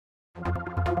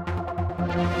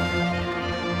We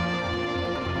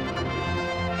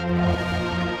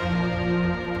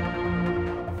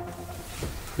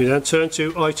then turn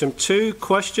to item 2,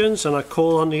 questions, and I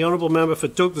call on the Honourable Member for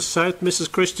Douglas South,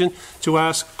 Mrs Christian, to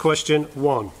ask question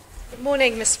 1. Good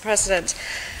morning, Mr President.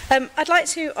 I'd like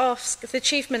to ask the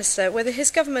Chief Minister whether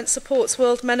his government supports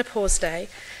World Menopause Day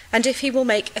and if he will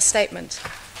make a statement.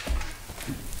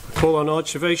 I call on Ard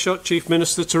Shavashok, Chief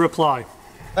Minister, to reply.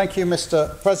 Thank you,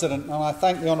 Mr President, and I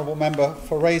thank the Honourable Member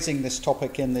for raising this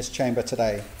topic in this chamber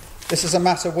today. This is a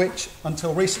matter which,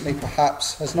 until recently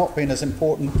perhaps, has not been as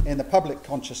important in the public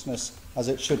consciousness as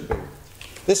it should be.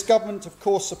 This government, of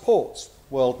course, supports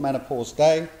World Menopause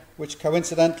Day, which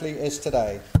coincidentally is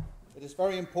today. It is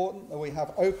very important that we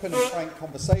have open and frank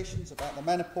conversations about the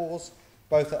menopause,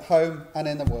 both at home and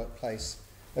in the workplace.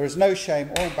 There is no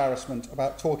shame or embarrassment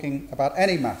about talking about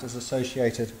any matters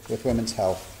associated with women's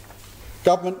health.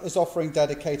 Government is offering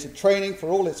dedicated training for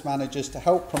all its managers to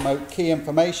help promote key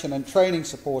information and training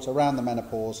support around the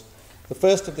menopause. The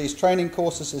first of these training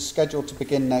courses is scheduled to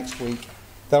begin next week.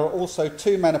 There are also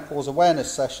 2 menopause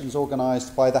awareness sessions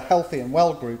organised by the Healthy and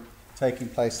Well group taking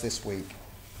place this week.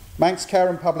 Manx Care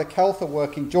and Public Health are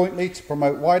working jointly to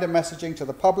promote wider messaging to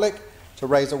the public to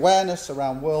raise awareness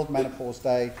around World Menopause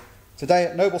Day. Today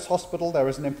at Nobles Hospital there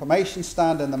is an information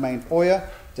stand in the main foyer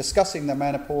discussing the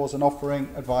menopause and offering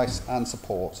advice and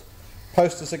support.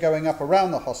 Posters are going up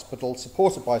around the hospital,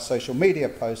 supported by social media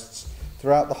posts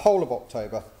throughout the whole of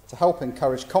October to help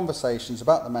encourage conversations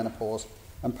about the menopause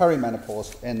and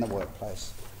perimenopause in the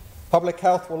workplace. Public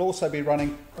Health will also be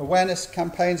running awareness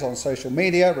campaigns on social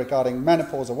media regarding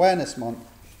Menopause Awareness Month,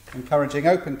 encouraging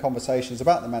open conversations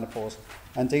about the menopause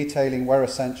and detailing where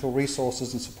essential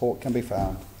resources and support can be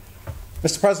found.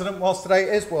 Mr President, whilst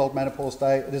today is World Menopause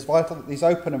Day, it is vital that these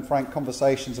open and frank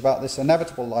conversations about this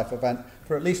inevitable life event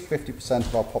for at least 50%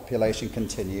 of our population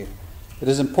continue. It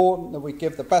is important that we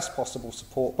give the best possible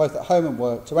support, both at home and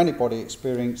work, to anybody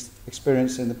experiencing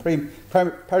the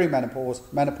perimenopause,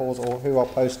 menopause or who are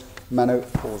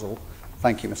post-menopausal.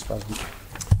 Thank you, Mr President.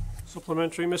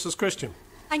 Supplementary, Mrs Christian.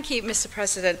 Thank you, Mr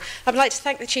President. I'd like to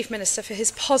thank the Chief Minister for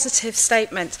his positive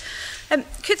statement.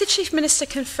 Could the Chief Minister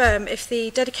confirm if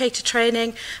the dedicated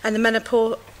training and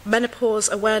the menopause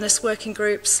awareness working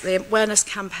groups, the awareness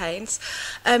campaigns,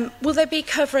 will they be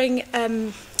covering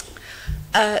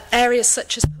areas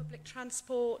such as public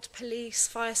transport, police,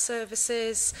 fire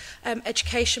services,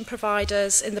 education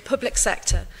providers in the public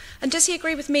sector? And does he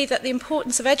agree with me that the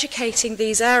importance of educating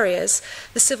these areas,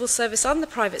 the civil service and the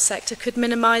private sector, could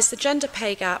minimise the gender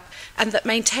pay gap, and that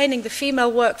maintaining the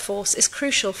female workforce is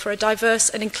crucial for a diverse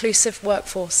and inclusive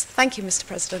workforce? Thank you, Mr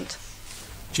President.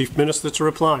 Chief Minister to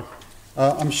reply.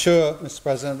 I'm sure, Mr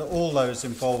President, that all those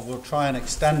involved will try and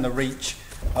extend the reach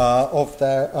of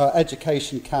their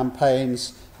education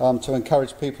campaigns to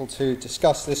encourage people to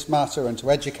discuss this matter and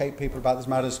to educate people about this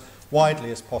matter as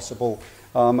widely as possible.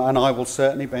 And I will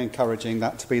certainly be encouraging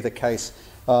that to be the case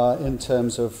in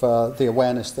terms of the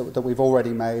awareness that we've already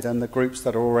made and the groups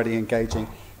that are already engaging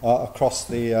across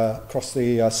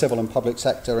the civil and public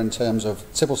sector in terms of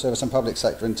civil service and public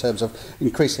sector in terms of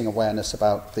increasing awareness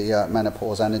about the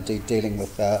menopause and indeed dealing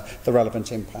with the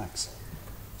relevant impacts.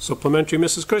 Supplementary,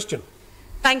 Mrs Christian.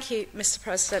 Thank you, Mr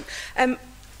President.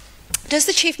 Does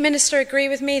the Chief Minister agree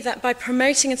with me that by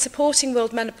promoting and supporting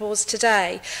World Menopause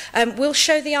today, we'll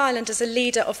show the island as a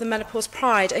leader of the menopause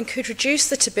pride and could reduce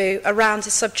the taboo around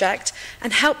the subject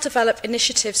and help develop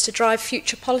initiatives to drive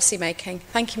future policy making?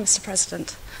 Thank you, Mr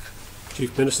President.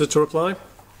 Chief Minister to reply.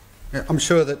 Yeah, I'm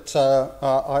sure that,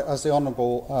 as the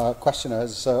Honourable Questioner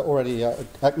has already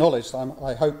acknowledged,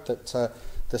 I hope that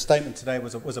the statement today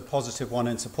was a positive one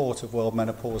in support of World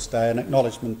Menopause Day, an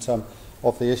acknowledgement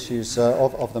of the issues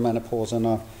of the menopause,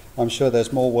 and I'm sure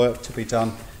there's more work to be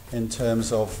done in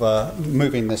terms of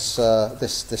moving this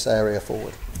area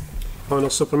forward. Final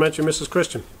supplementary, Mrs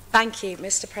Christian. Thank you,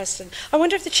 Mr President. I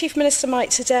wonder if the Chief Minister might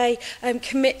today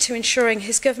commit to ensuring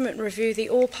his government review the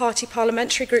all-party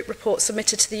parliamentary group report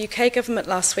submitted to the UK Government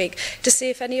last week to see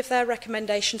if any of their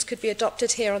recommendations could be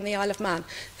adopted here on the Isle of Man.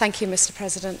 Thank you, Mr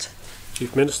President.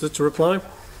 Chief Minister to reply.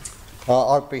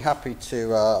 I'd be happy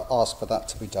to ask for that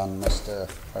to be done, Mr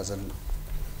President.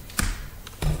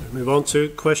 We move on to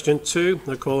question 2.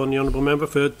 I call on the Honourable Member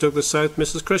for Douglas South,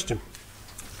 Mrs Christian.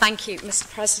 Thank you,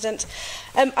 Mr President.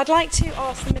 I'd like to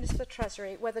ask the Minister for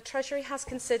Treasury whether Treasury has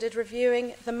considered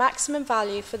reviewing the maximum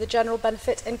value for the general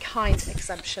benefit in kind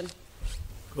exemption.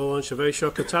 Call on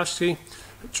Shavashok Katashki,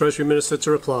 Treasury Minister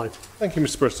to reply. Thank you,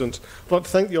 Mr President. I'd like to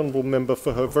thank the Honourable Member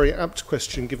for her very apt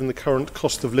question given the current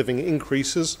cost of living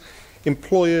increases.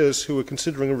 employers who are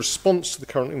considering a response to the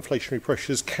current inflationary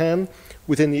pressures can,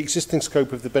 within the existing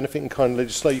scope of the benefit in kind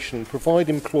legislation, provide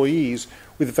employees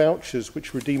with vouchers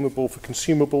which are redeemable for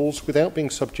consumables without being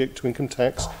subject to income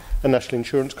tax and national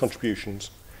insurance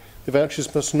contributions. The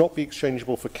vouchers must not be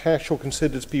exchangeable for cash or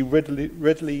considered to be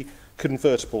readily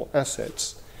convertible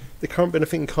assets. The current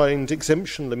benefit in kind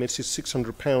exemption limit is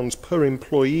 £600 per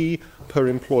employee per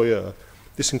employer.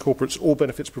 This incorporates all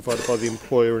benefits provided by the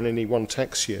employer in any one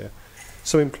tax year.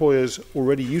 Some employers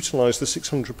already utilise the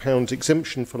 £600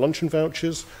 exemption for luncheon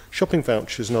vouchers, shopping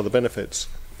vouchers and other benefits.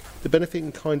 The benefit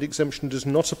in kind exemption does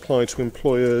not apply to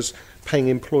employers paying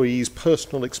employees'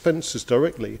 personal expenses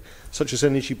directly, such as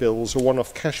energy bills or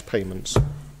one-off cash payments.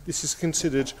 This is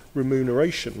considered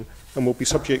remuneration and will be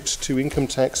subject to income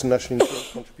tax and national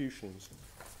insurance contributions.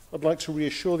 I'd like to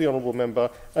reassure the Honourable Member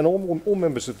and all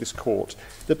members of this Court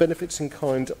that benefits in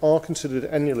kind are considered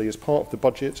annually as part of the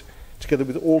budget, together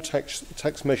with all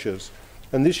tax measures,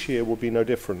 and this year will be no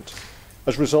different.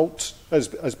 As a result,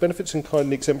 as benefits in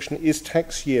kind exemption is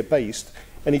tax year based,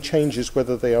 any changes,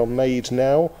 whether they are made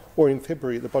now or in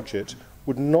February at the budget,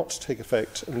 would not take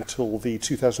effect until the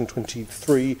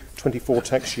 2023-24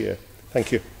 tax year.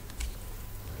 Thank you.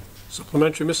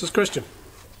 Supplementary, Mrs. Christian.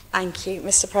 Thank you,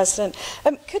 Mr. President.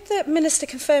 Could the Minister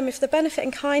confirm if the benefit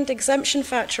in kind exemption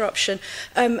voucher option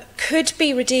could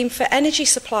be redeemed for energy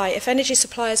supply if energy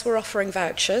suppliers were offering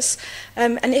vouchers?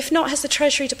 And if not, has the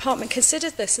Treasury Department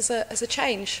considered this as a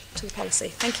change to the policy?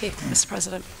 Thank you, Mr.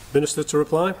 President. Minister to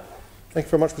reply. Thank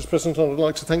you very much, Mr. President. I would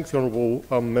like to thank the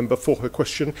Honourable Member for her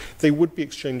question. They would be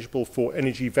exchangeable for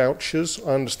energy vouchers.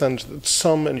 I understand that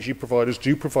some energy providers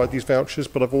do provide these vouchers,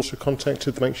 but I've also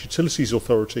contacted the Manx Utilities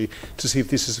Authority to see if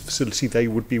this is a facility they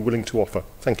would be willing to offer.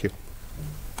 Thank you.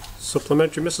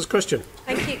 Supplementary, Mrs. Christian.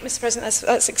 Thank you, Mr. President.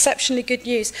 That's exceptionally good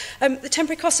news. The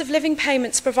temporary cost of living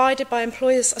payments provided by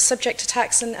employers are subject to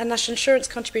tax and national insurance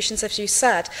contributions, as you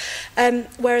said,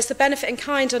 whereas the benefit in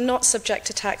kind are not subject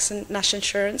to tax and national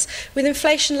insurance. With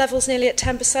inflation levels nearly at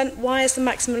 10%, why has the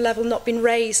maximum level not been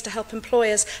raised to help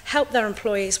employers help their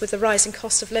employees with the rising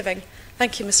cost of living?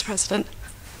 Thank you, Mr. President.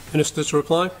 Minister to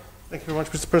reply. Thank you very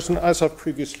much, Mr. President. As I've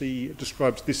previously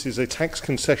described, this is a tax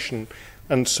concession,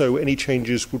 and so any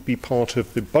changes would be part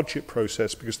of the budget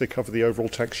process because they cover the overall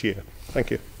tax year.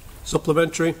 Thank you.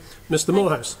 Supplementary, Mr.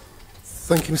 Moorhouse.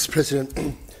 Thank you, Mr.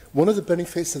 President. One of the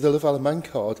benefits of the LoveIOM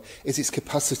card is its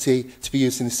capacity to be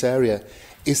used in this area.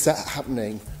 Is that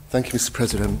happening? Thank you, Mr.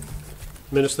 President.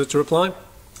 Minister to reply.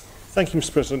 Thank you,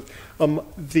 Mr. President.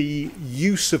 The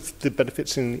use of the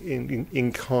benefits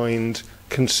in kind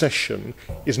concession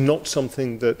is not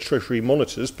something that Treasury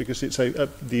monitors because it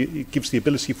gives the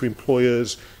ability for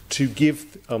employers to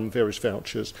give various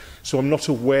vouchers. So I'm not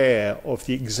aware of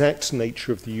the exact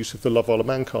nature of the use of the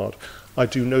LoveIOM card. I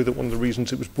do know that one of the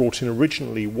reasons it was brought in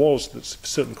originally was that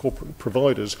certain corporate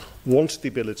providers wanted the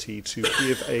ability to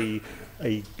give a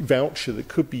voucher that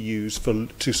could be used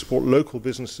to support local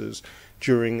businesses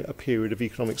during a period of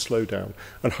economic slowdown,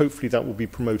 and hopefully that will be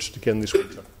promoted again this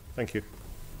winter. Thank you.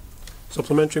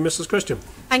 Supplementary, Mrs. Christian.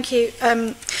 Thank you,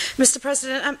 Mr.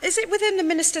 President. Is it within the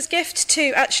Minister's gift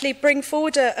to actually bring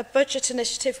forward a budget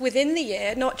initiative within the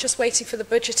year, not just waiting for the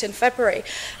budget in February?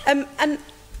 And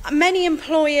many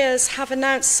employers have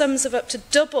announced sums of up to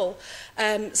double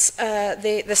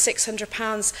the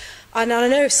 £600, and I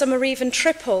know some are even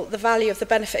triple the value of the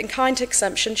benefit in kind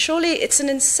exemption. Surely it's an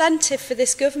incentive for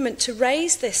this government to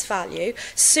raise this value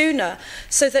sooner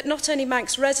so that not only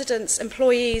Manx residents,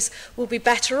 employees will be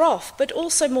better off, but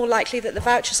also more likely that the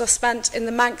vouchers are spent in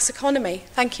the Manx economy.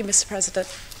 Thank you, Mr.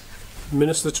 President.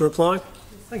 Minister to reply.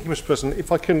 Thank you, Mr. President.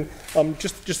 If I can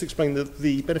just explain that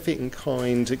the benefit in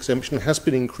kind exemption has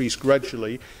been increased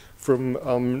gradually from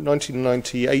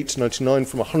 1998 to 99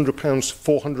 from £100 to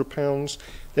 £400,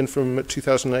 then from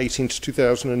 2018 to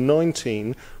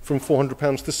 2019 from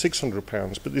 £400 to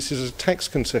 £600. But this is a tax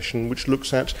concession which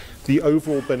looks at the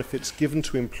overall benefits given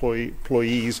to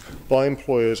employees by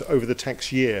employers over the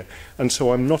tax year, and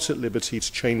so I'm not at liberty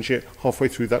to change it halfway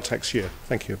through that tax year.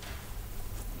 Thank you.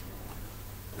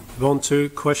 Move on to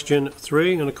question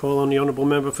 3. I'm going to call on the Honourable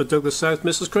Member for Douglas South,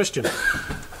 Mrs. Christian.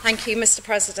 Thank you, Mr.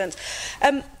 President.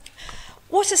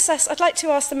 I'd like to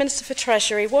ask the Minister for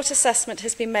Treasury what assessment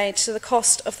has been made to the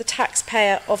cost of the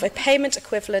taxpayer of a payment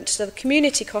equivalent to the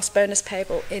community cost bonus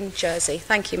payable in Jersey.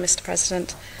 Thank you, Mr.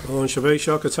 President. Call on Siobhan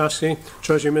Shah-Kataski,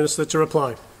 Treasury Minister, to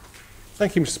reply.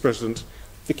 Thank you, Mr. President.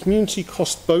 The community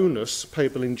cost bonus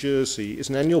payable in Jersey is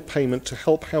an annual payment to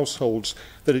help households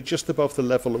that are just above the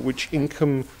level at which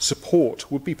income support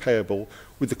would be payable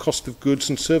with the cost of goods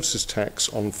and services tax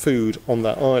on food on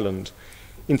that island.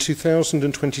 In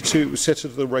 2022, it was set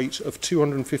at the rate of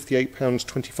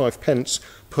 £258.25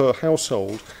 per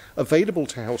household, available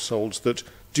to households that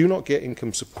do not get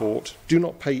income support, do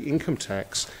not pay income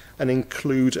tax, and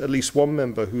include at least one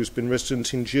member who has been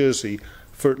resident in Jersey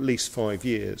for at least 5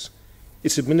 years.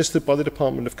 It's administered by the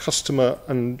Department of Customer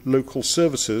and Local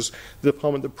Services, the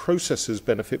department that processes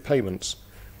benefit payments.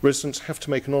 Residents have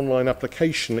to make an online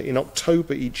application in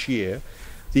October each year.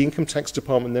 The Income Tax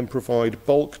Department then provide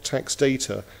bulk tax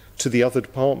data to the other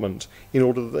department in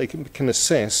order that they can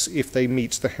assess if they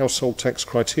meet the household tax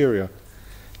criteria.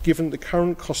 Given the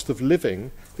current cost of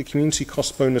living, the community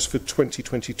cost bonus for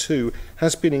 2022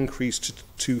 has been increased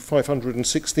to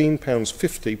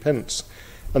 £516.50,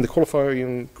 and the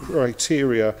qualifying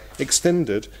criteria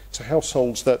extended to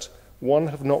households that, one,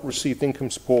 have not received income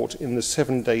support in the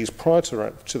 7 days prior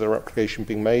to their application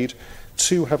being made,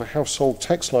 two, have a household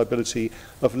tax liability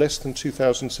of less than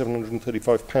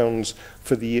 £2,735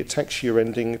 for the tax year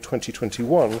ending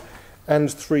 2021,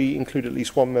 and three, include at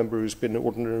least one member who's been an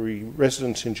ordinary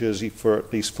resident in Jersey for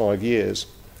at least 5 years.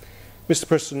 Mr.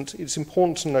 President, it's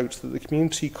important to note that the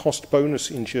community cost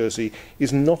bonus in Jersey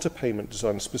is not a payment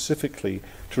designed specifically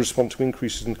to respond to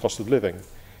increases in the cost of living.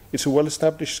 It's a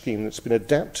well-established scheme that's been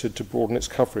adapted to broaden its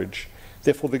coverage.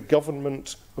 Therefore, the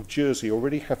Government of Jersey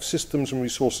already have systems and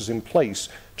resources in place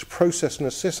to process and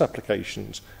assess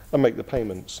applications and make the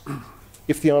payments.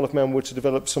 If the Isle of Man were to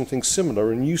develop something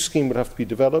similar, a new scheme would have to be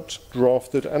developed,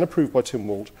 drafted and approved by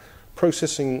Tynwald,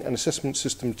 processing and assessment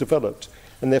systems developed,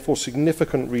 and therefore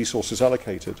significant resources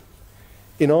allocated.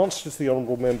 In answer to the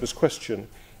Honourable Member's question,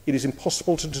 it is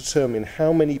impossible to determine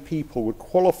how many people would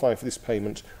qualify for this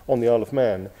payment on the Isle of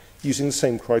Man using the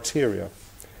same criteria.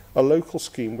 A local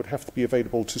scheme would have to be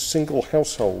available to single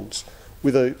households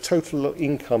with a total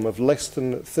income of less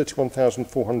than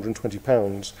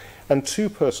 £31,420 and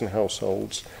two-person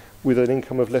households with an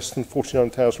income of less than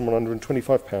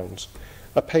 £49,125.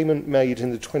 A payment made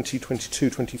in the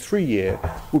 2022-23 year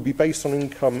would be based on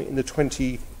income in the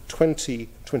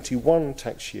 2020-21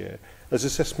 tax year, as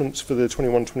assessments for the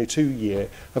 21-22 year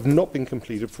have not been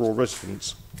completed for all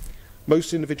residents.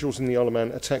 Most individuals in the Isle of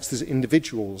Man are taxed as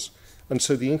individuals, and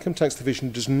so the Income Tax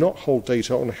Division does not hold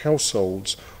data on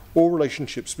households or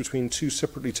relationships between two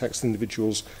separately taxed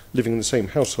individuals living in the same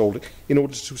household in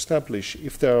order to establish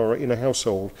if they are in a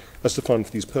household as defined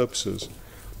for these purposes.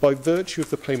 By virtue of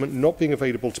the payment not being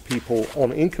available to people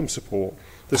on income support,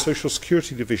 the Social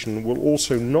Security Division will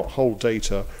also not hold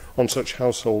data on such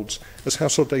households, as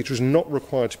household data is not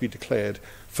required to be declared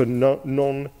for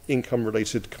non-income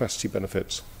related capacity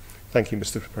benefits. Thank you,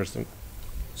 Mr. President.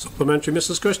 Supplementary,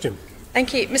 Mrs. Christian.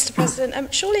 Thank you, Mr.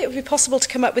 President. Surely it would be possible to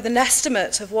come up with an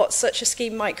estimate of what such a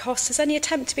scheme might cost. Has any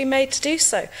attempt to be made to do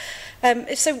so?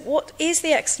 If so, what is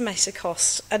the estimated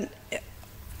cost? And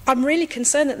I'm really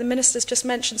concerned that the Minister's just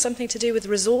mentioned something to do with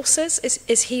resources.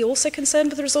 Is he also concerned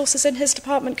with the resources in his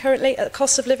department currently at the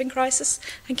cost of living crisis?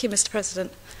 Thank you, Mr.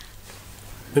 President.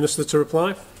 Minister to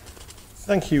reply.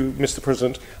 Thank you, Mr.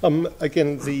 President.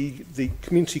 Again, the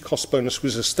community cost bonus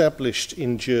was established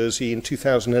in Jersey in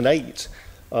 2008.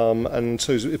 And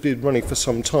so it's been running for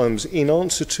some time. In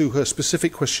answer to her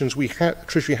specific questions,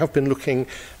 Treasury have been looking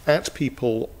at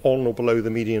people on or below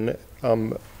the median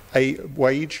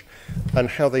wage and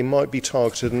how they might be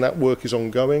targeted, and that work is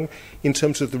ongoing. In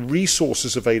terms of the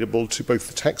resources available to both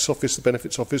the tax office, the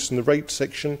benefits office and the rate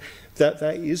section, that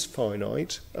is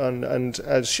finite, and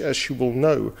as you will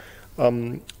know,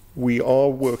 we are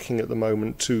working at the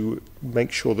moment to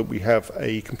make sure that we have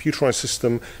a computerised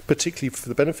system, particularly for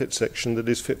the benefits section, that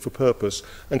is fit for purpose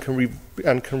and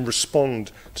can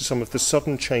respond to some of the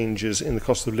sudden changes in the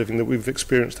cost of living that we've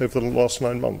experienced over the last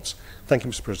 9 months. Thank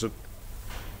you, Mr. President.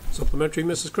 Supplementary,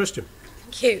 Mrs. Christian.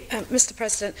 Thank you, Mr.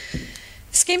 President.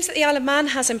 The schemes that the Isle of Man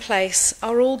has in place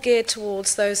are all geared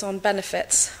towards those on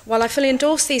benefits. While I fully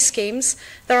endorse these schemes,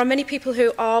 there are many people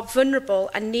who are vulnerable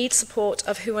and need support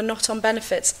of who are not on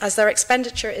benefits, as their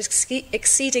expenditure is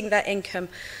exceeding their income.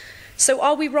 So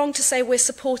are we wrong to say we're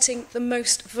supporting the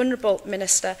most vulnerable,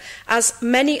 Minister, as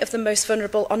many of the most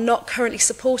vulnerable are not currently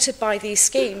supported by these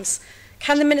schemes?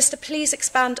 Can the Minister please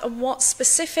expand on what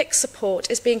specific support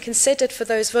is being considered for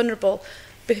those vulnerable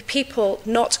people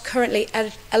not currently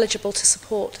eligible to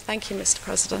support? Thank you, Mr.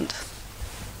 President.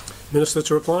 Minister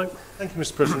to reply. Thank you,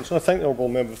 Mr. President. I thank the Honourable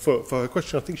Member for her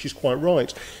question. I think she's quite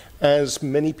right. as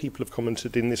many people have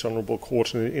commented in this honourable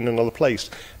court and in another place,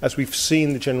 as we've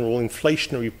seen the general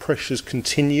inflationary pressures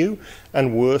continue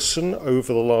and worsen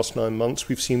over the last 9 months,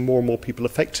 we've seen more and more people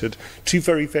affected to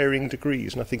very varying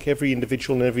degrees. And I think every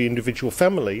individual and every individual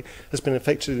family has been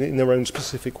affected in their own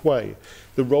specific way.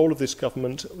 The role of this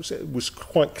government was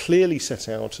quite clearly set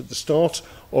out at the start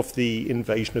of the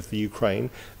invasion of the Ukraine,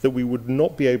 that we would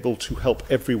not be able to help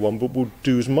everyone, but would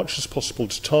do as much as possible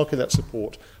to target that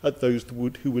support at those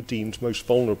who were deemed most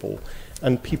vulnerable.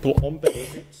 And people on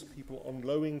benefits, people on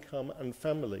low income and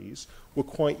families were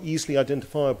quite easily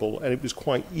identifiable, and it was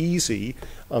quite easy,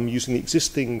 using the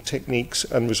existing techniques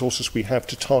and resources we have,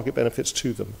 to target benefits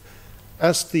to them.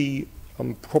 As the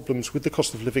problems with the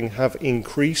cost of living have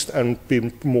increased and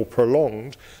been more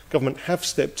prolonged, government have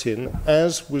stepped in,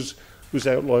 as was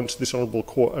outlined to this honourable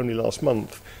court only last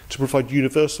month, to provide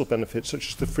universal benefits such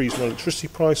as the freeze on electricity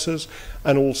prices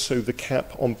and also the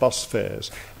cap on bus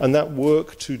fares. And that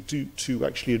work to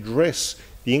actually address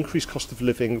the increased cost of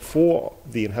living for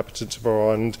the inhabitants of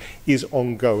our island is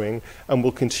ongoing and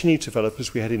will continue to develop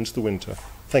as we head into the winter.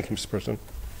 Thank you, Mr. President.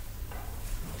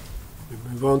 We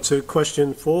move on to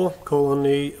question 4. Call on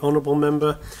the honourable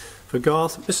member for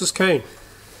Garth, Mrs. Kane.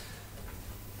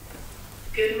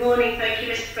 Good morning. Thank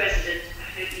you, Mr. President.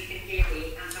 I hope you can hear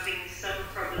me. I'm having some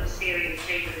problems hearing the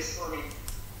chamber this morning.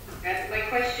 My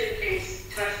question is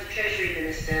to ask the Treasury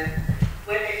Minister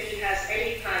whether he has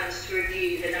any plans to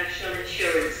review the National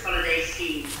Insurance Holiday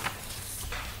Scheme.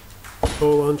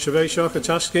 Call on Shuvay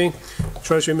Kataski,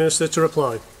 Treasury Minister, to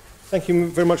reply. Thank you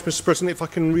very much, Mr. President. If I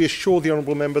can reassure the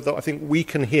honourable member that I think we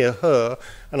can hear her,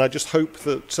 and I just hope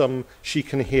that she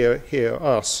can hear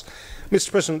us.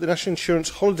 Mr. President, the National Insurance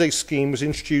Holiday Scheme was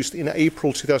introduced in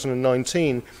April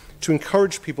 2019 to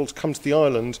encourage people to come to the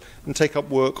island and take up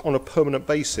work on a permanent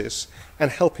basis and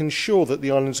help ensure that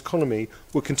the island's economy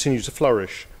will continue to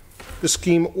flourish. The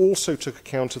scheme also took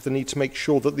account of the need to make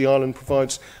sure that the island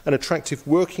provides an attractive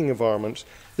working environment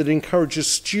that encourages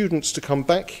students to come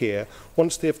back here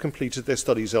once they have completed their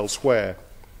studies elsewhere.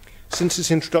 Since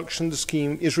its introduction, the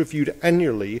scheme is reviewed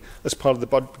annually as part of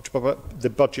the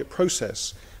budget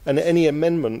process, and any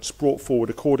amendments brought forward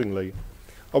accordingly.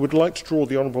 I would like to draw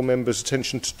the honourable member's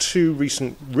attention to 2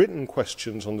 recent written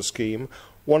questions on the scheme,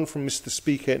 one from Mr.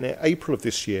 Speaker in April of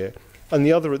this year, and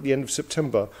the other at the end of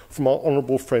September from our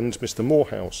honourable friend Mr.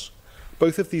 Morehouse.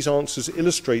 Both of these answers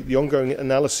illustrate the ongoing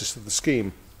analysis of the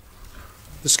scheme.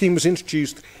 The scheme was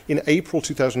introduced in April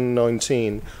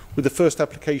 2019, with the first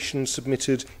application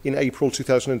submitted in April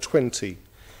 2020.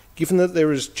 Given that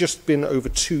there has just been over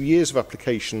 2 years of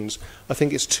applications, I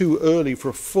think it's too early for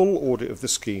a full audit of the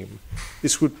scheme.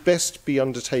 This would best be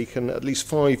undertaken when at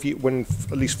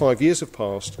least 5 years have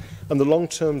passed and the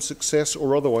long-term success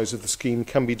or otherwise of the scheme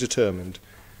can be determined.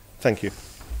 Thank you.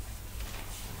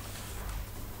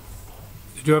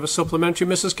 Did you have a supplementary,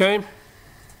 Mrs. Kane?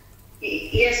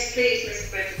 Yes, please, Mr.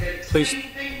 President. Please.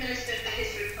 Thank the Minister for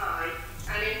his reply,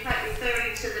 and in fact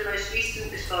referring to the most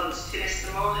recent response to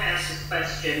Mr. Morehouse's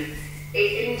question,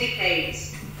 it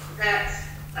indicates that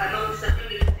amongst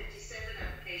 157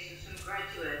 applications from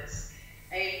graduates,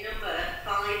 a number,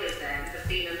 5 of them, have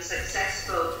been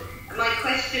unsuccessful. And my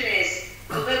question is,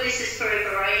 although this is for a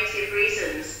variety of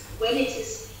reasons, when it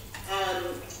is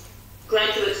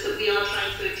graduates that we are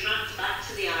trying to attract back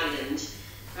to the island,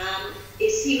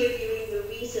 is he reviewing the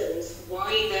reasons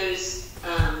why those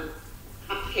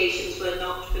applications were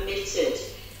not permitted?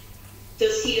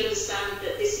 Does he understand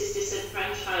that this is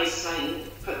disenfranchising,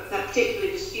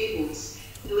 particularly the students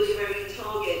who are the very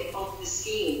target of the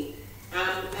scheme?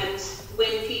 And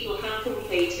when people have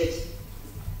completed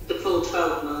the full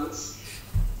 12 months,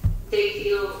 they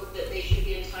feel that they should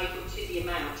be entitled to the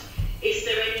amount. Is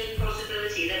there any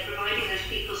possibility that providing those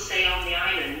people stay on the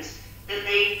island, that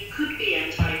they could be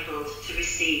entitled to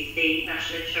receive the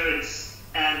national insurance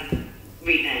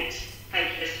rebate?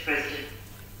 Thank you, Mr. President.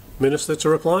 Minister, to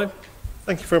reply.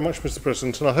 Thank you very much, Mr.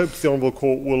 President, and I hope the Honourable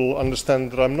Court will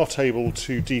understand that I'm not able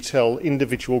to detail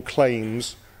individual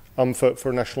claims for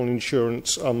a national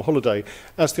insurance holiday.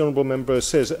 As the Honourable Member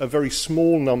says, a very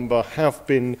small number have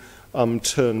been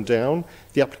turned down.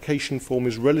 The application form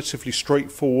is relatively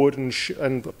straightforward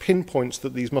and pinpoints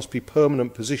that these must be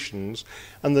permanent positions,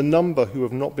 and the number who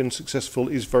have not been successful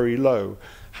is very low.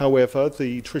 However,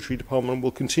 the Treasury Department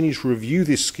will continue to review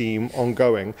this scheme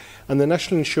ongoing, and the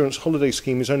National Insurance Holiday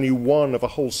Scheme is only one of a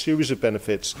whole series of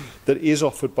benefits that is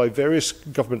offered by various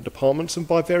government departments and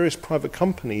by various private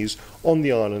companies on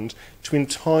the island to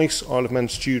entice Isle of Man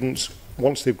students,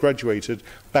 once they've graduated,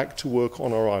 back to work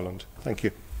on our island. Thank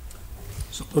you.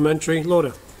 Supplementary,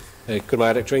 Lauder. Good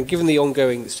morning, Director. And given the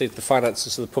ongoing state of the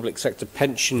finances of the public sector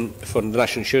pension fund, the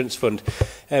National Insurance Fund,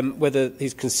 whether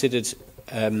he's considered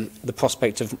the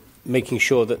prospect of making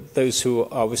sure that those who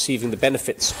are receiving the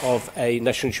benefits of a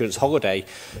national insurance holiday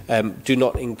do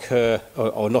not incur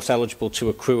or are not eligible to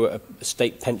accrue a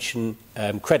state pension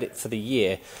credit for the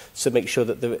year, so make sure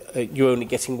that you're only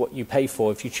getting what you pay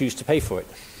for if you choose to pay for it.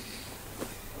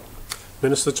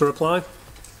 Minister to reply.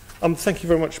 Thank you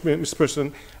very much, Mr.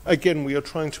 President. Again, we are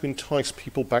trying to entice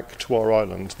people back to our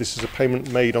island. This is a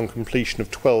payment made on completion of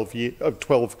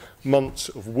 12 months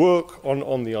of work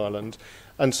on the island.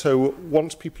 And so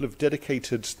once people have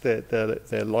dedicated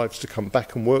their lives to come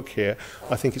back and work here,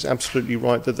 I think it's absolutely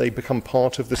right that they become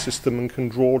part of the system and can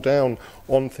draw down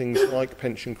on things like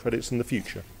pension credits in the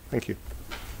future. Thank you.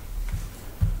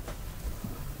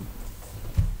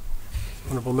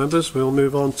 Honourable members, we'll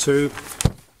move on to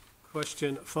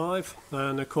question 5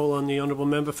 and a call on the Honourable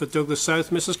Member for Douglas South,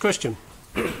 Mrs Christian.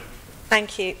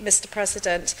 Thank you, Mr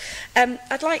President.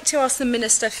 I'd like to ask the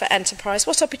Minister for Enterprise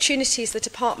what opportunities the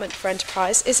Department for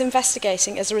Enterprise is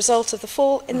investigating as a result of the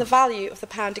fall in the value of the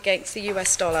pound against the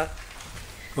US dollar.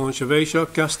 Minister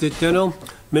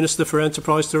for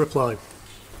Enterprise to reply.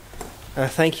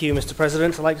 Thank you, Mr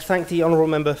President. I'd like to thank the Honourable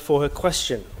Member for her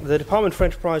question. The Department for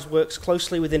Enterprise works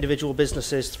closely with individual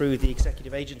businesses through the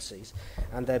executive agencies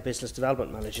and their business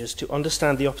development managers to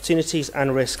understand the opportunities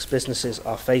and risks businesses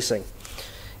are facing.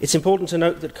 It's important to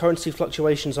note that currency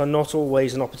fluctuations are not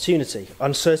always an opportunity.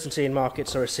 Uncertainty in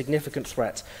markets are a significant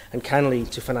threat and can lead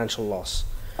to financial loss.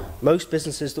 Most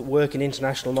businesses that work in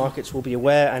international markets will be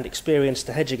aware and experienced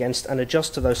to hedge against and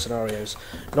adjust to those scenarios,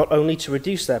 not only to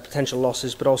reduce their potential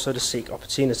losses, but also to seek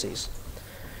opportunities.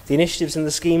 The initiatives and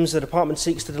the schemes the Department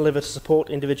seeks to deliver to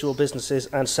support individual businesses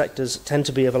and sectors tend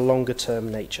to be of a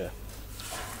longer-term nature.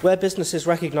 Where businesses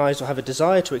recognise or have a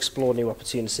desire to explore new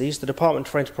opportunities, the Department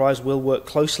for Enterprise will work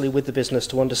closely with the business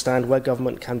to understand where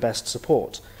government can best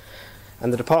support.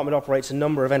 And the Department operates a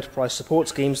number of enterprise support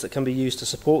schemes that can be used to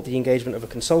support the engagement of a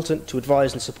consultant to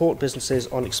advise and support businesses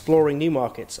on exploring new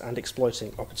markets and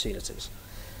exploiting opportunities.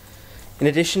 In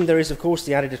addition, there is of course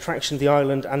the added attraction the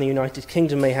island and the United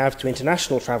Kingdom may have to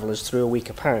international travellers through a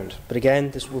weaker pound. But again,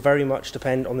 this will very much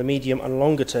depend on the medium and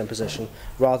longer term position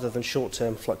rather than short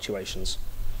term fluctuations.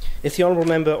 If the Honourable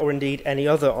Member, or indeed any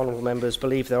other Honourable Members,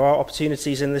 believe there are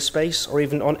opportunities in this space, or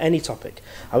even on any topic,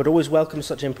 I would always welcome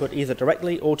such input either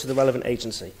directly or to the relevant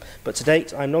agency. But to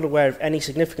date, I am not aware of any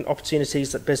significant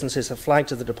opportunities that businesses have flagged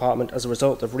to the Department as a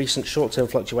result of recent short-term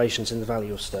fluctuations in the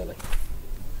value of sterling.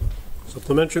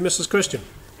 Supplementary, Mrs Christian.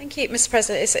 Thank you, Mr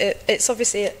President. It's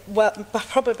obviously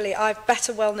probably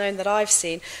better well known than I've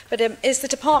seen, but is the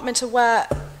Department aware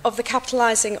of the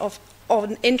capitalising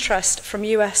on interest from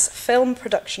US film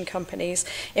production companies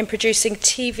in producing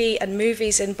TV and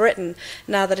movies in Britain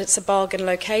now that it's a bargain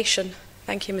location?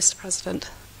 Thank you, Mr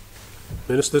President.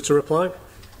 Minister to reply.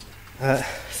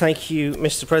 Thank you,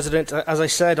 Mr President. As I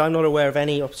said, I'm not aware of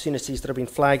any opportunities that have been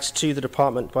flagged to the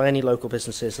Department by any local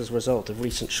businesses as a result of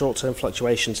recent short-term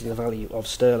fluctuations in the value of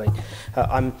sterling.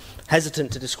 I'm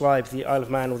hesitant to describe the Isle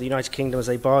of Man or the United Kingdom as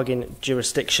a bargain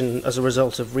jurisdiction as a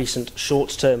result of recent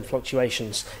short-term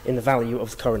fluctuations in the value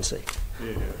of the currency.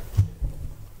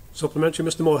 Supplementary,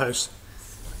 Mr Morehouse.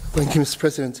 Thank you, Mr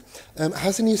President.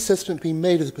 Has any assessment been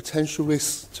made of the potential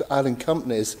risks to island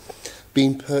companies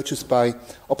being purchased by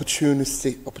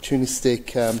opportunistic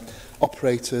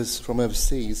operators from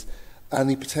overseas, and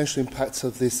the potential impacts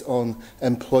of this on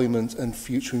employment and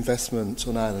future investment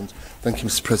on Ireland? Thank you,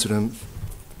 Mr President.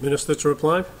 Minister to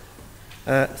reply.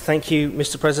 Thank you,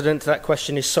 Mr President. That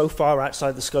question is so far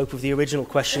outside the scope of the original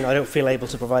question, I don't feel able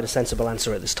to provide a sensible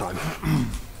answer at this time.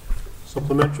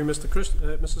 Supplementary,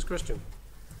 Mrs Christian.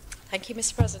 Thank you,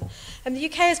 Mr President. The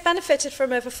UK has benefited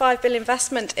from over £5 billion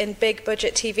investment in big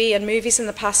budget TV and movies in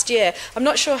the past year. I'm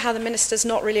not sure how the Minister's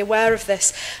not really aware of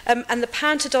this. And the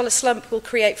pound to dollar slump will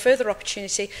create further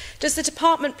opportunity. Does the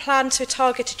Department plan to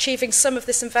target achieving some of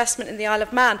this investment in the Isle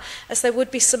of Man, as there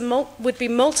would be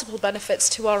multiple benefits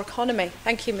to our economy?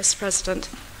 Thank you, Mr President.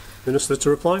 Minister to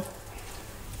reply.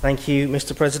 Thank you,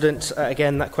 Mr President.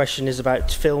 Again, that question is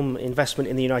about film investment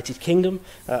in the United Kingdom.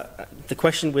 The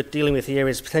question we're dealing with here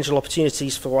is potential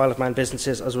opportunities for Isle of Man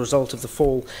businesses as a result of the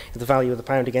fall in the value of the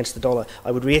pound against the dollar. I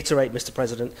would reiterate, Mr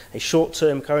President, a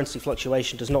short-term currency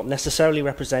fluctuation does not necessarily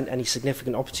represent any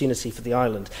significant opportunity for the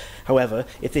island. However,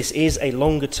 if this is a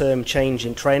longer-term change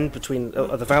in trend between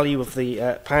the value of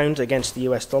the pound against the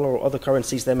US dollar or other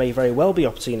currencies, there may very well be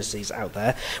opportunities out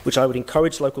there, which I would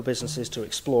encourage local businesses to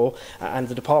explore, and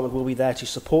the Department will be there to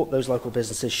support those local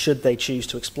businesses should they choose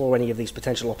to explore any of these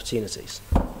potential opportunities.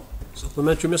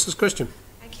 Supplementary, Mrs Christian.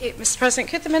 Thank Thank you, Mr.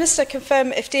 President. Could the Minister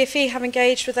confirm if DfE have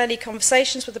engaged with any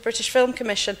conversations with the British Film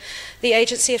Commission, the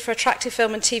agency for attractive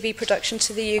film and TV production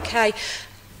to the UK,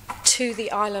 to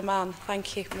the Isle of Man?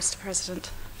 Thank you, Mr. President.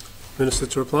 Minister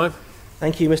to reply.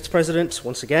 Thank you, Mr. President.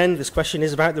 Once again, this question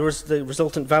is about the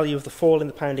resultant value of the fall in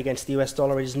the pound against the US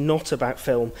dollar. It is not about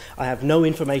film. I have no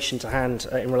information to hand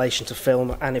in relation to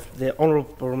film, and if the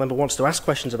honourable member wants to ask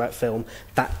questions about film,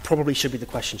 that probably should be the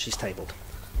question she's tabled.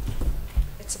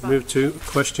 Move to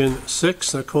question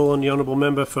 6. I call on the honourable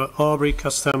member for Arbury,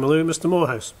 Castlemalu, Mr.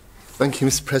 Morehouse. Thank you,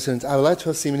 Mr. President. I would like to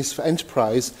ask the Minister for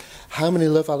Enterprise how many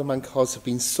LoveIOM cards have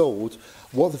been sold,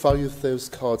 what the value of those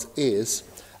cards is,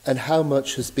 and how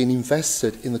much has been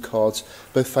invested in the cards,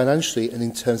 both financially and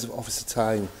in terms of officer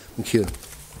time. Thank you.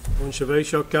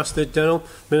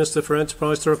 Minister for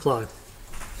Enterprise to reply.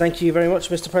 Thank you very much,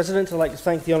 Mr. President. I'd like to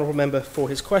thank the honourable member for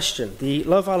his question. The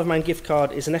Love Isle of Man gift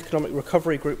card is an economic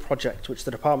recovery group project which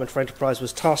the Department for Enterprise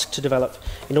was tasked to develop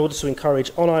in order to encourage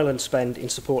on-island spend in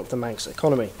support of the Manx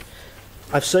economy.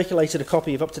 I've circulated a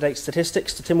copy of up-to-date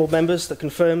statistics to Tynwald members that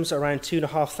confirms around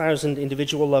 2,500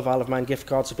 individual Love Isle of Man gift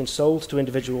cards have been sold to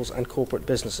individuals and corporate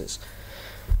businesses.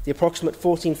 The approximate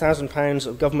 £14,000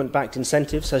 of government-backed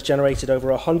incentives has generated over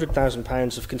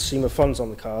 £100,000 of consumer funds on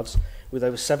the cards, with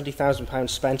over £70,000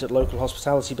 spent at local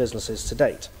hospitality businesses to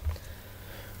date.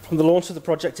 From the launch of the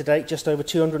project to date, just over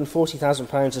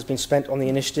 £240,000 has been spent on the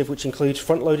initiative, which includes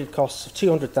front-loaded costs of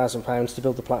 £200,000 to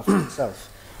build the platform itself,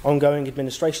 ongoing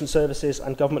administration services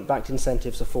and government-backed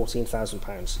incentives of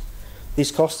 £14,000.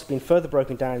 These costs have been further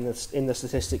broken down in the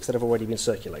statistics that have already been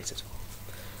circulated.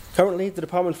 Currently, the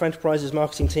Department for Enterprise's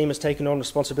marketing team has taken on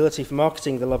responsibility for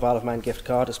marketing the Love Isle of Man gift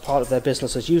card as part of their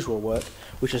business-as-usual work,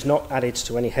 which has not added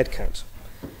to any headcount.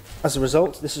 As a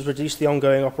result, this has reduced the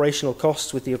ongoing operational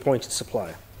costs with the appointed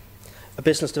supplier. A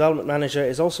business development manager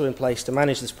is also in place to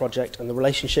manage this project and the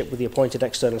relationship with the appointed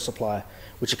external supplier,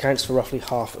 which accounts for roughly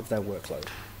half of their workload.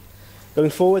 Going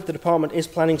forward, the Department is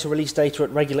planning to release data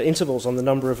at regular intervals on the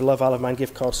number of Love Isle of Man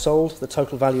gift cards sold, the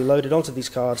total value loaded onto these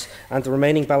cards, and the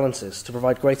remaining balances to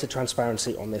provide greater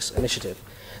transparency on this initiative.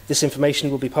 This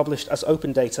information will be published as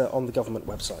open data on the government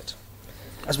website.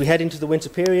 As we head into the winter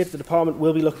period, the Department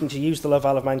will be looking to use the Love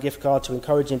Isle of Man gift card to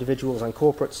encourage individuals and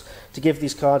corporates to give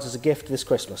these cards as a gift this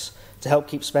Christmas, to help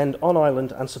keep spend on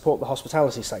island and support the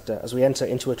hospitality sector as we enter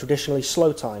into a traditionally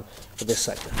slow time for this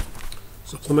sector.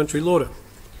 Supplementary Lauder.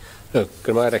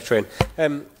 Good morning, Train.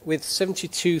 With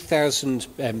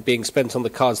 72,000 being spent on the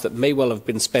cards that may well have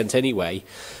been spent anyway,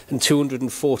 and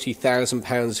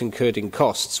 £240,000 incurred in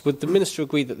costs, would the Minister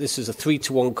agree that this is a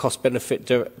 3-to-1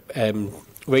 cost-benefit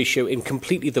ratio in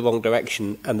completely the wrong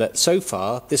direction, and that so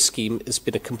far this scheme has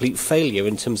been a complete failure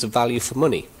in terms of value for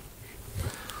money?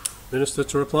 Minister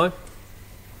to reply.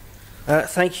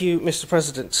 Thank you, Mr.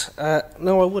 President.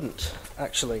 No, I wouldn't,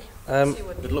 actually.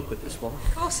 Good luck with this one.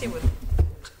 Of course he would.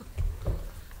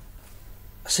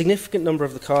 A significant number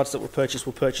of the cards that were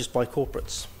purchased by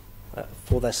corporates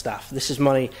for their staff. This is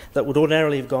money that would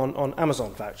ordinarily have gone on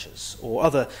Amazon vouchers or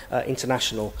other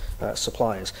international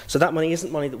suppliers. So that money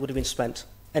isn't money that would have been spent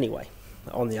anyway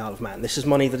on the Isle of Man. This is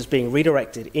money that is being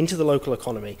redirected into the local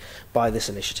economy by this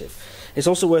initiative. It's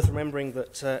also worth remembering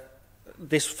that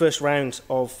this first round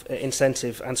of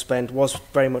incentive and spend was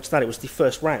very much that. It was the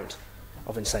first round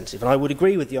of incentive. And I would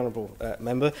agree with the honourable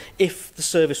member, if the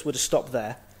service were to stop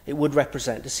there, it would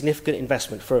represent a significant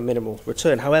investment for a minimal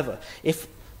return. However, if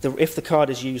the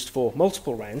card is used for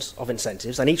multiple rounds of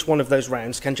incentives, and each one of those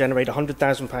rounds can generate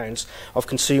 £100,000 of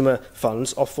consumer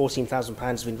funds of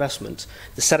 £14,000 of investment,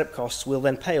 the setup costs will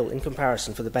then pale in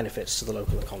comparison for the benefits to the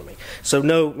local economy. So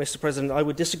no, Mr. President, I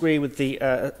would disagree with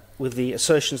the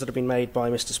assertions that have been made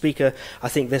by Mr. Speaker. I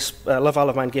think this Love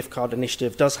Isle of Man gift card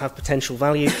initiative does have potential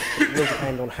value. It will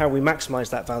depend on how we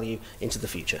maximise that value into the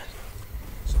future.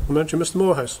 Supplementary, Mr.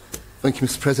 Morehouse. Thank you,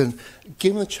 Mr. President.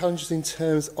 Given the challenges in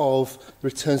terms of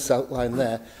returns outlined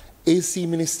there, is the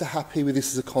Minister happy with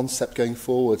this as a concept going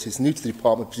forward? He's new to the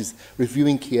Department, which is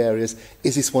reviewing key areas.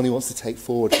 Is this one he wants to take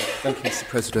forward? Thank you, Mr.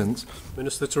 President.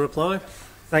 Minister to reply.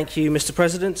 Thank you, Mr.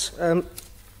 President.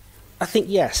 I think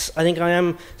yes. I think I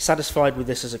am satisfied with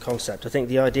this as a concept. I think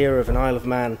the idea of an Isle of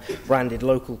Man branded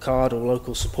local card or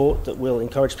local support that will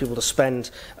encourage people to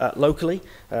spend locally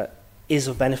is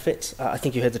of benefit. I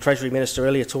think you heard the Treasury Minister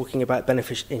earlier talking about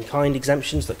benefit-in-kind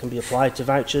exemptions that can be applied to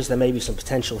vouchers. There may be some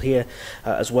potential here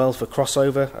as well for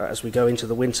crossover as we go into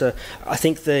the winter. I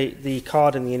think the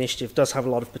card and the initiative does have a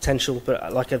lot of potential,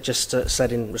 but like I've just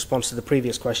said in response to the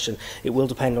previous question, it will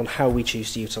depend on how we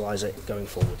choose to utilise it going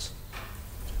forwards.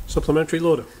 Supplementary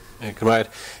Lauder. Conrad.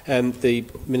 The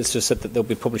Minister said that they'll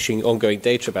be publishing ongoing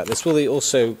data about this. Will they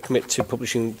also commit to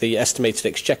publishing the estimated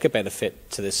exchequer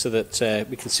benefit to this so that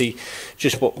we can see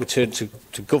just what return to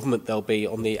government there'll be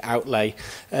on the outlay?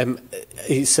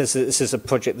 He says that this is a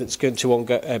project that's going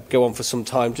to go on for some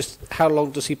time. Just how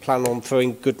long does he plan on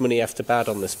throwing good money after bad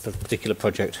on this particular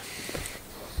project?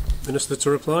 Minister to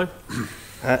reply.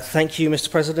 Thank you, Mr.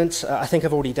 President. I think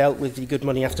I've already dealt with the good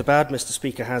money after bad. Mr.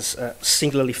 Speaker has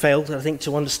singularly failed, I think,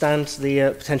 to understand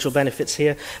the potential benefits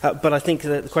here. But I think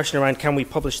the question around can we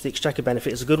publish the exchequer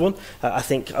benefit is a good one. I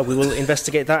think we will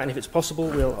investigate that, and if it's possible,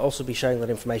 we'll also be sharing that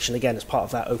information again as part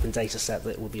of that open data set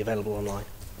that will be available online.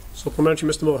 Supplementary,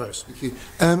 Mr. Morehouse. Thank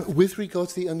you. With regard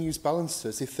to the unused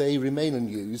balances, if they remain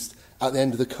unused at the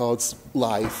end of the card's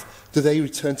life, do they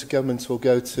return to government or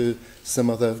go to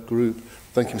some other group?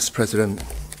 Thank you, Mr. President.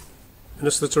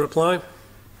 Minister to reply.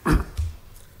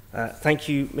 Thank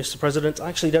you, Mr. President. I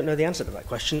actually don't know the answer to that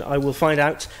question. I will find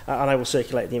out and I will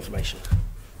circulate the information.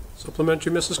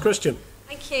 Supplementary, Mrs. Christian.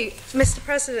 Thank you, Mr.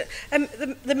 President.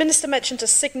 The Minister mentioned a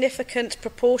significant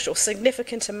proportion or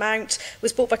significant amount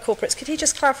was bought by corporates. Could he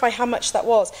just clarify how much that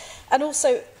was? And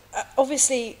also,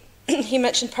 obviously, he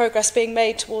mentioned progress being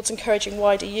made towards encouraging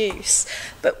wider use.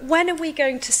 But when are we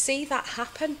going to see that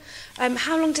happen?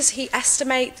 How long does he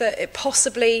estimate that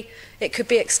it could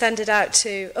be extended out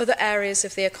to other areas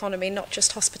of the economy, not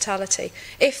just hospitality,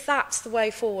 if that's the way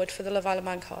forward for the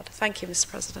LoveIOM card? Thank you, Mr.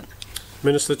 President.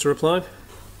 Minister to reply.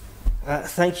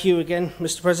 Thank you again,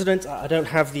 Mr. President. I don't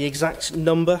have the exact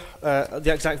number,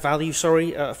 the exact value,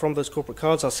 from those corporate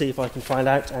cards. I'll see if I can find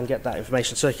out and get that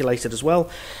information circulated as well.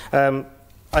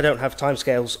 I don't have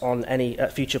timescales on any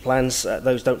future plans.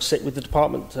 Those don't sit with the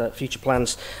department. Future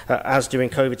plans, as during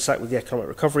COVID, sat with the Economic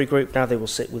Recovery Group. Now they will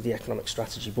sit with the Economic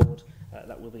Strategy Board.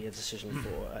 That will be a decision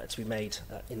to be made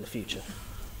in the future.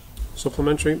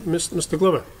 Supplementary, Mr.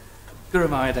 Glover.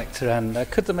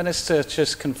 Could the Minister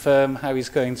just confirm how he's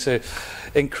going to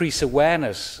increase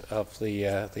awareness of the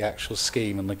actual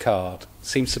scheme and the card?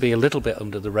 Seems to be a little bit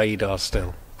under the radar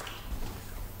still.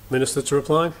 Minister to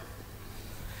reply.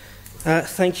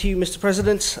 Thank you, Mr.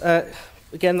 President.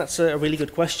 Again, that's a really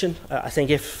good question. I think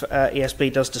if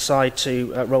ESB does decide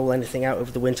to roll anything out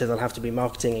over the winter, there'll have to be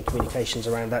marketing and communications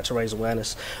around that to raise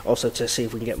awareness, also to see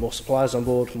if we can get more suppliers on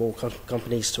board, more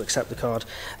companies to accept the card.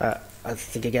 I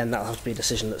think, again, that'll have to be a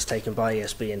decision that's taken by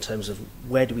ESB in terms of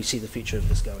where do we see the future of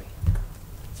this going.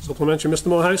 Supplementary, Mr.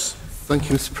 Morehouse. Thank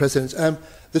you, Mr. President.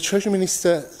 The Treasury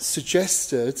Minister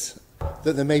suggested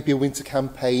that there may be a winter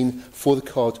campaign for the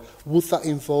card. Would that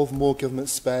involve more government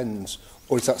spend,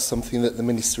 or is that something that the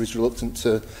Minister is reluctant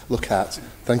to look at?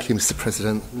 Thank you, Mr.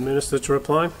 President. Minister to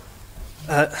reply.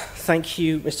 Thank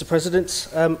you, Mr. President.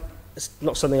 It's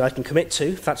not something I can commit to,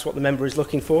 if that's what the member is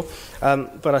looking for.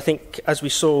 But I think, as we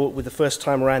saw with the first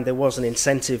time around, there was an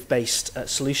incentive-based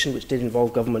solution which did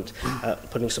involve government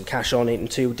putting some cash on it in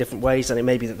two different ways, and it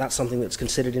may be that that's something that's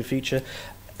considered in future.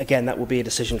 Again, that will be a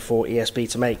decision for ESB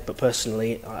to make, but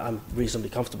personally, I'm reasonably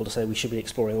comfortable to say we should be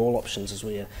exploring all options as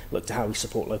we look to how we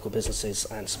support local businesses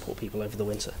and support people over the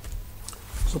winter.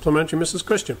 Supplementary, Mrs.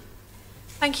 Christian.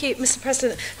 Thank you, Mr.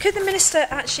 President. Could the Minister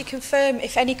actually confirm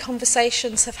if any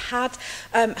conversations have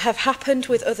happened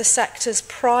with other sectors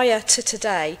prior to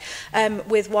today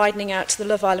with widening out to the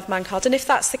LoveIOM card? And if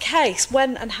that's the case,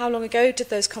 when and how long ago did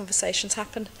those conversations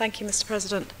happen? Thank you, Mr.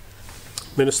 President.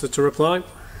 Minister to reply.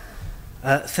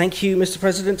 Thank you, Mr.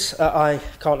 President. I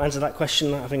can't answer that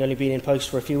question, having only been in post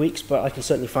for a few weeks, but I can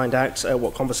certainly find out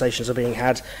what conversations are being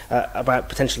had about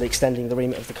potentially extending the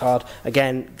remit of the card.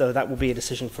 Again, though, that will be a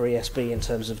decision for ESB in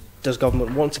terms of, does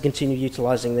government want to continue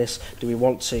utilising this? Do we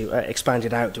want to expand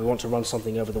it out? Do we want to run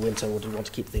something over the winter, or do we want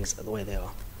to keep things the way they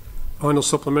are? Final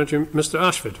supplementary, Mr.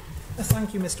 Ashford.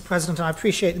 Thank you, Mr. President. I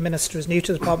appreciate the Minister is new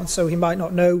to the Department, so he might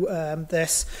not know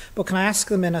this. But can I ask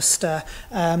the Minister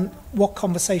what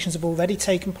conversations have already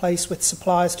taken place with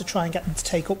suppliers to try and get them to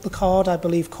take up the card? I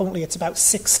believe currently it's about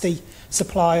 60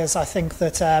 suppliers, I think,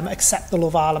 that accept the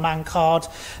LoveIOM card.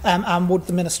 And would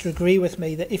the Minister agree with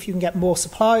me that if you can get more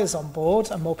suppliers on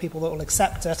board and more people that will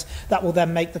accept it, that will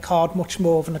then make the card much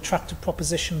more of an attractive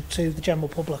proposition to the general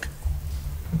public?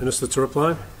 Minister to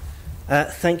reply.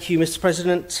 Thank you, Mr.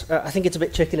 President. I think it's a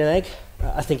bit chicken and egg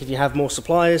I think if you have more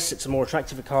suppliers, it's a more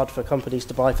attractive card for companies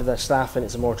to buy for their staff, and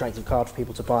it's a more attractive card for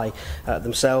people to buy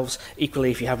themselves.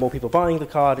 Equally, if you have more people buying the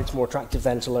card, it's more attractive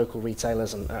then to local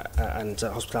retailers and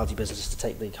hospitality businesses to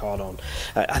take the card on.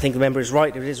 I think the member is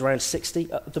right. It is around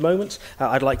 60 at the moment.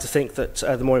 I'd like to think that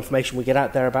the more information we get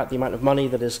out there about the amount of money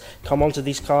that has come onto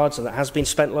these cards and that has been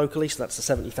spent locally, so that's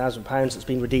the £70,000 that's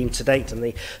been redeemed to date and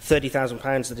the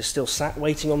 £30,000 that is still sat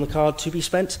waiting on the card to be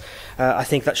spent, I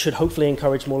think that should hopefully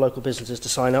encourage more local businesses to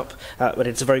sign up, but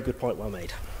it's a very good point, well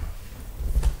made.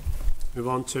 Move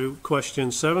on to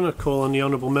question 7. I call on the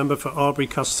Honourable Member for Arbury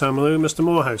Castletownmaloo, Mr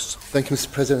Morehouse. Thank you,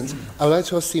 Mr President. I would like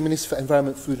to ask the Minister for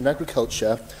Environment, Food and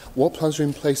Agriculture what plans are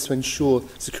in place to ensure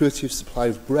security of supply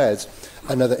of bread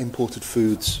and other imported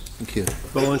foods. Thank you.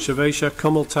 Roland Shavesha,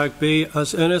 Cummal Tag B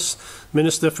as Innes,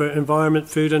 Minister for Environment,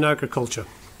 Food and Agriculture.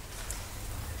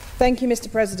 Thank you,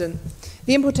 Mr President.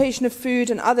 The importation of food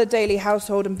and other daily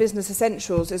household and business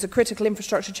essentials is a critical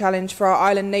infrastructure challenge for our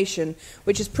island nation,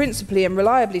 which is principally and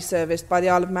reliably serviced by the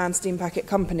Isle of Man Steam Packet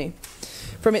Company.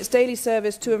 From its daily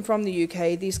service to and from the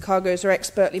UK, these cargoes are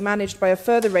expertly managed by a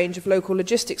further range of local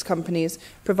logistics companies,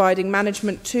 providing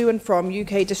management to and from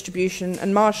UK distribution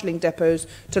and marshalling depots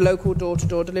to local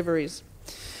door-to-door deliveries.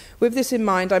 With this in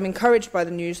mind, I'm encouraged by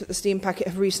the news that the Steam Packet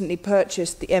have recently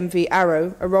purchased the MV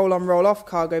Arrow, a roll-on roll-off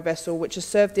cargo vessel which has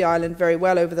served the island very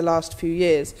well over the last few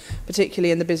years,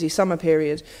 particularly in the busy summer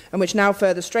period, and which now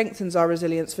further strengthens our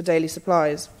resilience for daily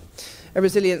supplies. A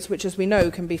resilience which, as we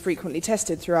know, can be frequently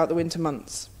tested throughout the winter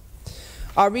months.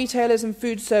 Our retailers and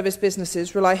food service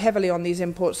businesses rely heavily on these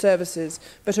import services,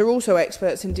 but are also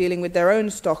experts in dealing with their own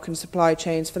stock and supply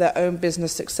chains for their own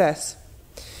business success.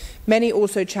 Many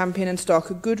also champion and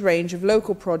stock a good range of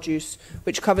local produce,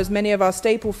 which covers many of our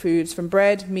staple foods from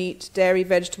bread, meat, dairy,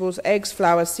 vegetables, eggs,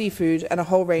 flour, seafood, and a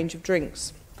whole range of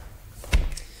drinks.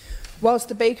 Whilst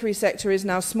the bakery sector is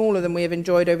now smaller than we have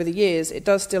enjoyed over the years, it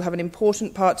does still have an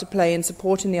important part to play in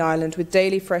supporting the island with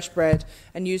daily fresh bread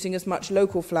and using as much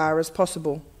local flour as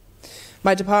possible.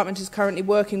 My department is currently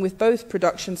working with both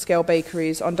production scale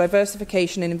bakeries on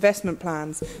diversification and investment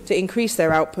plans to increase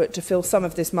their output to fill some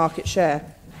of this market share.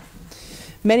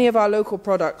 Many of our local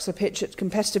products are pitched at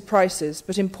competitive prices,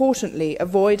 but importantly,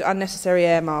 avoid unnecessary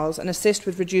air miles and assist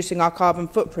with reducing our carbon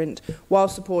footprint while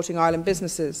supporting island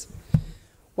businesses.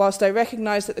 Whilst I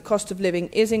recognise that the cost of living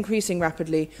is increasing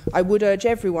rapidly, I would urge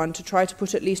everyone to try to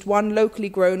put at least one locally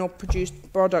grown or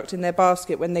produced product in their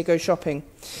basket when they go shopping.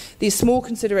 These small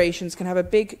considerations can have a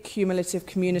big cumulative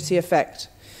community effect.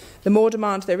 The more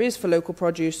demand there is for local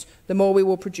produce, the more we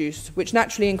will produce, which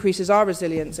naturally increases our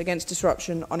resilience against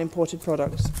disruption on imported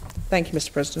products. Thank you,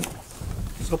 Mr President.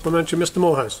 Supplementary, Mr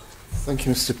Morehouse. Thank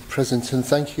you, Mr President, and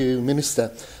thank you,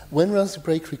 Minister. When Ramsey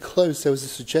Bakery closed, there was a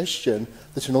suggestion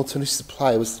that an alternative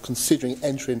supplier was considering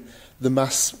entering the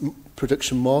mass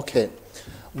production market.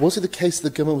 Was it the case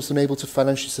that the government was unable to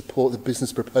financially support the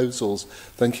business proposals?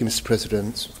 Thank you, Mr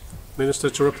President. Minister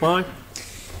to reply.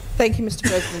 Thank you, Mr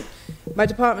President. My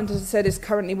department, as I said, is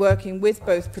currently working with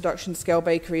both production-scale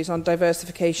bakeries on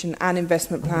diversification and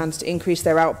investment plans to increase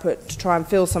their output to try and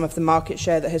fill some of the market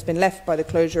share that has been left by the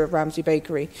closure of Ramsey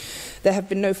Bakery. There have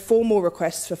been no formal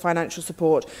requests for financial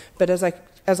support, but as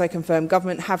I confirm,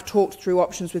 Government have talked through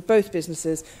options with both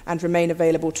businesses and remain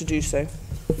available to do so.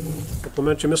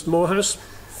 Supplementary, Mr Morehouse.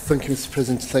 Thank you, Mr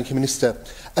President. Thank you, Minister.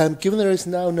 Given there is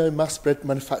now no mass bread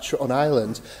manufacturer on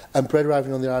island and bread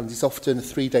arriving on the island is often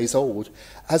 3 days old,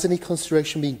 has any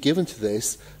consideration been given to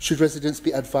this? Should residents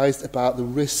be advised about the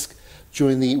risk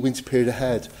during the winter period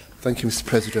ahead? Thank you, Mr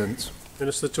President.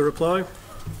 Minister to reply.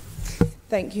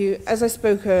 Thank you. As I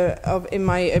spoke of in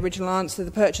my original answer,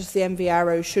 the purchase of the MV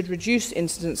Arrow should reduce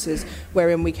instances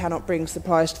wherein we cannot bring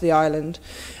supplies to the island.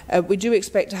 We do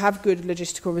expect to have good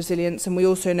logistical resilience, and we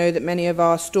also know that many of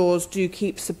our stores do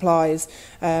keep supplies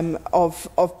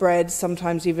of bread,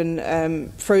 sometimes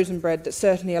even frozen bread, that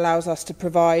certainly allows us to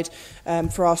provide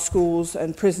for our schools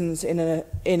and prisons in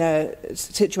a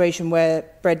situation where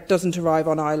bread doesn't arrive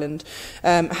on island.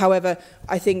 However,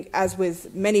 I think, as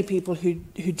with many people who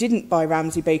didn't buy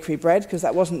Ramsey Bakery bread, because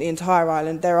that wasn't the entire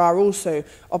island, there are also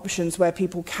options where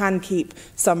people can keep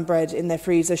some bread in their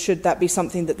freezer, should that be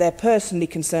something that they're personally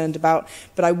concerned about.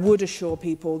 But I would assure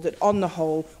people that, on the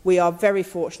whole, we are very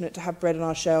fortunate to have bread on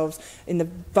our shelves in the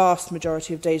vast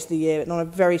majority of days of the year, and on a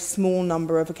very small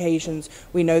number of occasions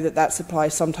we know that supply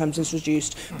sometimes is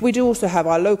reduced. We do also have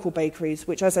our local bakeries,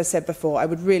 which, as I said before, I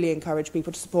would really encourage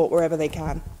people to support wherever they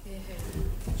can.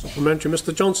 Supplementary,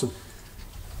 Mr Johnson.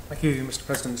 Thank you, Mr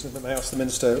President. May I ask the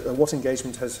Minister what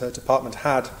engagement has her department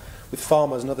had with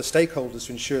farmers and other stakeholders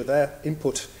to ensure their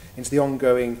input into the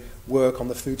ongoing work on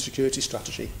the food security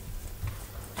strategy?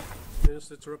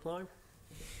 Minister to reply.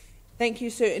 Thank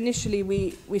you. So initially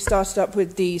we started up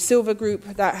with the Silver Group.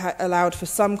 That allowed for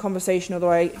some conversation, although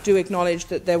I do acknowledge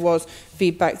that there was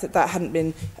feedback that hadn't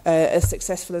been as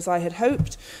successful as I had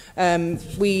hoped.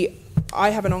 I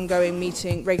have an ongoing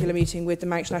regular meeting with the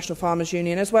Manx National Farmers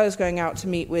Union, as well as going out to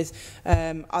meet with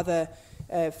other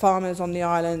farmers on the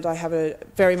island. I have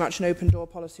very much an open door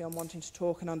policy on wanting to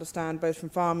talk and understand, both from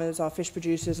farmers, our fish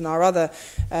producers and our other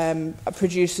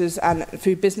producers and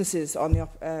food businesses on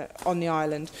the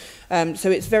island.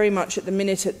 So it's very much at the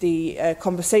minute at the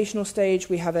conversational stage.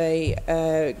 We have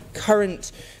a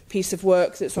current piece of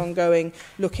work that's ongoing,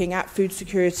 looking at food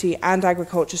security and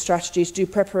agriculture strategies, do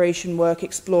preparation work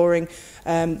exploring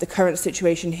the current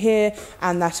situation here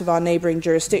and that of our neighbouring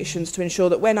jurisdictions, to ensure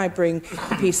that when I bring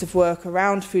a piece of work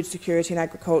around food security and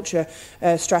agriculture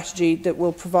strategy that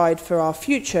will provide for our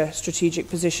future strategic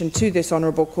position to this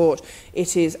Honourable Court,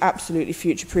 it is absolutely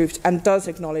future-proofed and does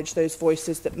acknowledge those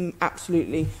voices that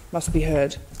absolutely must be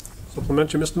heard.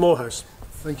 Supplementary, Mr Morehouse.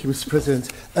 Thank you, Mr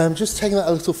President. Just taking that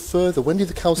a little further, when did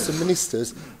the Council of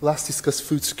Ministers last discuss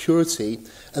food security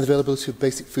and the availability of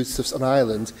basic foodstuffs on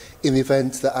Ireland in the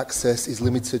event that access is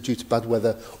limited due to bad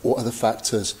weather or other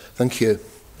factors? Thank you.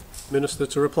 Minister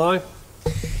to reply.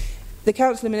 The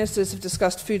Council of Ministers have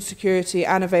discussed food security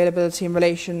and availability in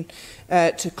relation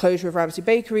to closure of Ramsey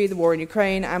Bakery, the war in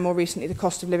Ukraine and more recently the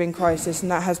cost of living crisis,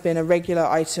 and that has been a regular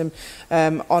item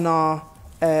on our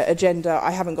agenda. I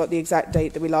haven't got the exact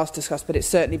date that we last discussed, but it's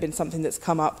certainly been something that's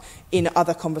come up in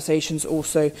other conversations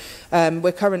also.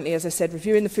 We're currently, as I said,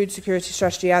 reviewing the food security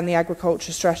strategy and the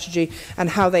agriculture strategy and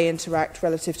how they interact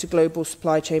relative to global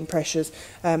supply chain pressures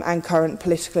and current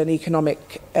political and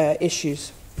economic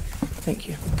issues. Thank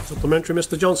you. Supplementary,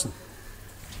 Mr Johnson.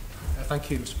 Thank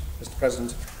you, Mr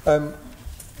President.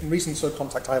 In recent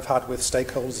contact I have had with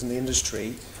stakeholders in the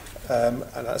industry, and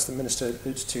as the Minister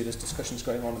alludes to, there's discussions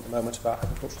going on at the moment about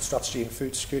agricultural strategy and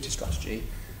food security strategy.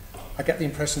 I get the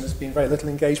impression there's been very little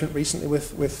engagement recently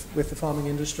with the farming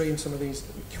industry in some of these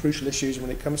crucial issues when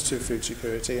it comes to food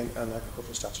security and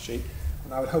agricultural strategy.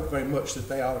 And I would hope very much that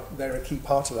they're a key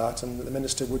part of that, and that the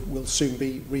Minister will soon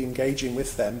be re-engaging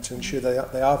with them to ensure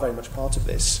they are very much part of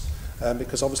this,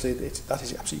 because obviously that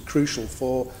is absolutely crucial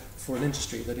for an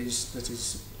industry that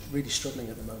is really struggling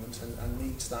at the moment and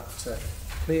needs that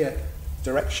clear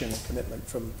direction and commitment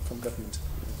from government.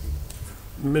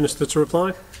 Minister to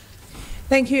reply.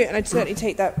 Thank you, and I'd certainly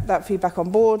take that feedback on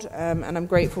board, and I'm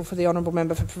grateful for the Honourable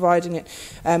Member for providing it.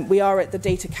 We are at the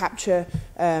data capture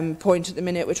point at the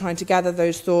minute. We're trying to gather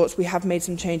those thoughts. We have made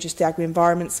some changes to the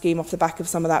agri-environment scheme off the back of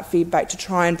some of that feedback to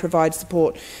try and provide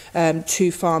support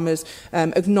to farmers,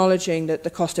 acknowledging that the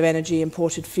cost of energy,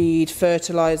 imported feed,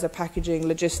 fertiliser, packaging,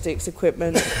 logistics,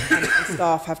 equipment and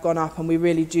staff have gone up, and we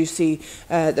really do see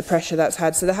the pressure that's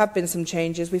had. So there have been some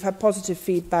changes. We've had positive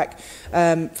feedback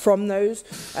from those,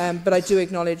 but I do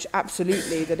acknowledge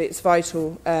absolutely that it's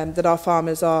vital that our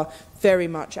farmers are very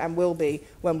much and will be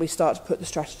when we start to put the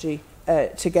strategy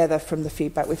together from the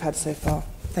feedback we've had so far.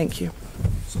 Thank you.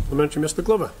 Supplementary, Mr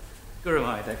Glover.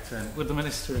 Would the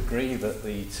Minister agree that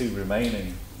the two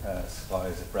remaining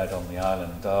suppliers of bread on the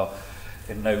island are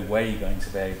in no way going to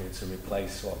be able to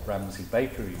replace what Ramsey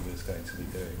Bakery was going to be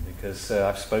doing? Because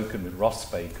I've spoken with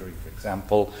Ross Bakery, for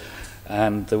example,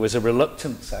 and there was a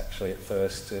reluctance actually at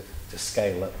first to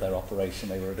scale up their operation.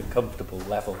 They were at a comfortable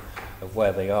level of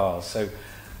where they are. So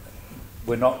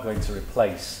we're not going to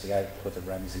replace the output of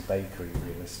Ramsey Bakery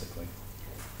realistically.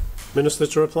 Minister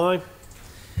to reply.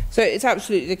 So it's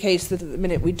absolutely the case that at the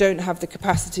minute we don't have the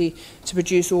capacity to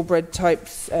produce all bread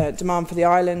types demand for the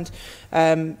island.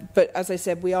 But as I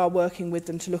said, we are working with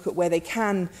them to look at where they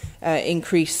can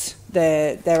increase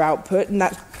their output, and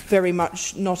that's very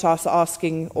much not us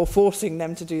asking or forcing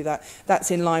them to do that.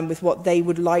 That's in line with what they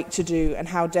would like to do and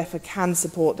how DEFA can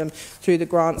support them through the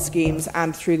grant schemes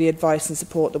and through the advice and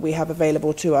support that we have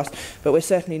available to us. But we're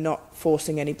certainly not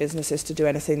forcing any businesses to do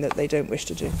anything that they don't wish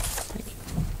to do. Thank you.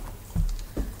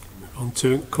 On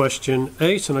to question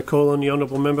 8, and I call on the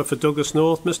Honourable Member for Douglas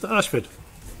North, Mr Ashford.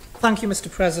 Thank you, Mr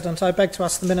President. I beg to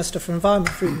ask the Minister for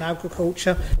Environment, Food and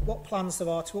Agriculture what plans there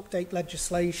are to update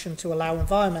legislation to allow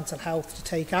environmental health to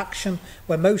take action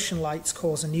where motion lights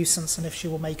cause a nuisance, and if she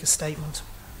will make a statement.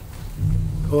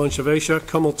 Call on Shavesha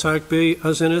Cummal Tagby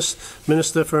Asinis,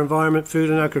 Minister for Environment, Food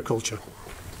and Agriculture.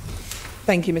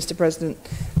 Thank you, Mr President.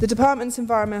 The Department's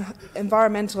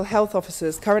environmental health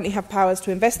officers currently have powers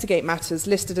to investigate matters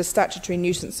listed as statutory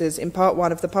nuisances in Part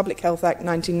 1 of the Public Health Act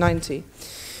 1990.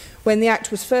 When the Act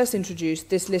was first introduced,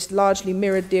 this list largely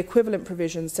mirrored the equivalent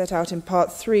provisions set out in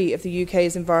Part 3 of the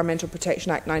UK's Environmental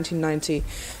Protection Act 1990.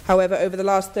 However, over the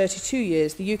last 32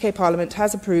 years, the UK Parliament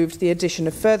has approved the addition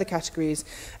of further categories,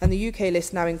 and the UK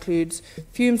list now includes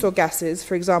fumes or gases,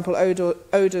 for example,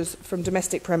 odours from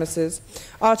domestic premises,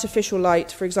 artificial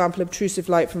light, for example, obtrusive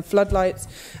light from floodlights,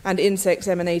 and insects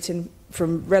emanating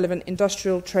from relevant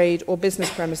industrial, trade or business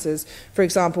premises, for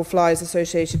example, flies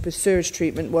associated with sewage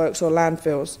treatment works or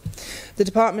landfills. The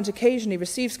Department occasionally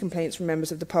receives complaints from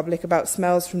members of the public about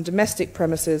smells from domestic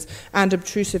premises and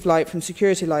obtrusive light from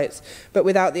security lights, but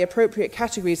without the appropriate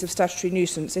categories of statutory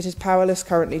nuisance, it is powerless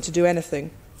currently to do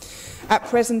anything. At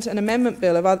present, an amendment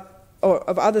bill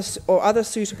of other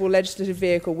suitable legislative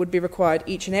vehicle would be required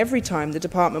each and every time the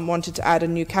Department wanted to add a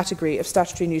new category of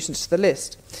statutory nuisance to the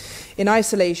list. In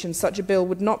isolation, such a bill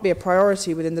would not be a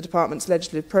priority within the Department's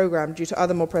legislative programme due to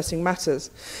other more pressing matters.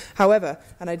 However,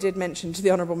 and I did mention to the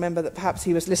Honourable Member that perhaps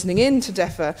he was listening in to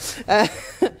DEFRA,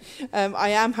 I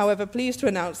am, however, pleased to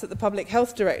announce that the Public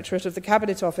Health Directorate of the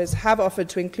Cabinet Office have offered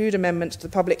to include amendments to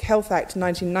the Public Health Act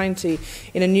 1990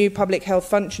 in a new Public Health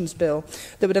Functions Bill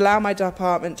that would allow my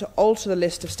department to alter the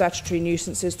list of statutory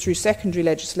nuisances through secondary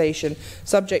legislation,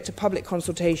 subject to public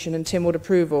consultation and Tynwald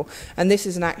approval, and this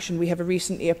is an action we have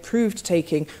recently approved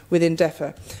taking within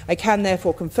DEFRA. I can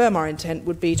therefore confirm our intent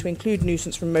would be to include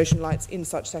nuisance from motion lights in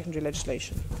such secondary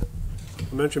legislation.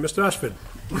 Mr. Ashford.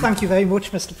 Thank you very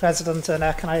much, Mr. President, and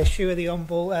can I assure the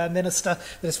Honourable Minister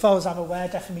that, as far as I'm aware,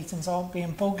 DEFRA meetings aren't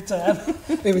being bugged.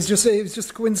 It was just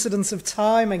a coincidence of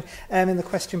timing in the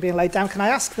question being laid down. Can I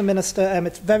ask the Minister?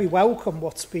 It's very welcome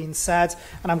what's been said,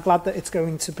 and I'm glad that it's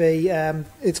going to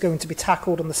be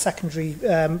tackled, and the secondary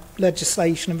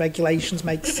legislation and regulations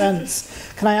make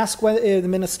sense. Can I ask whether the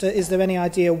Minister, is there any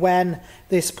idea when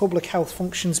this Public Health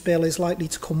Functions Bill is likely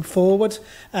to come forward,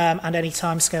 and any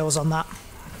timescales on that?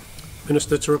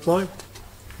 Minister to reply.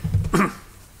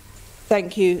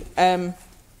 Thank you. I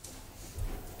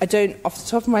don't, off the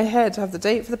top of my head, have the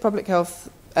date for the Public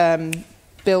Health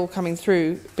Bill coming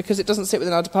through, because it doesn't sit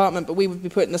within our department, but we would be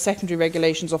putting the secondary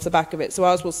regulations off the back of it. So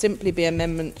ours will simply be an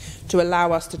amendment to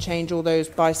allow us to change all those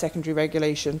by secondary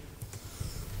regulation.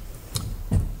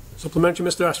 Supplementary,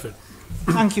 Mr. Ashford.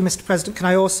 Thank you, Mr. President. Can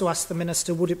I also ask the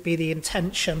Minister, would it be the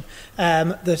intention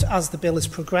that as the bill is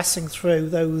progressing through,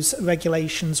 those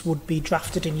regulations would be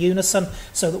drafted in unison,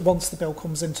 so that once the bill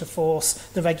comes into force,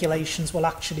 the regulations will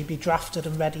actually be drafted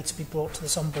and ready to be brought to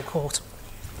this Honourable Court?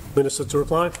 Minister to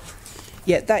reply.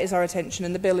 Yeah, that is our intention,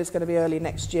 and the bill is going to be early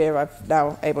next year, I've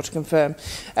now able to confirm.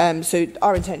 So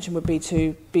our intention would be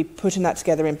to be putting that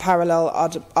together in parallel.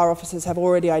 Our officers have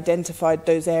already identified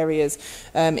those areas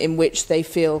in which they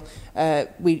feel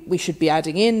we should be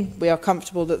adding in. We are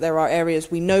comfortable that there are areas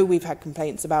we know we've had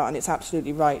complaints about, and it's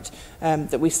absolutely right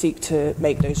that we seek to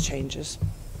make those changes.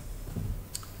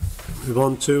 Move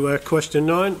on to question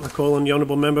 9. I call on the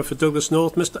Honourable Member for Douglas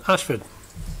North, Mr. Ashford.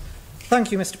 Thank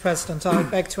you, Mr. President. I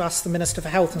beg to ask the Minister for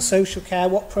Health and Social Care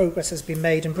what progress has been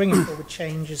made in bringing forward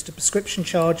changes to prescription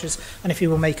charges, and if he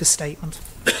will make a statement.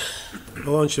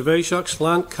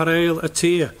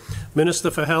 Minister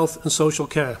for Health and Social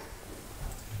Care.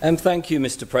 Thank you,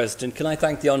 Mr. President. Can I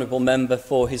thank the Honourable Member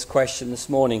for his question this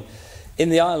morning? In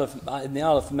the Isle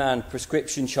of Man,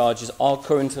 prescription charges are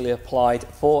currently applied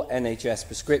for NHS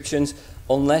prescriptions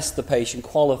unless the patient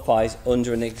qualifies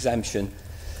under an exemption.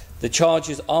 The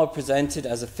charges are presented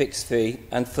as a fixed fee,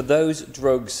 and for those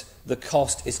drugs, the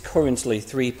cost is currently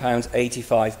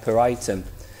 £3.85 per item.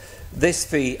 This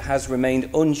fee has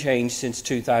remained unchanged since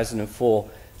 2004,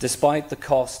 despite the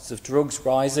costs of drugs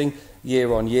rising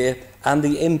year on year and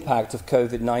the impact of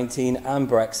COVID-19 and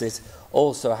Brexit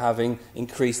also having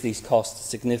increased these costs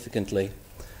significantly.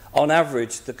 On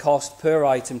average, the cost per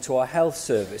item to our health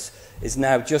service is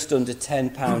now just under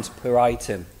 £10 per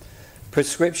item.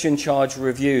 Prescription charge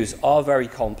reviews are very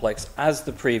complex, as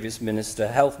the previous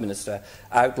Health Minister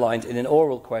outlined in an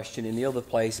oral question in the other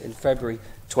place in February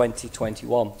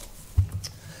 2021.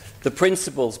 The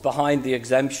principles behind the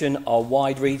exemption are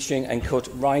wide-reaching and cut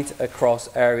right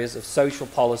across areas of social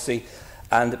policy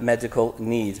and medical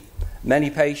need. Many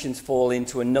patients fall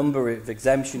into a number of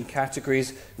exemption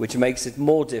categories, which makes it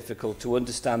more difficult to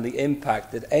understand the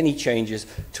impact that any changes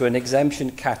to an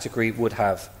exemption category would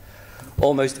have.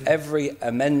 Almost every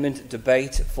amendment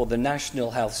debate for the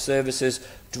National Health Services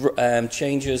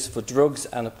changes for Drugs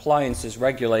and Appliances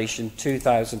Regulation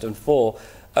 2004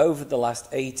 over the last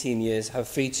 18 years have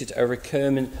featured a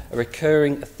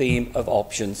recurring theme of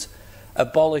options: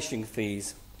 abolishing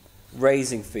fees,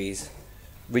 raising fees,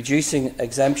 reducing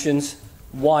exemptions,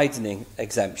 widening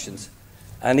exemptions.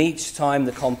 and each time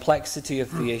the complexity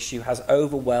of the issue has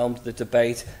overwhelmed the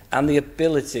debate and the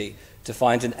ability to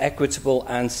find an equitable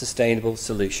and sustainable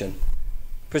solution.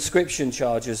 Prescription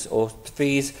charges or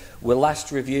fees were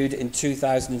last reviewed in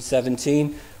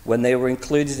 2017 when they were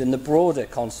included in the broader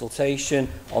consultation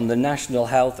on the National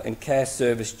Health and Care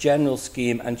Service General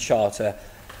Scheme and Charter,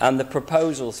 and the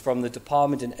proposals from the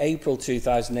Department in April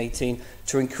 2018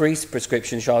 to increase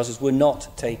prescription charges were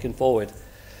not taken forward.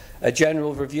 A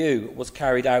general review was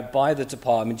carried out by the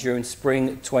Department during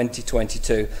spring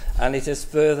 2022, and it has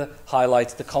further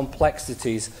highlighted the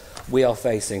complexities we are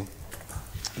facing.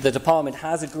 The Department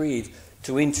has agreed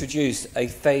to introduce a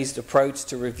phased approach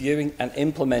to reviewing and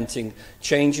implementing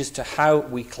changes to how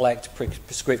we collect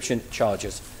prescription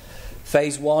charges.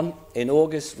 Phase 1, in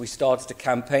August, we started a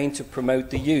campaign to promote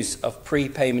the use of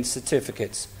prepayment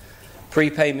certificates.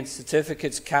 Prepayment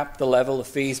certificates cap the level of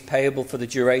fees payable for the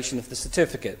duration of the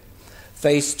certificate.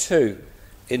 Phase 2,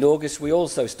 in August, we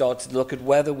also started to look at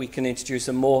whether we can introduce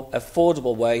a more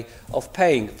affordable way of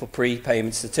paying for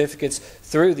prepayment certificates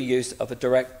through the use of a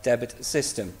direct debit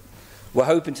system. We're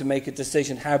hoping to make a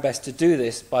decision how best to do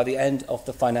this by the end of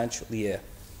the financial year.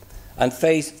 And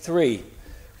Phase 3,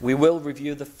 we will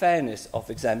review the fairness of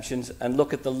exemptions and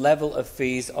look at the level of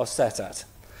fees are set at.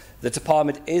 The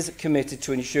Department is committed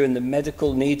to ensuring the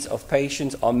medical needs of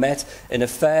patients are met in a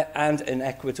fair and an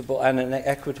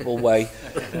equitable way,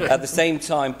 at the same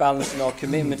time balancing our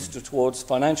commitments towards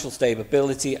financial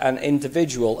stability and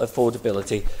individual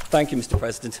affordability. Thank you, Mr.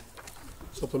 President.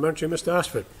 Supplementary, Mr.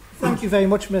 Ashford. Thank you very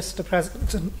much, Mr.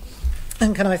 President.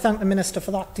 And can I thank the Minister for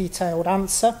that detailed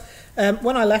answer?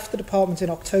 When I left the Department in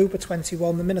October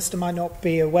 21, the Minister might not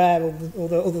be aware,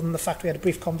 although other than the fact we had a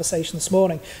brief conversation this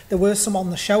morning, there were some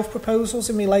on-the-shelf proposals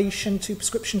in relation to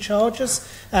prescription charges,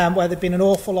 where there'd been an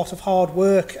awful lot of hard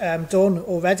work done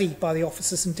already by the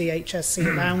officers and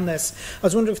DHSC around this. I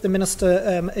was wondering if the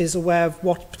Minister is aware of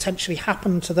what potentially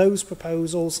happened to those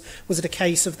proposals. Was it a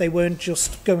case of they weren't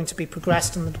just going to be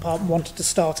progressed and the Department wanted to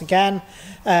start again?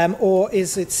 Or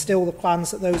is it still the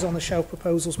plans that those on-the-shelf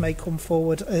proposals may come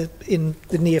forward in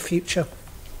the near future?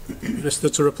 Minister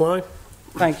to reply.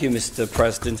 Thank you, Mr.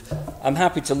 President. I'm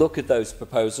happy to look at those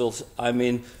proposals. I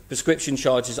mean, prescription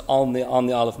charges on the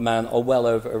Isle of Man are well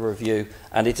over a review,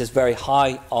 and it is very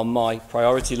high on my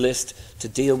priority list to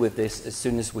deal with this as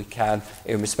soon as we can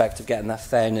in respect of getting that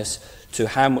fairness to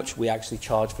how much we actually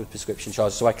charge for prescription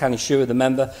charges. So I can assure the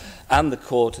member and the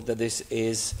court that this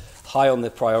is high on the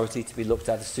priority to be looked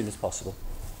at as soon as possible.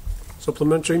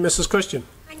 Supplementary, Mrs. Christian.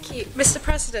 Thank you, Mr.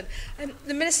 President.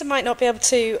 The Minister might not be able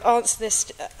to answer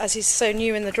this as he's so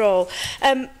new in the role.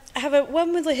 However,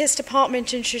 when will his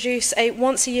department introduce a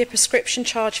once-a-year prescription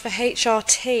charge for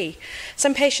HRT?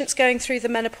 Some patients going through the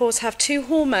menopause have 2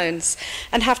 hormones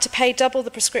and have to pay double the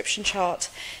prescription chart.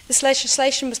 This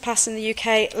legislation was passed in the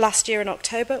UK last year in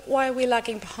October. Why are we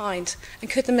lagging behind? And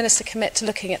could the Minister commit to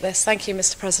looking at this? Thank you,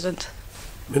 Mr. President.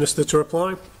 Minister to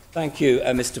reply. Thank you,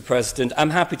 Mr. President. I'm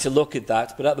happy to look at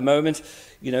that, but at the moment,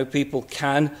 you know, people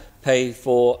can pay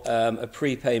for a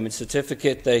prepayment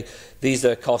certificate. These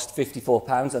cost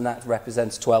 £54, and that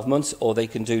represents 12 months, or they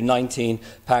can do £19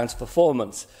 for 4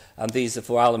 months. And these are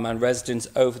for Isle of Man residents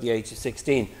over the age of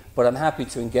 16. But I'm happy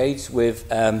to engage with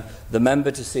the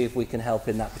member to see if we can help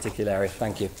in that particular area.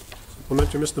 Thank you.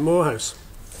 Supplementary, Mr. Morehouse.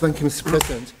 Thank you, Mr.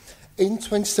 President. In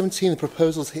 2017, the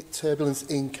proposals hit turbulence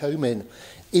in Comyn.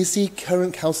 Is the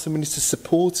current Council Minister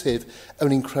supportive of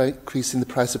an increase in the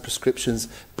price of prescriptions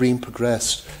being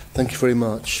progressed? Thank you very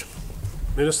much.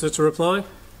 Minister to reply.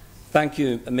 Thank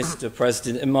you, Mr.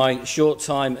 President. In my short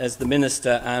time as the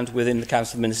Minister and within the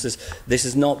Council of Ministers, this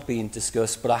has not been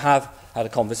discussed, but I have had a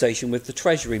conversation with the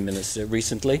Treasury Minister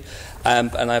recently,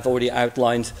 and I've already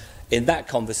outlined in that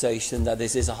conversation that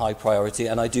this is a high priority,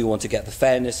 and I do want to get the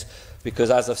fairness, because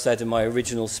as I've said in my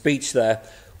original speech there,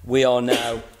 we are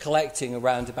now collecting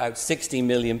around about £60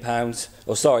 million,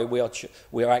 or sorry, we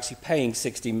are actually paying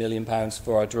 £60 million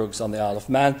for our drugs on the Isle of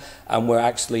Man, and we're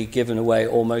actually giving away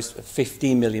almost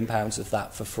 £15 million of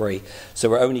that for free.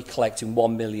 So we're only collecting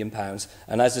 £1 million.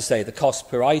 And as I say, the cost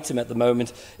per item at the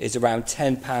moment is around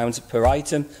 £10 per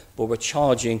item, but we're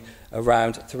charging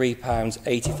around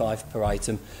 £3.85 per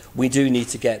item. We do need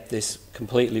to get this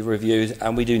completely reviewed,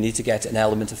 and we do need to get an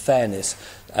element of fairness.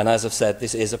 And as I've said,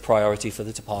 this is a priority for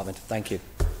the Department. Thank you.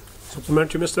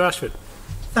 Supplementary, Mr. Ashford.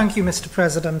 Thank you, Mr.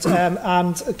 President.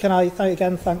 And can I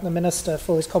again thank the Minister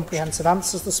for his comprehensive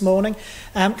answers this morning.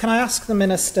 Can I ask the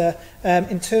Minister,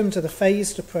 in terms of the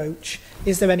phased approach,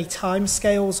 is there any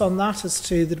timescales on that as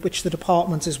to which the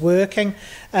Department is working?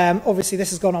 Obviously,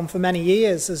 this has gone on for many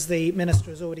years, as the Minister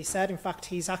has already said. In fact,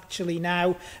 he's actually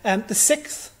now the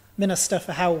 6th Minister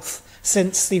for Health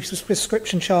since the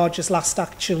prescription charges last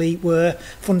actually were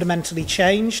fundamentally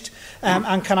changed?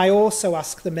 And can I also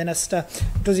ask the Minister,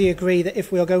 does he agree that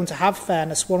if we are going to have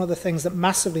fairness, one of the things that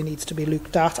massively needs to be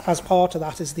looked at as part of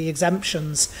that is the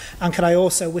exemptions? And can I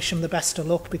also wish him the best of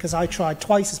luck, because I tried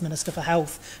twice as Minister for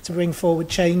Health to bring forward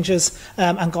changes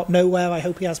and got nowhere. I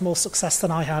hope he has more success than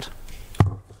I had.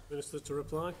 Minister to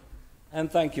reply.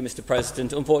 Thank you, Mr.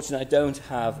 President. Unfortunately, I don't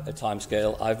have a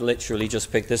timescale. I've literally just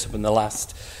picked this up in the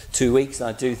last 2 weeks, and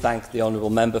I do thank the honourable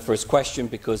member for his question,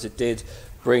 because it did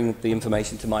bring the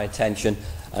information to my attention,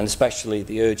 and especially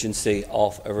the urgency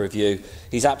of a review.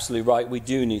 He's absolutely right. We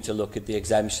do need to look at the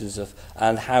exemptions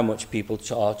and how much people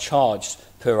are charged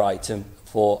per item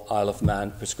for Isle of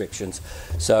Man prescriptions.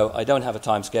 So I don't have a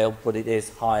timescale, but it is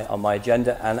high on my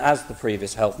agenda, and as the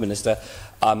previous Health Minister,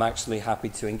 I'm actually happy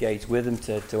to engage with him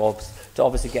to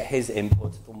obviously get his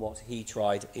input from what he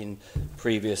tried in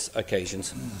previous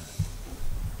occasions.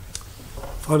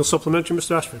 Final supplementary,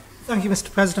 Mr. Ashford. Thank you,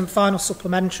 Mr. President. Final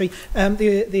supplementary.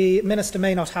 The Minister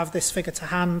may not have this figure to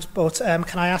hand, but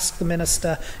can I ask the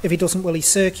Minister, if he doesn't, will he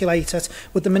circulate it?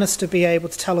 Would the Minister be able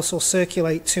to tell us or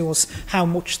circulate to us how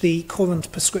much the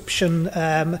current prescription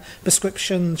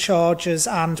charges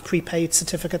and prepaid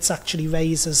certificates actually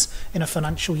raises in a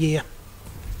financial year?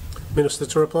 Minister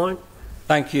to reply.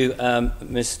 Thank you,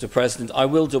 Mr. President. I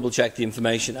will double check the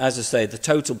information. As I say, the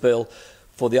total bill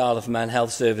for the Isle of Man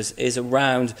Health Service is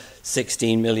around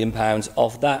 £16 million,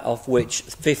 of that of which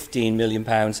 £15 million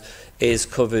is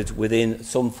covered within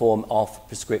some form of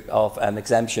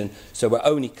exemption. So we're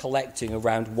only collecting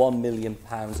around £1 million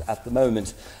at the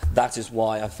moment. That is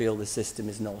why I feel the system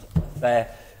is not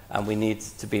fair and we need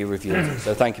to be reviewed.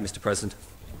 So thank you, Mr. President.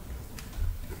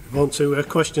 On to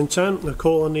question 10. A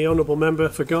call on the honourable member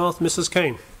for Garth, Mrs.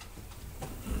 Kane.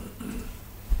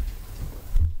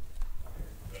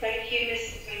 Thank you,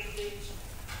 Mr. President.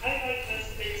 I'd like to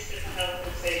ask the Minister for Health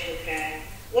and Social Care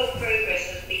what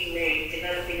progress has been made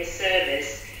developing a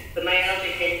service for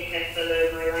myalgic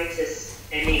encephalomyelitis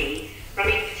ME,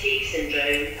 chronic fatigue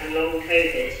syndrome and long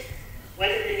COVID,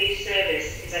 whether the new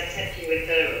service is accepting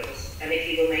referrals, and if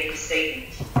you will make a statement.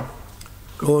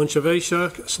 Golan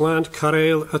Shaveshak, Slant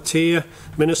Karel Atia,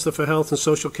 Minister for Health and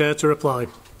Social Care, to reply.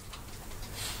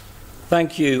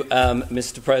 Thank you,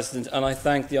 Mr. President, and I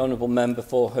thank the honourable member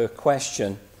for her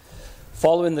question.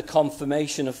 Following the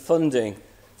confirmation of funding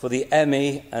for the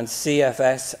ME and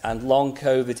CFS and long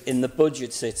COVID in the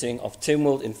budget sitting of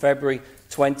Tynwald in February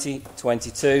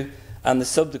 2022 and the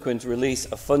subsequent release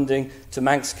of funding to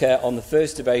Manx Care on the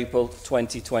 1st of April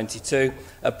 2022,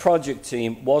 a project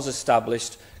team was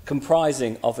established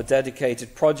comprising of a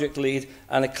dedicated project lead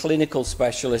and a clinical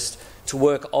specialist to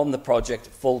work on the project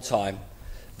full-time.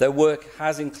 Their work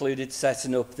has included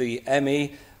setting up the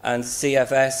ME and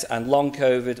CFS and long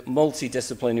COVID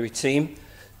multidisciplinary team,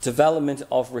 development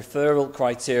of referral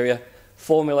criteria,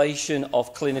 formulation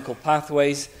of clinical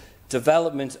pathways,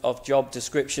 development of job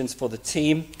descriptions for the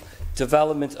team,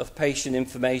 development of patient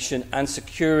information and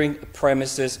securing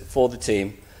premises for the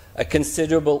team. A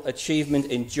considerable achievement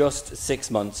in just 6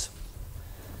 months.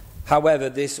 However,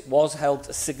 this was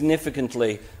helped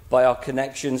significantly by our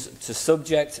connections to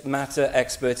subject matter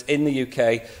experts in the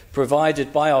UK,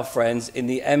 provided by our friends in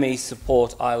the ME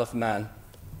Support Isle of Man.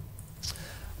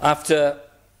 After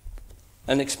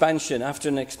an expansion of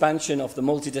the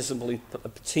multidisciplinary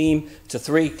team to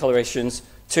 3 clinicians,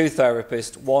 2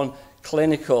 therapists, 1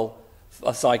 clinical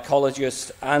a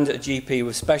psychologist and a GP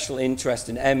with special interest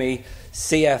in ME,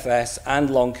 CFS and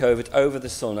long COVID over the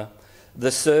summer.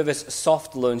 The service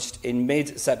soft launched in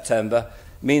mid-September,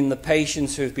 meaning the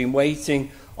patients who have been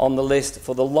waiting on the list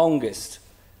for the longest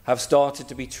have started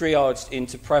to be triaged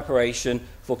into preparation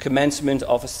for commencement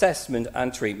of assessment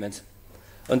and treatment.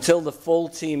 Until the full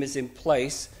team is in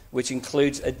place, which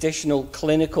includes additional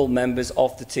clinical members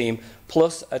of the team,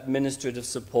 plus administrative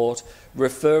support,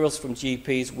 referrals from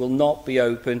GPs will not be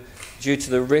open due to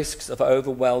the risks of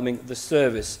overwhelming the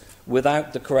service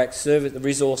without the correct service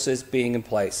resources being in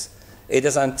place. It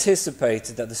is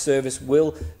anticipated that the service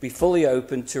will be fully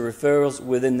open to referrals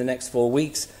within the next 4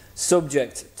 weeks,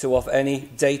 subject to any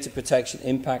data protection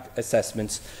impact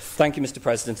assessments. Thank you, Mr.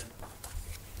 President.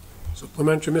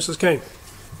 Supplementary, Mrs. Kane.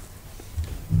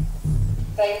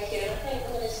 Thank you. I thank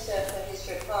the Minister for his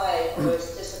reply. It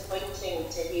was disappointing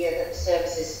to hear that the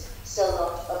service is still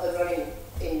not up and running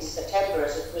in September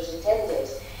as it was intended.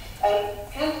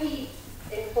 Can he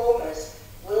inform us,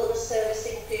 will the service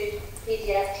include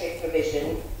paediatric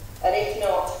provision? And if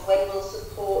not, when will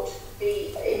support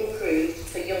be improved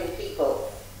for young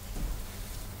people?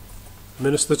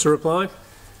 Minister to reply.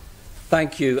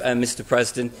 Thank you, Mr.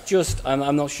 President.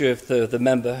 I'm not sure if the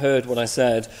member heard what I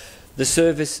said. The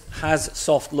service has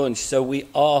soft lunch, so we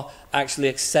are actually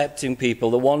accepting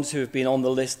people. The ones who have been on the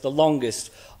list the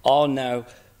longest are now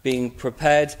being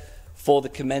prepared for the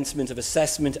commencement of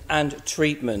assessment and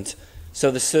treatment.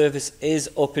 So the service is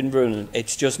up and running.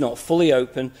 It's just not fully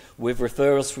open with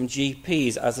referrals from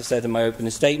GPs, as I said in my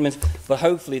opening statement, but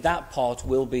hopefully that part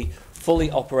will be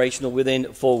fully operational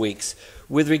within 4 weeks.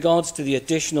 With regards to the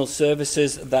additional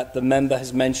services that the member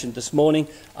has mentioned this morning,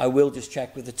 I will just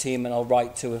check with the team and I'll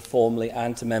write to her formally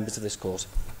and to members of this court.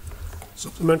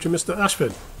 Supplementary, Mr.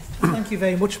 Ashford. Thank you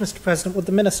very much, Mr. President. Would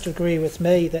the Minister agree with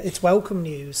me that it's welcome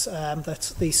news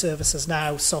that the service is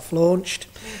now soft-launched,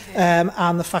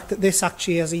 and the fact that this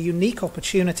actually has a unique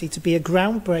opportunity to be a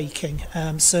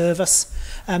groundbreaking service,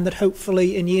 and that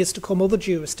hopefully in years to come other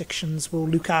jurisdictions will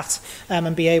look at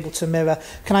and be able to mirror?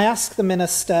 Can I ask the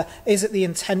Minister, is it the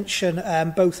intention,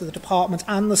 both of the Department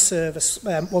and the service,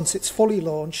 once it's fully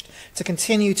launched, to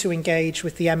continue to engage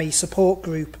with the ME support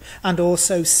group and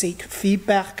also seek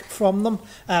feedback from them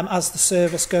as the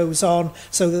service goes on,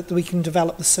 so that we can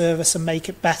develop the service and make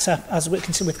it better as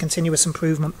with continuous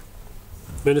improvement?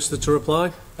 Minister to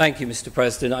reply. Thank you, Mr.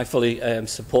 President. I fully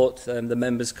support the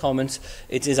member's comments.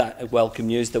 It is welcome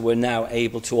news that we're now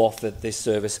able to offer this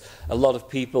service. A lot of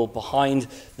people behind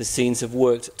the scenes have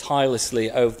worked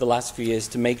tirelessly over the last few years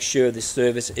to make sure this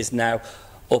service is now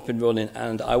up and running,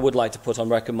 and I would like to put on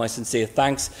record my sincere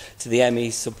thanks to the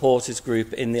ME supporters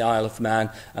group in the Isle of Man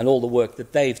and all the work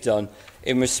that they've done.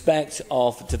 In respect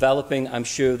of developing, I'm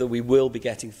sure that we will be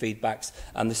getting feedbacks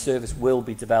and the service will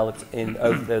be developed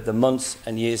over the months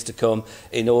and years to come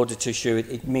in order to ensure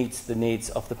it meets the needs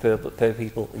of the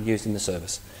people using the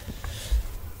service.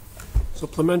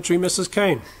 Supplementary, Mrs.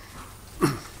 Kane.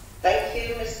 Thank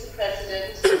you, Mr.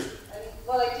 President. And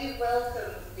while I do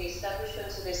welcome the establishment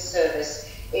of this service,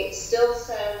 it still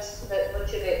sounds that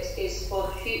much of it is for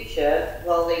the future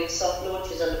while the soft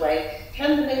launch is underway.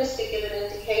 Can the Minister give an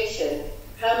indication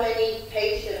how many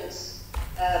patients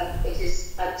it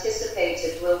is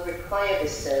anticipated will require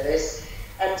this service,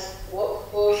 and what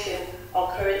proportion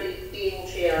are currently being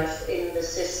triaged in the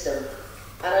system?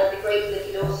 And I'd be grateful if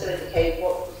you'd also indicate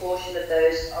what proportion of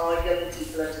those are young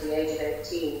people under the age of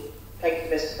 18. Thank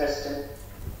you, Mr. President.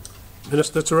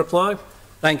 Minister to reply.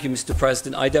 Thank you, Mr.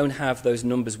 President. I don't have those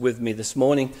numbers with me this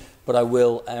morning, but I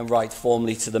will write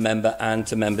formally to the member and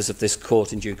to members of this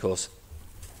court in due course.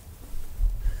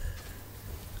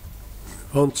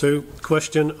 On to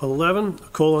question 11. A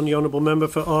call on the Honourable Member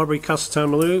for Arbury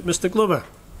Castletown-Maloo, Mr. Glover.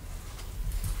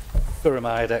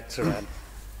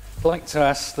 I'd like to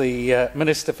ask the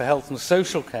Minister for Health and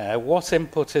Social Care what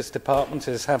input his department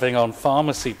is having on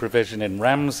pharmacy provision in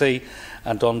Ramsey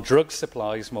and on drug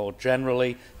supplies more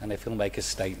generally, and if he'll make a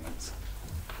statement.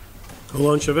 Call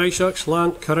on Shavashak,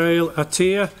 Lant, Carail,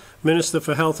 Atia, Minister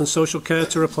for Health and Social Care,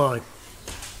 to reply.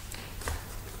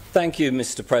 Thank you,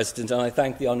 Mr. President, and I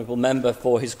thank the Honourable Member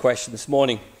for his question this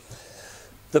morning.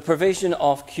 The provision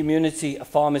of community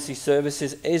pharmacy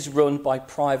services is run by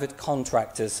private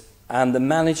contractors, and the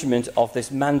management of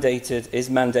this is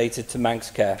mandated to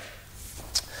Manx Care.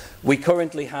 We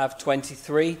currently have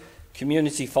 23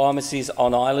 community pharmacies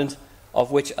on Ireland,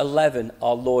 of which 11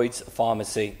 are Lloyd's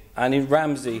Pharmacy, and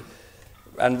Ramsey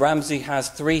has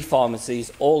 3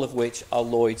 pharmacies, all of which are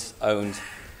Lloyd's owned.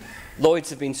 Lloyd's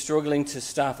have been struggling to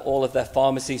staff all of their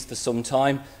pharmacies for some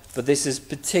time, but this has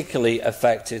particularly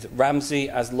affected Ramsey,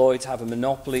 as Lloyd's have a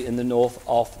monopoly in the north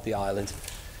of the island.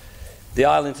 The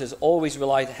island has always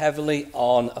relied heavily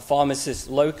on pharmacist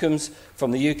locums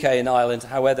from the UK and Ireland.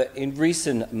 However, in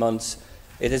recent months,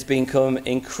 it has become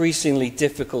increasingly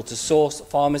difficult to source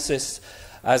pharmacists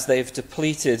as they've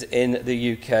depleted in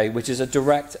the UK, which has a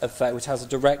direct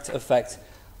effect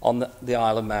on the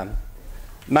Isle of Man.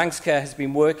 Manx Care has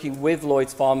been working with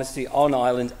Lloyd's Pharmacy on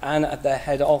Ireland and at their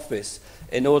head office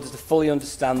in order to fully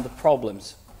understand the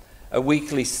problems. A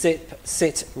weekly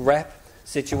sit-rep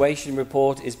situation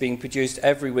report is being produced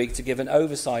every week to give an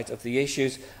oversight of the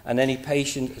issues and any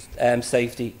patient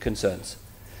safety concerns.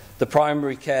 The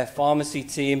primary care pharmacy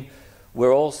team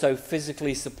were also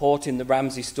physically supporting the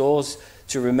Ramsey stores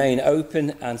to remain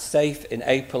open and safe in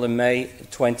April and May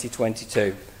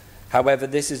 2022. However,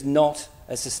 this is not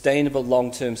a sustainable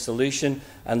long-term solution,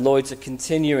 and Lloyd's are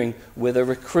continuing with a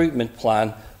recruitment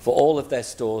plan for all of their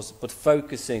stores, but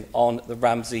focusing on the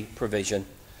Ramsey provision.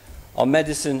 Our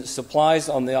medicine supplies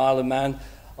on the Isle of Man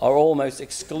are almost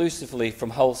exclusively from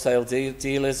wholesale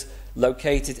dealers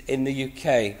located in the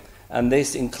UK, and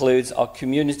this includes our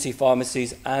community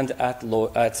pharmacies and at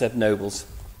Nobles.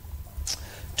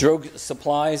 Drug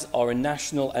supplies are a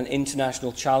national and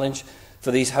international challenge,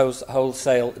 for these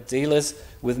wholesale dealers,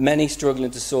 with many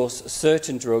struggling to source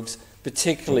certain drugs,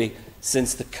 particularly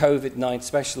since the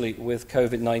especially with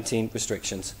COVID-19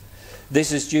 restrictions.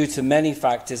 This is due to many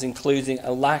factors, including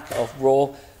a lack of raw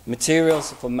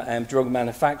materials for drug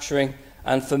manufacturing,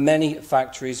 and for many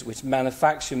factories which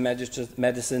manufacture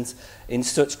medicines in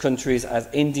such countries as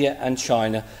India and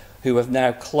China, who have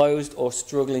now closed or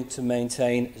struggling to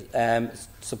maintain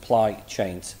supply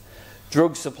chains.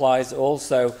 Drug supplies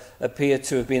also appear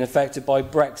to have been affected by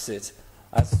Brexit,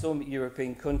 as some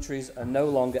European countries are no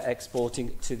longer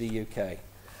exporting to the UK.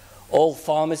 All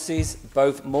pharmacies,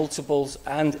 both multiples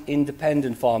and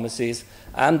independent pharmacies,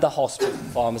 and the hospital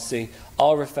pharmacy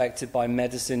are affected by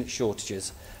medicine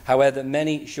shortages. However,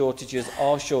 many shortages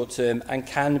are short-term and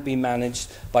can be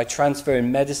managed by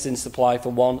transferring medicine supply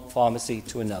from one pharmacy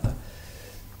to another.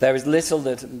 There is little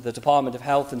that the Department of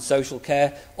Health and Social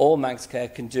Care or Manx Care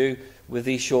can do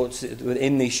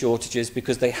within these shortages,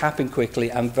 because they happen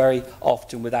quickly and very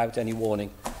often without any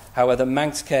warning. However,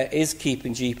 Manx Care is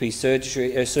keeping GP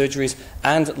surgeries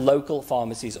and local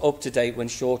pharmacies up to date when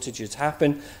shortages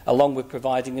happen, along with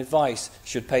providing advice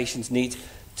should patients need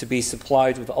to be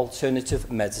supplied with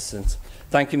alternative medicines.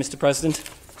 Thank you, Mr. President.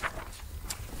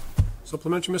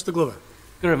 Supplementary, Mr. Glover.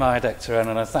 And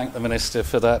I thank the Minister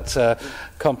for that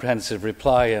comprehensive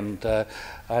reply. And I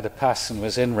had a pass and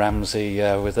was in Ramsey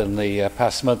within the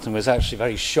past month, and was actually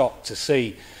very shocked to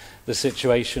see the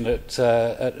situation at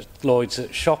Lloyd's at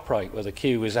ShopRite, where the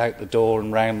queue was out the door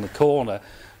and round the corner,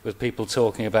 with people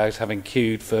talking about having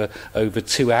queued for over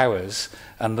 2 hours,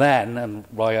 and then, and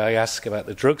why I ask about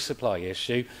the drug supply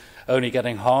issue, only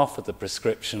getting half of the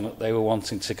prescription that they were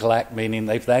wanting to collect, meaning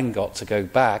they've then got to go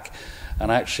back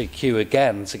and actually queue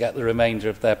again to get the remainder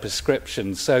of their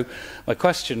prescriptions. So my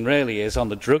question really is on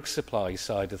the drug supply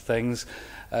side of things.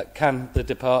 Can the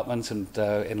department, and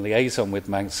in liaison with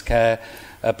Manx Care,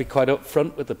 be quite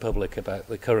upfront with the public about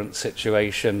the current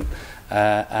situation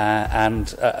and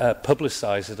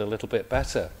publicise it a little bit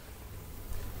better?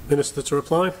 Minister to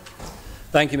reply.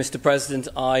 Thank you, Mr. President.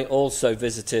 I also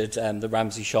visited the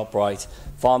Ramsey ShopRite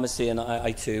pharmacy, and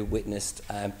I too witnessed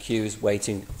queues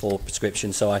waiting for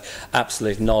prescriptions, so I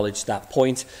absolutely acknowledge that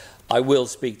point. I will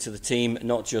speak to the team,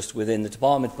 not just within the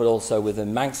department, but also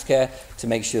within Manx Care, to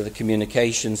make sure the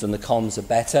communications and the comms are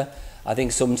better. I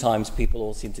think sometimes people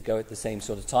all seem to go at the same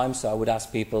sort of time, so I would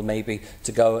ask people maybe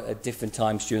to go at different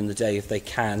times during the day if they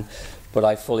can. But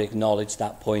I fully acknowledge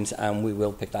that point, and we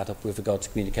will pick that up with regard to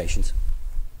communications.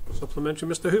 Supplementary,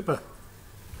 Mr. Hooper.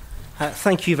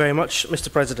 Thank you very much,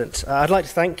 Mr. President. I'd like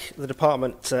to thank the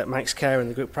Department, Manx Care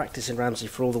and the Group Practice in Ramsey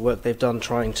for all the work they've done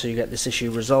trying to get this issue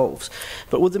resolved.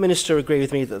 But would the Minister agree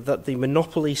with me that the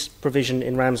monopoly provision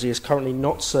in Ramsey is currently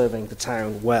not serving the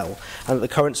town well, and that the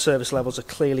current service levels are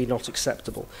clearly not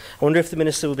acceptable? I wonder if the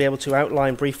Minister will be able to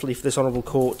outline briefly for this Honourable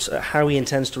Court how he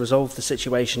intends to resolve the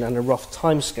situation, and a rough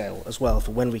timescale as well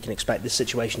for when we can expect this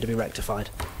situation to be rectified.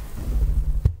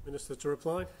 Minister to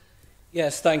reply.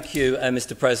 Yes, thank you,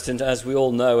 Mr. President. As we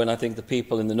all know, and I think the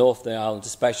people in the north of the island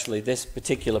especially, this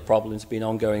particular problem has been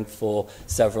ongoing for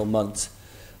several months.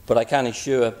 But I can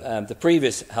assure the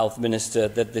previous Health Minister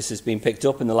that this has been picked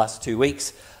up in the last 2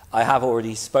 weeks. I have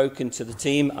already spoken to the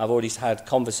team. I've already had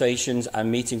conversations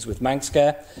and meetings with Manx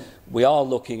Care. We are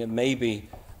looking at maybe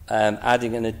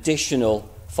adding an additional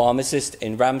pharmacist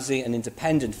in Ramsey, an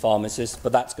independent pharmacist,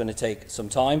 but that's going to take some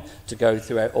time to go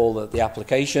through all of the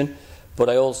application. But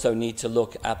I also need to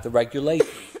look at the regulations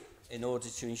in order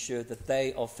to ensure that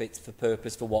they are fit for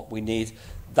purpose for what we need.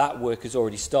 That work has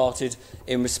already started.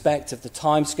 In respect of the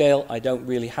timescale, I don't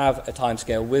really have a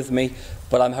timescale with me,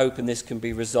 but I'm hoping this can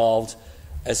be resolved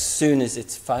as soon as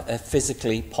it's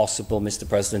physically possible, Mr.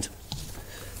 President.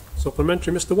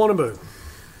 Supplementary, Mr. Warrnambool.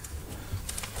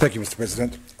 Thank you, Mr.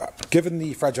 President. Given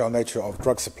the fragile nature of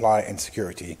drug supply and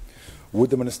security,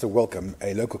 would the Minister welcome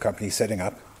a local company setting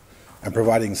up and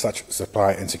providing such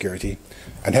supply and security?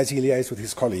 And has he liaised with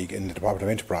his colleague in the Department of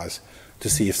Enterprise to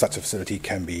see if such a facility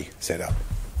can be set up?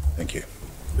 Thank you.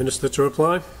 Minister to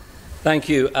reply. Thank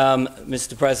you,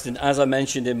 Mr. President. As I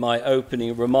mentioned in my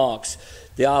opening remarks,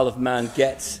 the Isle of Man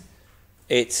gets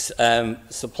its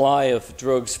supply of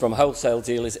drugs from wholesale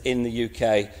dealers in the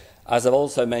UK. As I've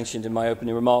also mentioned in my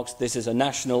opening remarks, this is a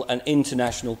national and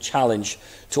international challenge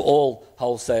to all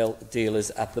wholesale dealers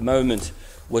at the moment.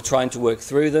 We're trying to work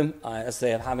through them. As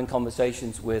they are having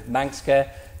conversations with Manx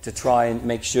Care to try and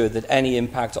make sure that any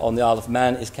impact on the Isle of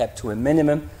Man is kept to a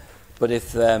minimum. But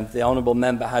if the Honourable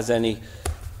Member has any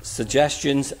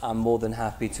suggestions, I'm more than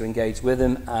happy to engage with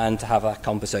him and to have that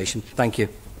conversation. Thank you.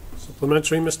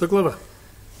 Supplementary, Mr. Glover.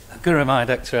 Good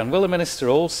reminder, Dr. Will the Minister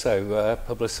also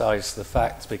publicise the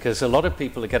fact, because a lot of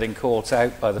people are getting caught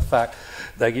out by the fact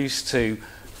they're used to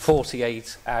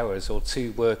 48 hours or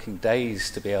 2 working days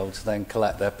to be able to then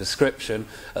collect their prescription.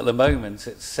 At the moment,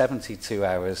 it's 72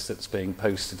 hours that's being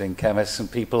posted in chemists,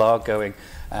 and people are going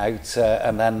out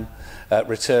and then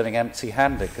returning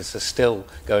empty-handed because they're still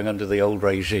going under the old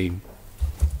regime.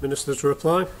 Minister to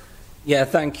reply. Yeah,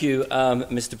 thank you,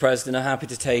 Mr. President. I'm happy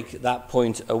to take that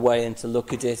point away and to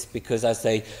look at it, because as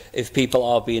if people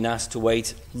are being asked to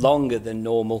wait longer than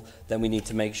normal, then we need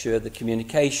to make sure the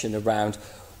communication around,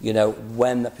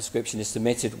 when the prescription is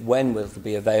submitted, when will it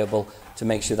be available, to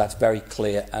make sure that's very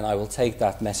clear. And I will take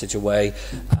that message away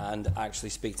and actually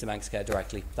speak to Manx Care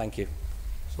directly. Thank you.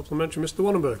 Supplementary, Mr.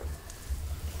 Wannenberg.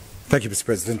 Thank you, Mr.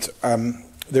 President.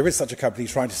 There is such a company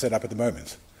trying to set up at the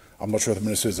moment. I'm not sure if the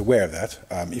Minister is aware of that.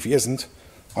 If he isn't,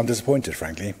 I'm disappointed,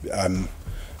 frankly. The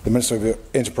Minister of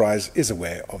Enterprise is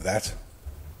aware of that,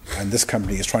 and this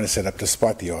company is trying to set up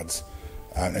despite the odds,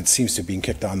 and it seems to have been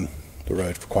kicked down the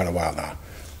road for quite a while now.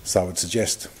 So I would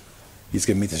suggest, he's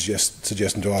given me the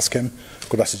suggestion to ask him,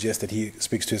 could I suggest that he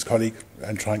speaks to his colleague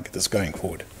and try and get this going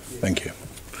forward? Thank you.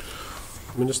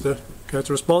 Minister, care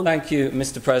to respond? Thank you,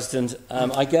 Mr. President.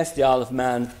 I guess the Isle of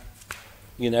Man,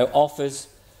 offers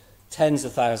tens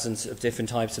of thousands of different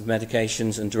types of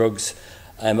medications and drugs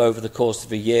over the course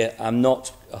of a year. I'm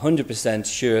not 100%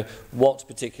 sure what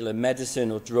particular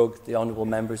medicine or drug the Honourable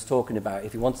Member is talking about.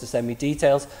 If he wants to send me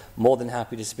details, more than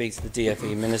happy to speak to the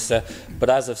DFE Minister. But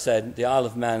as I've said, the Isle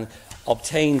of Man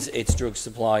obtains its drug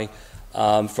supply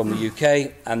from the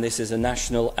UK, and this is a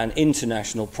national and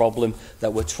international problem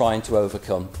that we're trying to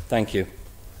overcome. Thank you.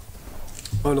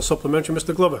 Final supplementary,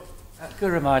 Mr. Glover.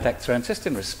 Good reminder, Dr. Just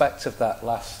in respect of that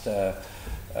last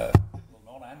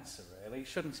non-answer, really,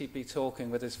 shouldn't he be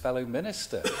talking with his fellow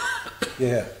minister?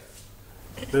 Yeah.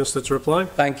 Minister to reply.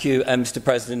 Thank you, Mr.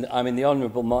 President. The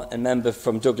Honourable Member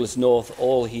from Douglas North,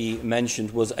 all he mentioned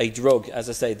was a drug. As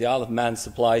I say, the Isle of Man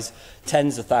supplies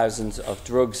tens of thousands of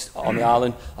drugs on the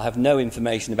island. I have no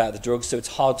information about the drugs, so it's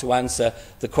hard to answer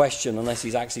the question unless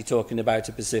he's actually talking about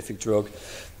a specific drug.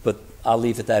 But I'll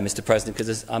leave it there, Mr. President,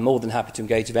 because I'm more than happy to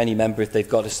engage with any member if they've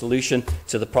got a solution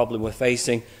to the problem we're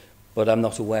facing, but I'm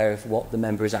not aware of what the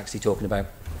member is actually talking about.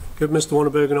 Give Mr.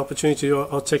 Wannenberg an opportunity to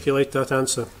articulate that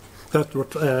answer.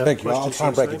 Thank you. I'll try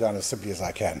and break it down as simply as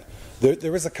I can.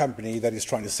 There is a company that is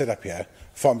trying to set up here,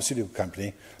 a pharmaceutical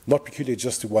company, not peculiar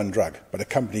just to one drug, but a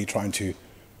company trying to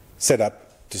set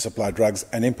up to supply drugs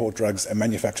and import drugs and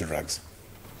manufacture drugs.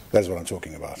 That's what I'm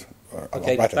talking about.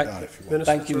 Okay,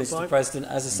 thank you, Mr.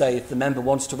 President. As I say, if the member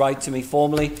wants to write to me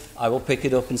formally, I will pick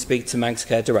it up and speak to Manx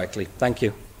Care directly. Thank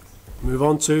you. Move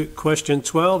on to question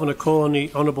 12 and a call on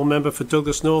the Honourable Member for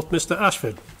Douglas North, Mr.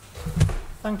 Ashford.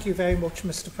 Thank you very much,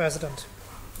 Mr. President.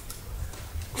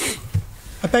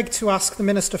 I beg to ask the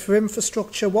Minister for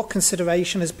Infrastructure what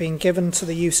consideration is being given to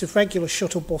the use of regular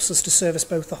shuttle buses to service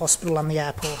both the hospital and the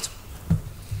airport.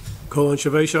 Call on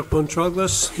Siobhan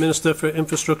Buntroglas, Minister for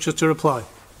Infrastructure, to reply.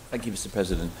 Thank you, Mr.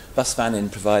 President. Bus Vannin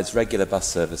provides regular bus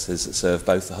services that serve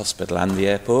both the hospital and the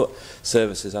airport.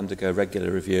 Services undergo regular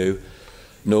review,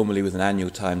 normally with an annual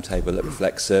timetable that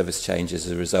reflects service changes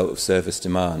as a result of service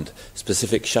demand.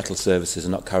 Specific shuttle services are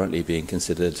not currently being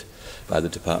considered by the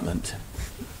Department.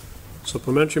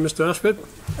 Supplementary, Mr. Ashford.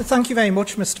 Thank you very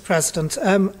much, Mr. President.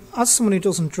 As someone who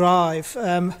doesn't drive,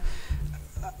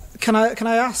 can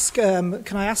I ask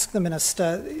the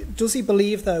Minister, does he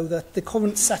believe, though, that the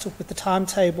current setup with the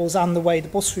timetables and the way the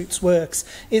bus routes works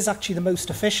is actually the most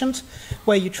efficient,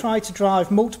 where you try to drive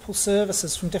multiple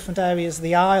services from different areas of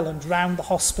the island, round the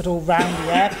hospital, round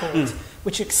the airport,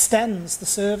 which extends the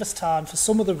service time for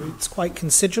some of the routes quite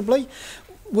considerably?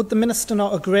 Would the Minister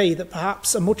not agree that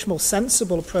perhaps a much more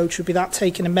sensible approach would be that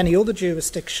taken in many other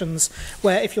jurisdictions,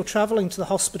 where if you're travelling to the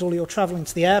hospital or you're travelling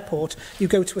to the airport, you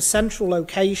go to a central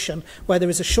location where there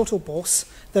is a shuttle bus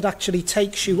that actually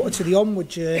takes you to the onward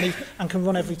journey and can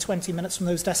run every 20 minutes from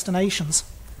those destinations?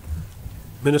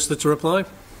 Minister to reply.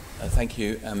 Thank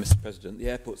you, Mr. President. The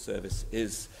airport service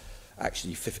is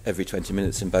actually every 20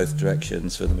 minutes in both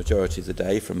directions for the majority of the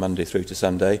day, from Monday through to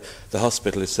Sunday. The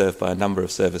hospital is served by a number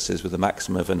of services with a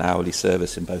maximum of an hourly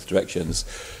service in both directions.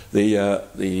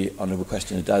 The Honourable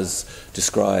Questioner does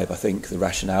describe, I think, the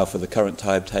rationale for the current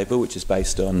timetable, which is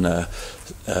based on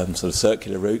sort of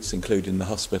circular routes, including the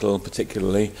hospital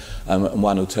particularly, and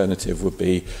one alternative would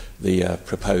be the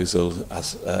proposal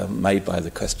as made by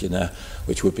the questioner,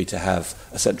 which would be to have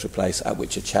a central place at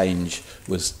which a change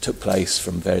took place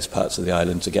from various parts of the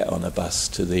island to get on a bus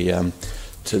to the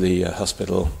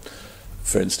hospital.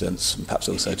 for instance, and perhaps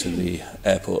also to the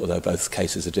airport, although both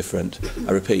cases are different.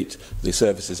 I repeat, the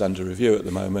service is under review at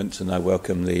the moment, and I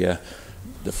welcome the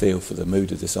feel for the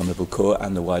mood of this honourable court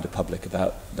and the wider public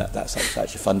about that. That's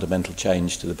such a fundamental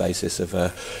change to the basis of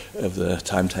the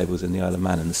timetables in the Isle of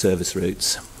Man and the service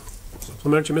routes.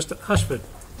 Supplementary, Mr. Ashford.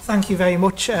 Thank you very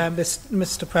much,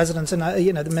 Mr. President. And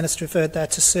the Minister referred there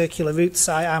to circular routes.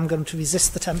 I am going to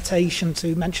resist the temptation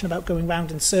to mention about going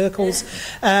round in circles.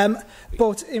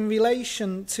 But in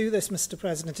relation to this, Mr.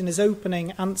 President, in his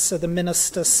opening answer, the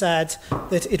Minister said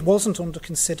that it wasn't under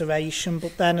consideration,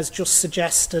 but then has just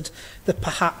suggested that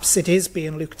perhaps it is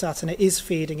being looked at and it is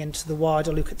feeding into the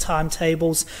wider look at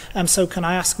timetables. So can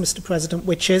I ask, Mr. President,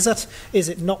 which is it? Is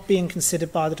it not being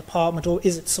considered by the Department, or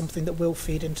is it something that will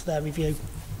feed into their review?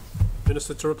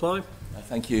 Minister to reply.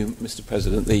 Thank you, Mr.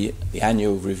 President. The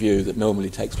annual review that normally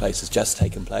takes place has just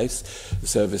taken place. The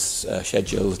service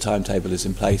schedule, the timetable is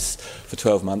in place for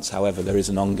 12 months. However, there is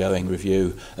an ongoing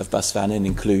review of bus vanning,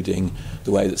 including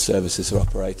the way that services are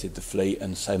operated, the fleet,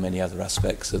 and so many other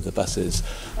aspects of the buses.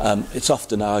 It's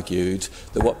often argued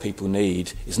that what people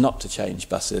need is not to change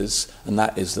buses, and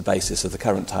that is the basis of the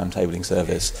current timetabling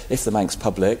service. If the Manx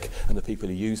public and the people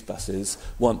who use buses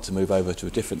want to move over to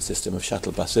a different system of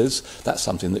shuttle buses, that's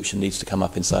something that needs to come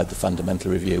up inside the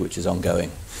fundamental review, which is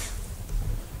ongoing.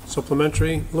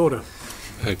 Supplementary, Lauder.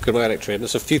 Good night, Electorate.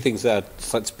 There's a few things that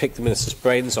I'd like to pick the Minister's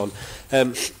brains on.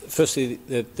 Firstly,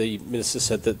 the Minister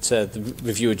said that the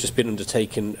review had just been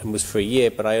undertaken and was for a year,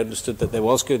 but I understood that there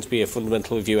was going to be a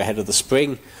fundamental review ahead of the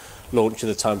spring launch of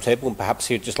the timetable, and perhaps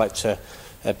he would just like to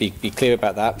be clear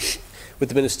about that. Would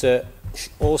the Minister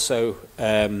also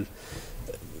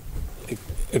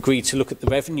agreed to look at the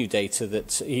revenue data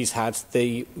that he's had?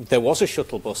 There was a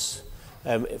shuttle bus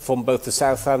from both the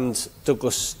South and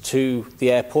Douglas to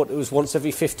the airport. It was once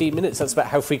every 15 minutes. That's about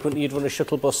how frequently you'd run a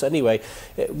shuttle bus anyway.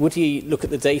 Would he look at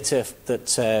the data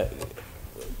that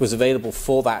was available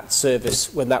for that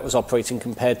service when that was operating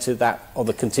compared to that on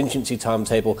the contingency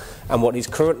timetable and what he's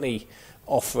currently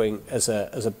offering as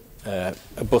a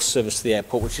bus service to the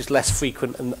airport, which is less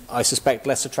frequent and I suspect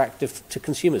less attractive to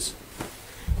consumers?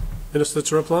 Minister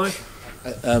to reply.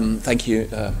 Thank you,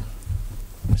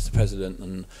 Mr. President,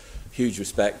 and huge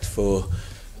respect for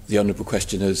the honourable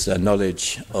questioner's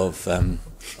knowledge of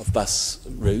bus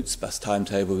routes, bus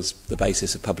timetables, the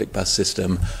basis of public bus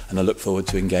system, and I look forward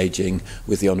to engaging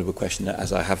with the honourable questioner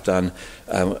as I have done.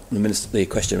 The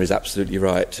questioner is absolutely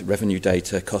right. Revenue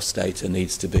data, cost data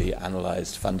needs to be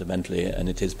analysed fundamentally, and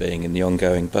it is being in the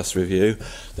ongoing bus review.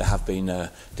 There have been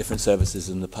different services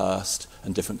in the past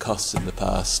and different costs in the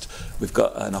past. We've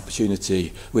got an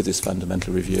opportunity with this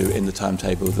fundamental review in the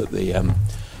timetable that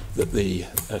the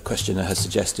questioner has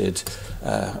suggested,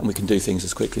 and we can do things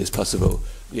as quickly as possible.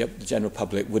 The general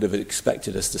public would have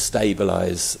expected us to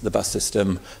stabilise the bus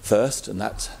system first, and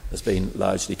that has been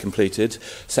largely completed.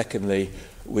 Secondly,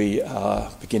 we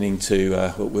are beginning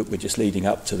to, we're just leading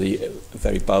up to the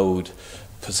very bold,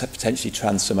 potentially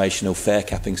transformational fare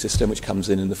capping system, which comes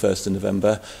in the 1st of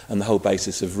November, and the whole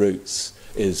basis of routes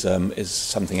is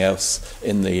something else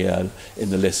in the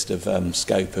list of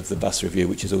scope of the bus review,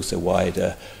 which is also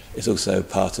wider. Is also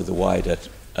part of the wider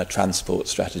transport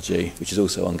strategy, which is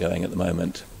also ongoing at the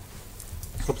moment.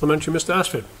 Supplementary, Mr.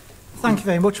 Ashford. Thank you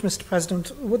very much, Mr.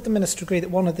 President. Would the Minister agree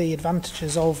that one of the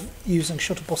advantages of using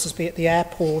shuttle buses, be it the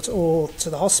airport or to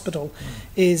the hospital,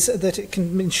 is that it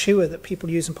can ensure that people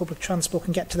using public transport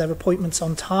can get to their appointments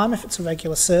on time if it's a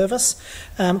regular service?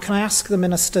 Can I ask the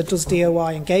Minister, does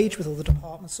DOI engage with other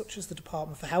departments, such as the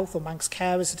Department for Health or Manx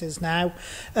Care as it is now,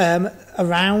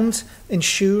 around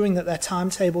ensuring that their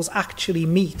timetables actually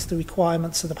meet the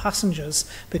requirements of the passengers?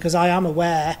 Because I am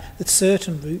aware that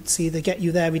certain routes either get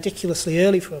you there ridiculously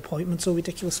early for appointments or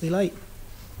ridiculously late.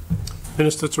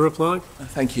 Minister to reply.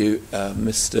 Thank you,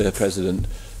 Mr. President.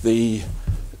 The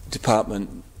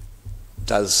department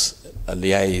does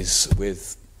liaise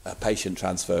with patient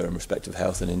transfer in respect of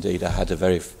health, and indeed I had a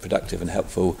very productive and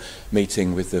helpful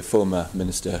meeting with the former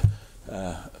Minister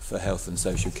for Health and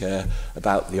Social Care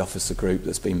about the officer group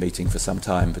that's been meeting for some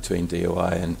time between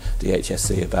DOI and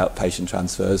DHSC about patient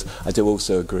transfers. I do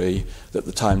also agree that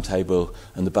the timetable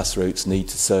and the bus routes need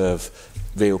to serve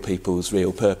real people's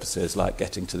real purposes, like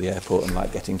getting to the airport and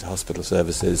like getting to hospital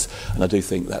services, and I do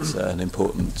think that's an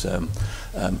important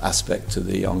aspect to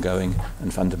the ongoing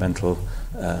and fundamental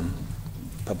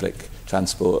public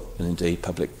transport and indeed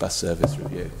public bus service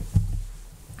review.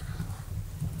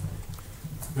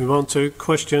 Move on to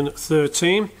question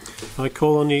 13. I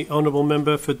call on the Honourable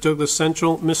Member for Douglas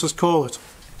Central, Mrs. Corlett.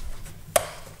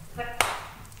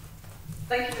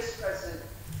 Thank you, Mr. President.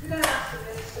 Could I ask the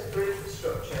Minister for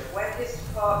Infrastructure when his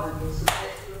department will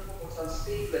submit a report on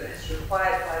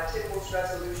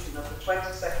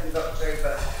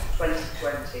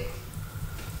 2020.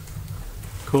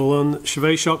 Call on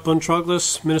Sinead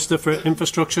Shockburn-Troglas, Minister for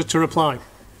Infrastructure, to reply.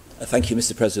 Thank you,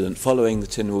 Mr. President. Following the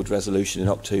Tynwald resolution in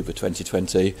October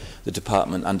 2020, the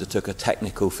Department undertook a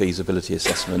technical feasibility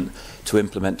assessment to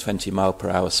implement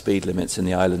 20-mile-per-hour speed limits in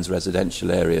the island's residential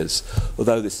areas.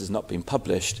 Although this has not been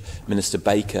published, Minister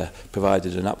Baker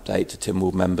provided an update to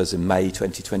Tynwald members in May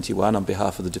 2021 on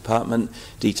behalf of the Department,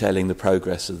 detailing the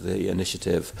progress of the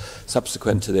initiative.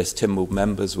 Subsequent to this, Tynwald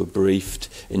members were briefed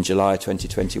in July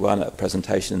 2021 at a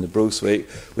presentation in the Brule Suite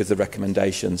with the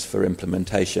recommendations for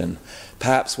implementation.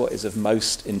 Perhaps what is of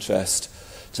most interest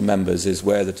to members is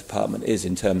where the Department is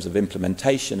in terms of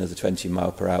implementation of the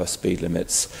 20-mile-per-hour speed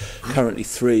limits. Currently,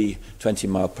 3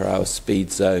 20-mile-per-hour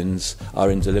speed zones are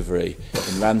in delivery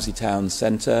in Ramsey Town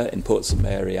Centre, in Port St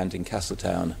Mary and in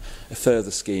Castletown. A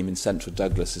further scheme in Central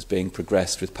Douglas is being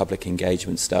progressed with public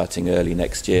engagement starting early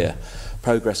next year.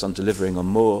 Progress on delivering on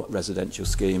more residential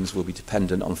schemes will be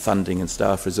dependent on funding and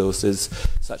staff resources,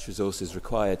 such resources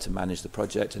required to manage the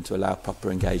project and to allow proper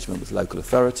engagement with local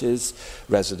authorities,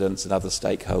 residents and other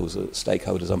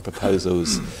stakeholders on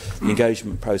proposals. The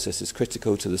engagement process is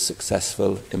critical to the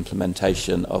successful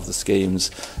implementation of the schemes,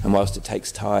 and whilst it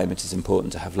takes time, it is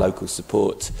important to have local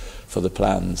support for the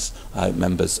plans. I hope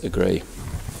members agree.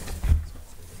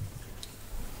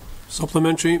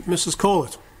 Supplementary, Mrs.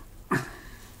 Corlett.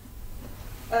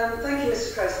 Thank you,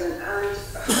 Mr. President. And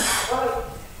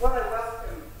while I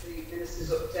welcome the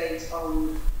Minister's update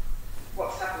on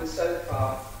what's happened so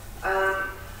far,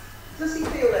 does he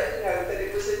feel that, that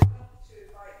it was enough to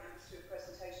invite members to a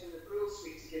presentation in the Brule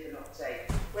Suite to give an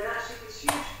update, when actually there's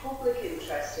huge public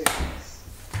interest in this?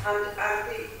 And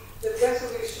the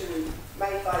resolution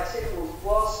made by Tynwald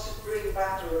was to bring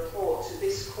back a report to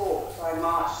this court by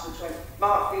March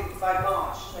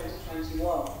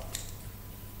 2021.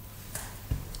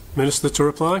 Minister to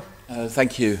reply.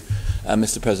 Thank you,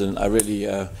 Mr. President. I really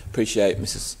appreciate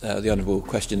the Honourable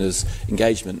Questioner's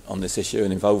engagement on this issue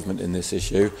and involvement in this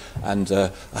issue, and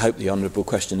I hope the Honourable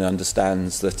Questioner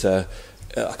understands that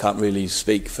I can't really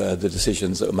speak for the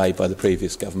decisions that were made by the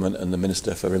previous government and the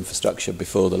Minister for Infrastructure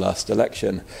before the last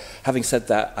election. Having said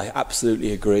that, I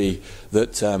absolutely agree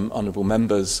that honourable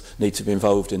members need to be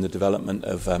involved in the development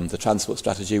of the transport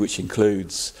strategy, which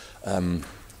includes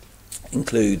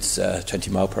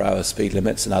 20-mile-per-hour speed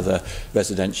limits and other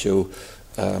residential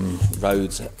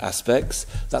roads aspects.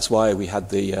 That's why we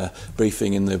had the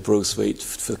briefing in the Brule Suite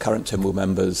for the current Tynwald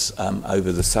members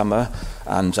over the summer,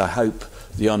 and I hope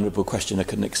the Honourable Questioner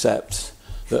can accept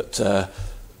that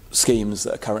schemes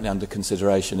that are currently under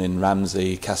consideration in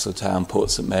Ramsey, Castletown, Port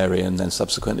St Mary, and then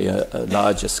subsequently a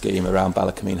larger scheme around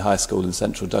Ballacameen High School in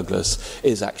Central Douglas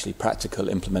is actually practical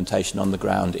implementation on the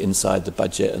ground inside the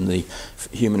budget and the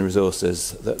human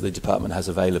resources that the Department has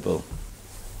available.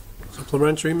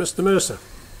 Supplementary, Mr. Mercer.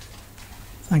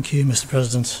 Thank you, Mr.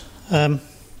 President.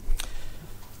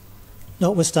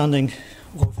 Notwithstanding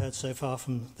what we've heard so far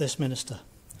from this Minister,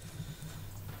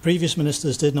 previous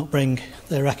ministers did not bring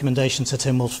their recommendation to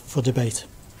Tynwald for debate.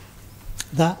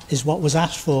 That is what was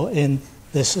asked for in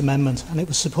this amendment, and it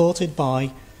was supported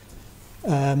by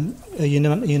a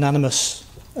unanimous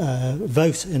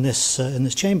vote in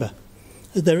this chamber.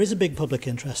 There is a big public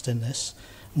interest in this.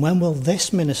 When will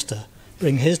this minister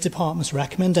bring his department's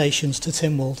recommendations to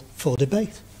Tynwald for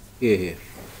debate? Hear, hear.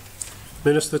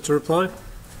 Minister to reply.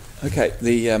 Okay,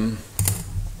 the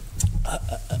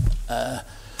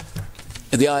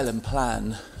island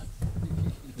plan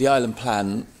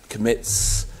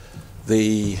commits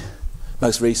the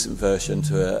most recent version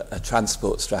to a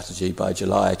transport strategy by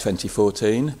July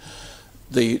 2014.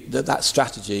 That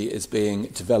strategy is being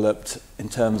developed in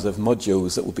terms of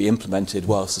modules that will be implemented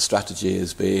whilst the strategy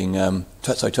is being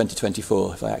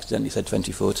 2024. If I accidentally said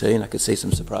 2014, I could see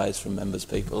some surprise from members'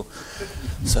 people.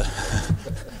 So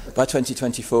by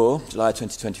 2024, July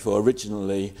 2024,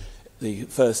 originally the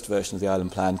first version of the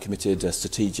island plan committed a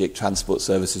strategic transport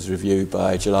services review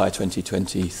by July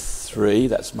 2023.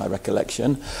 That's my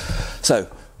recollection. So,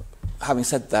 having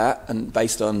said that, and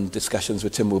based on discussions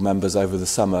with Tynwald members over the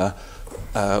summer,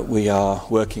 we are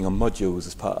working on modules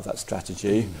as part of that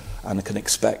strategy, and I can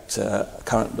expect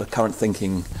the current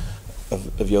thinking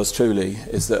of yours truly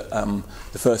is that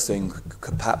the first thing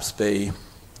could perhaps be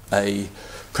a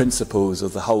principles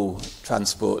of the whole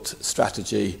transport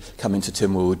strategy coming to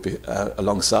Tynwald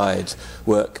alongside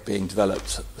work being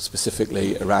developed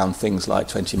specifically around things like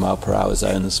 20-mile-per-hour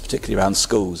zones, particularly around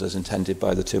schools as intended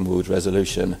by the Tynwald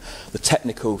resolution. The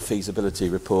technical feasibility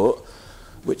report,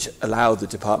 which allowed the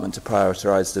department to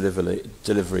prioritise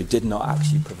delivery, did not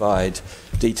actually provide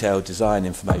detailed design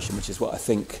information, which is what I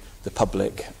think the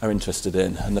public are interested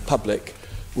in. And the public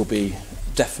will be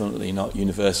definitely not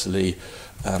universally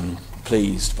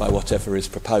pleased by whatever is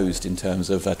proposed in terms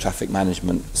of traffic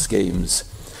management schemes.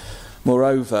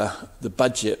 Moreover, the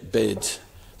budget bid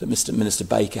that Mr. Minister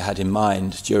Baker had in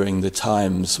mind during the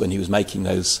times when he was making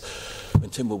those,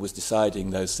 when Tynwald was deciding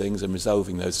those things and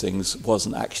resolving those things,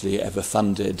 wasn't actually ever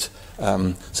funded.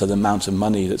 So the amount of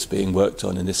money that's being worked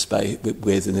on in this space,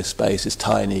 in this space, is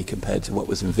tiny compared to what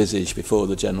was envisaged before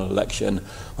the general election,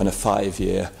 when a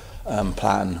 5-year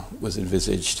plan was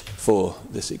envisaged for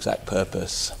this exact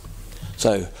purpose.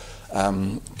 So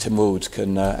Tynwald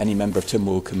can, any member of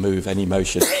Tynwald can move any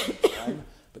motion.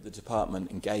 But the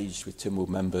department engaged with Tynwald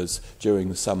members during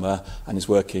the summer and is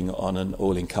working on an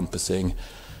all-encompassing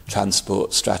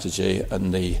transport strategy,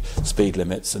 and the speed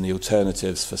limits and the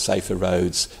alternatives for safer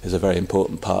roads is a very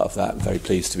important part of that. I'm very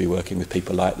pleased to be working with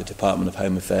people like the Department of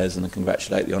Home Affairs, and I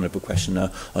congratulate the Honourable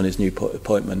Questioner on his new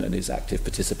appointment and his active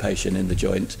participation in the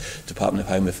joint Department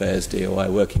of Home Affairs DOI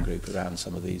working group around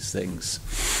some of these things.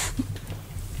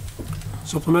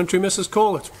 Supplementary, Mrs.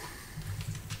 Corlett.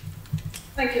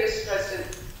 Thank you, Mr.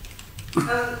 President.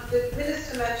 The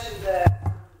Minister mentioned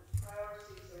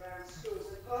priorities around schools,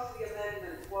 and part of the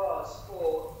amendment was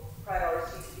for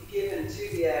priority to be given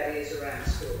to the areas around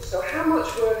schools. So how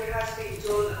much work has been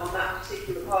done on that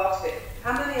particular part of it?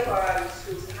 How many of our area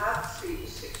schools have speed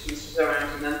restrictions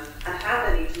surrounding them, and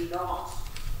how many do not?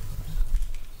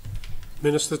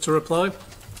 Minister to reply.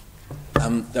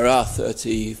 There are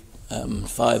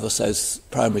 35 or so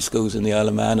primary schools in the Isle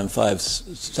of Man and 5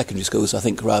 secondary schools. I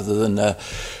think rather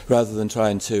than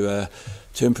trying to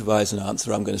improvise an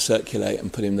answer, I'm going to circulate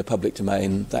and put in the public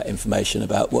domain that information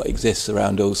about what exists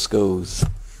around all schools.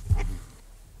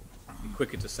 Be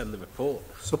quicker to send the report.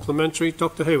 Supplementary,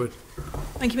 Dr. Hayward.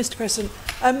 Thank you, Mr. President.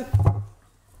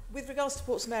 With regards to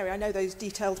Portsmouth area, I know those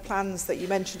detailed plans that you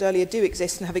mentioned earlier do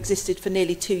exist and have existed for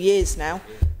nearly 2 years now,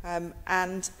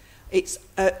 and it's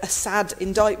a sad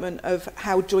indictment of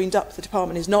how joined up the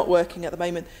department is not working at the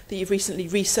moment, that you've recently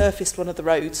resurfaced one of the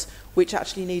roads which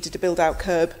actually needed to build out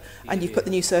curb, and you've put the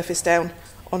new surface down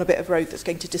on a bit of road that's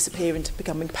going to disappear into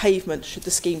becoming pavement should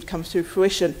the scheme come to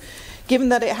fruition. Given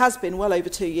that it has been well over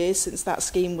 2 years since that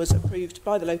scheme was approved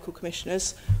by the local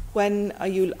commissioners, when are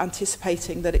you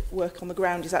anticipating that work on the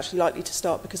ground is actually likely to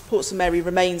start? Because Portsmouth Mary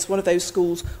remains one of those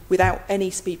schools without any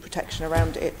speed protection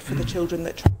around it for the children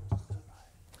that travel.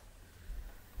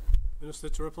 Minister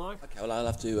to reply. Okay, well, I'll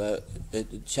have to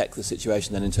check the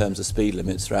situation then in terms of speed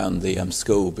limits around the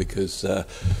school, because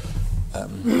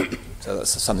so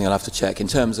that's something I'll have to check. In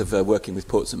terms of working with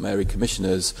Portsmouth Mary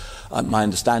commissioners, my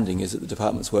understanding is that the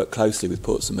department's worked closely with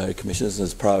Portsmouth Mary commissioners and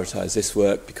has prioritised this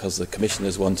work because the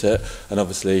commissioners want it, and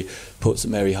obviously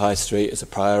Portsmouth Mary High Street is a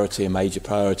priority, a major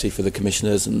priority for the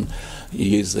commissioners, and you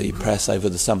use the press over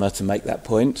the summer to make that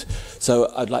point.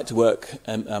 So I'd like to work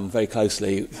very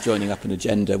closely, joining up an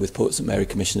agenda with Portsmouth Mary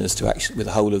commissioners to actually, with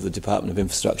the whole of the Department of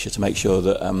Infrastructure, to make sure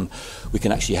that we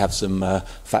can actually have some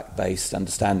fact-based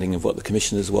understanding of what the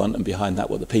commissioners want, and behind that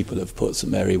what the people of Portsmouth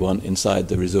Mary want inside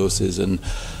the resources and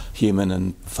human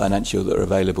and financial that are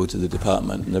available to the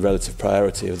department, and the relative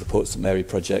priority of the Portsmouth Mary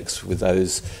projects with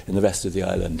those in the rest of the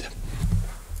island.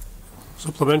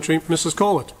 Supplementary, Mrs.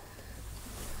 Corlett.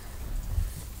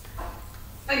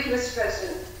 Thank you, Mr.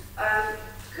 President.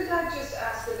 Could I just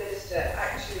ask the Minister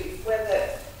actually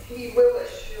whether he will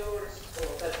assure us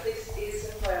all that this is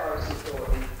a priority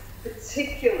for him,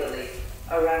 particularly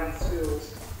around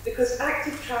schools? Because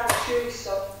active trans surely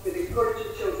stop with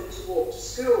encouraging children to walk to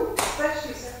school,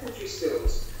 especially secondary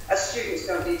schools, as students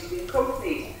don't need to be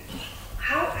accompanied.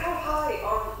 How high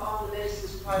on the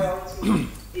Minister's priority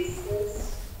is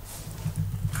this?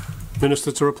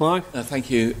 Minister to reply. Thank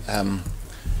you.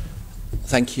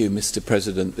 Thank you, Mr.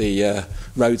 President. The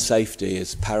road safety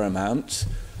is paramount.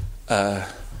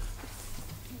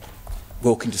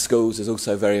 Walking to schools is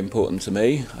also very important to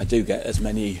me. I do get as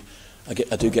many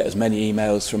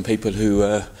emails from people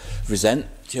who resent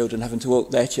children having to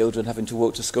walk, their children having to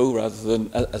walk to school, rather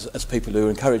than as people who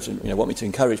encourage and want me to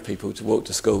encourage people to walk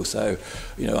to school. So,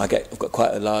 I've got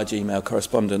quite a large email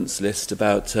correspondence list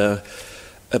about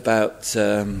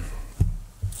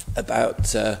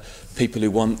people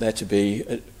who want there to be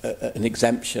an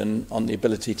exemption on the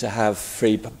ability to have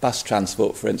free bus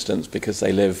transport, for instance, because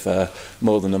they live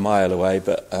more than a mile away,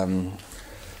 but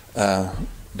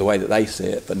the way that they see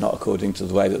it, but not according to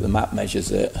the way that the map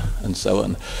measures it, and so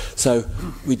on. So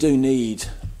we do need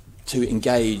to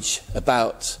engage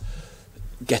about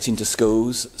getting to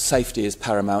schools. Safety is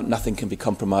paramount. Nothing can be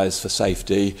compromised for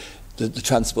safety. The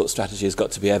transport strategy has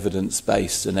got to be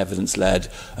evidence-based and evidence-led,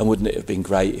 and wouldn't it have been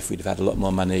great if we'd have had a lot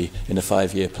more money in a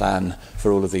 5-year plan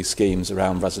for all of these schemes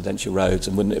around residential roads,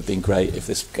 and wouldn't it have been great if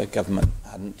this government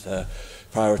hadn't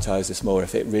prioritise this more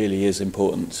if it really is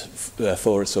important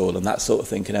for us all, and that sort of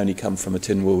thing can only come from a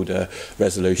Tynwald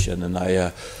resolution. And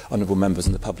honourable members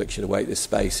and the public should await this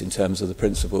space in terms of the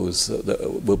principles that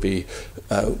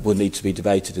will need to be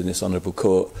debated in this honourable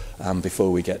court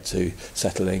before we get to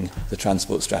settling the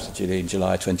transport strategy in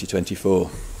July 2024.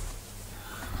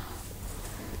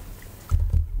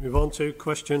 Move on to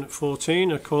question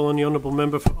 14. I call on the Honourable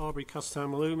Member for Arbury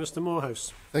Castletown-Maloo, Mr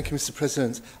Morehouse. Thank you, Mr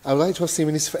President. I would like to ask the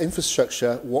Minister for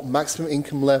Infrastructure what maximum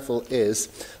income level is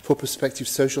for prospective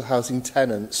social housing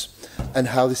tenants and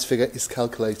how this figure is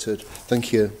calculated.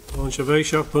 Thank you.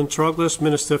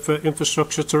 Minister for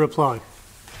Infrastructure to reply.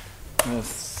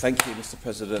 Thank you, Mr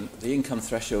President. The income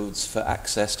thresholds for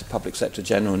access to public sector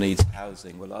general needs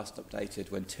housing were last updated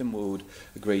when Tynwald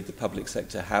agreed the public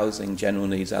sector housing general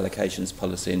needs allocations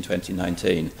policy in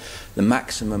 2019. The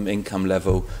maximum income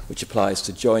level, which applies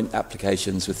to joint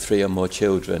applications with 3 or more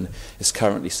children, is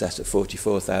currently set at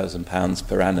 £44,000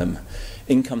 per annum.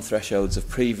 Income thresholds have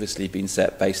previously been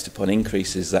set based upon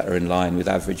increases that are in line with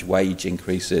average wage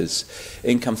increases.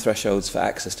 Income thresholds for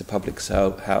access to public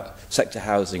sector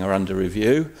housing are under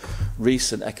review.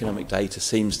 Recent economic data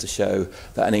seems to show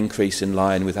that an increase in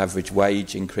line with average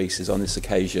wage increases on this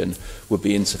occasion would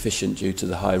be insufficient due to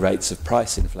the high rates of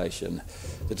price inflation.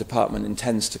 The Department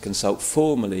intends to consult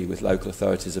formally with local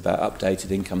authorities about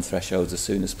updated income thresholds as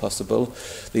soon as possible.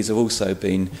 These have also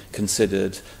been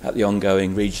considered at the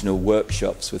ongoing regional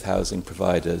workshops with housing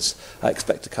providers. I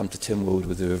expect to come to Tynwald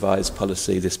with a revised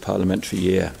policy this parliamentary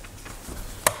year.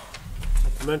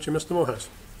 Mr Morehouse.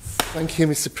 Thank you,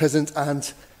 Mr President,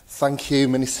 and thank you,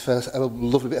 Minister, for a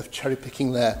lovely bit of cherry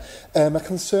picking there. My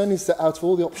concern is that out of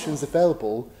all the options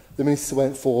available, the Minister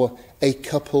went for a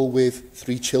couple with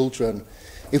 3 children.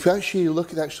 If we actually look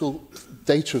at the actual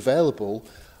data available,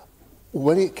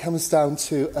 when it comes down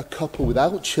to a couple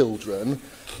without children,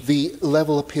 the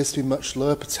level appears to be much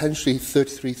lower, potentially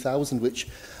 33,000, which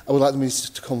I would like the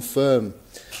Minister to confirm.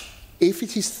 If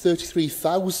it is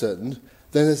 33,000,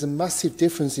 then there's a massive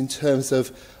difference in terms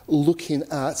of looking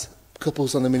at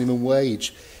couples on the minimum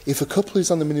wage. If a couple is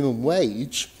on the minimum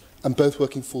wage and both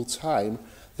working full-time,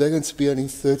 they're going to be earning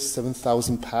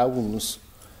 £37,000.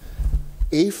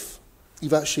 If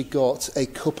you've actually got a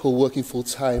couple working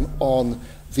full-time on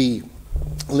the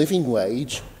living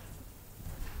wage,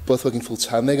 both working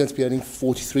full-time, they're going to be earning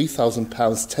 £43,000,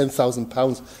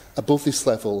 £10,000 above this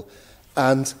level,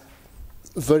 and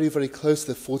very, very close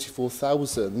to the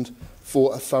 £44,000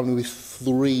 for a family with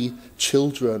 3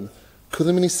 children. Could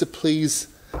the Minister please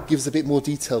give us a bit more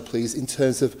detail, please, in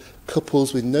terms of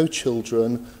couples with no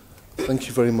children? Thank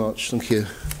you very much. Thank you.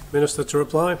 Minister to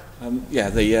reply.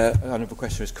 The honourable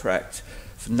question is correct.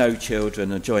 For no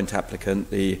children, a joint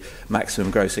applicant, the maximum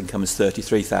gross income is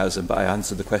 £33,000, but I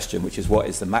answered the question, which is what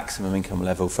is the maximum income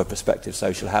level for prospective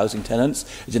social housing tenants?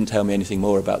 It didn't tell me anything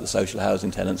more about the social housing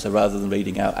tenants, so rather than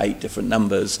reading out 8 different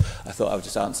numbers, I thought I would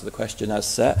just answer the question as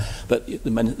set. But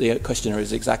the questioner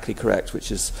is exactly correct,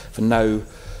 which is for no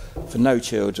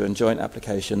children, joint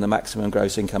application, the maximum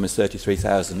gross income is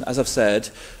 £33,000. As I've said,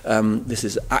 this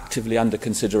is actively under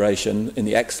consideration in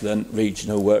the excellent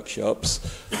regional workshops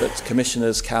that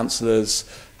commissioners, councillors,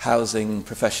 housing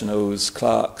professionals,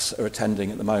 clerks are attending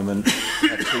at the moment.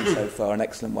 We've had 2 so far, an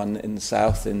excellent one in the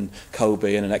south in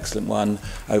Colby and an excellent one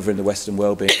over in the Western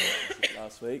Wellbeing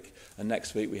last week. And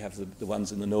next week we have the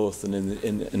ones in the north and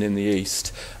in the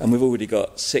east. And we've already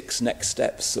got 6 next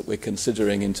steps that we're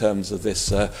considering in terms of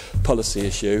this policy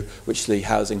issue, which the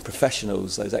housing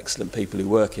professionals, those excellent people who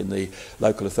work in the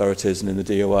local authorities and in the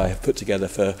DOI, have put together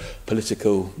for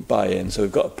political buy-in. So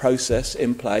we've got a process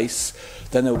in place.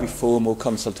 Then there will be formal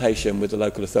consultation with the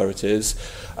local authorities.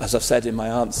 As I've said in my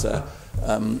answer,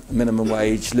 minimum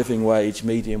wage, living wage,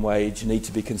 median wage need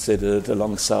to be considered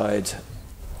alongside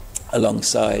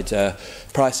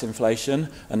price inflation,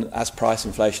 and as price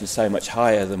inflation is so much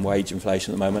higher than wage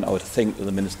inflation at the moment, I would think that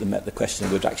the Minister met the question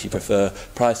would actually prefer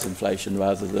price inflation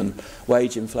rather than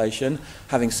wage inflation.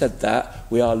 Having said that,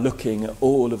 we are looking at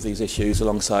all of these issues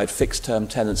alongside fixed-term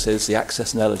tenancies, the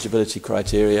access and eligibility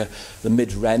criteria, the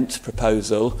mid-rent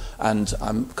proposal, and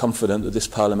I'm confident that this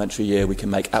parliamentary year we can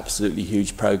make absolutely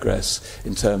huge progress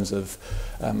in terms of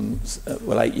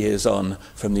 8 years on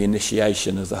from the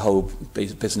initiation of the whole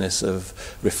business of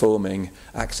reforming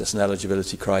access and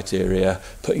eligibility criteria,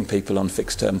 putting people on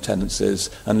fixed-term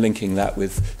tenancies and linking that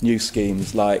with new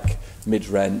schemes like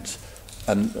mid-rent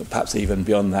and perhaps even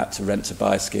beyond that to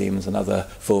rent-to-buy schemes and other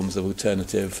forms of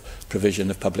alternative provision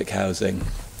of public housing.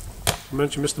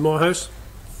 Mr Morehouse.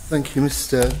 Thank you,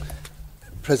 Mr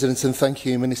President, and thank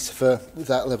you, Minister, for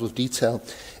that level of detail.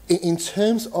 In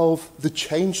terms of the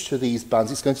change to these bans,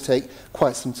 it's going to take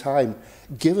quite some time.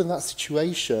 Given that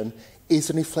situation, is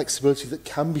there any flexibility that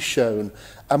can be shown?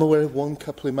 I'm aware of one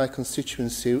couple in my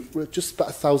constituency who are just about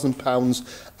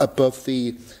 £1,000 above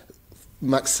the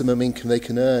maximum income they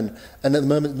can earn, and at the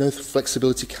moment no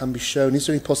flexibility can be shown. Is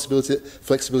there any possibility that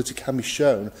flexibility can be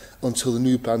shown until the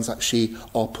new bans actually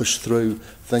are pushed through?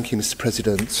 Thank you, Mr.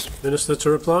 President. Minister to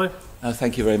reply.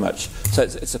 Thank you very much. So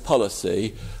it's a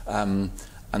policy, and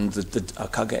I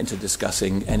can't get into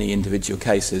discussing any individual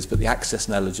cases, but the access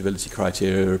and eligibility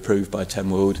criteria are approved by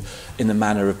Tynwald in the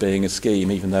manner of being a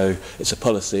scheme, even though it's a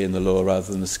policy in the law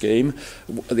rather than a scheme.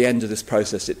 At the end of this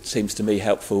process, it seems to me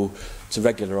helpful to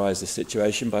regularise this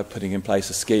situation by putting in place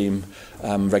a scheme,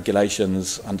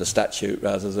 regulations under statute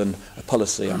rather than a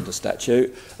policy under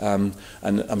statute. And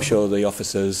I'm sure the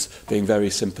officers, being very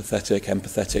sympathetic,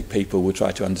 empathetic people, will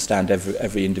try to understand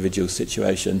every individual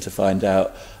situation to find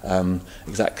out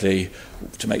exactly,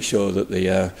 to make sure that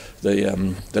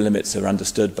the limits are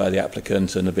understood by the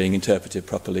applicant and are being interpreted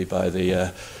properly by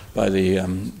the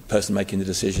person making the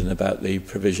decision about the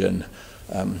provision.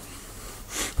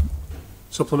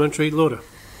 Supplementary, Lauder.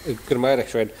 Can I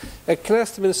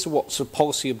ask the Minister what sort of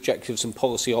policy objectives and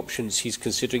policy options he's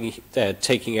considering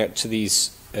taking out to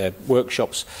these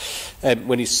workshops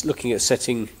when he's looking at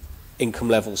setting income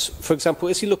levels? For example,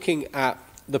 is he looking at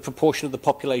the proportion of the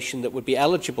population that would be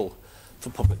eligible for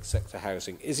public sector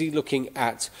housing? Is he looking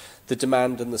at the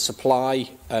demand and the supply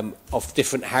of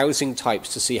different housing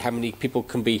types to see how many people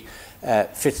can be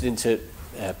fitted into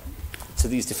to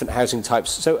these different housing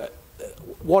types? So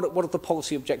what are the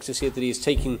policy objectives here that he is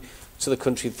taking to the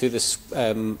country through this?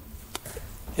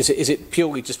 Is it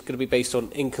purely just going to be based on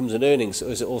incomes and earnings,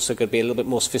 or is it also going to be a little bit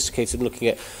more sophisticated in looking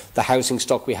at the housing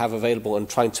stock we have available and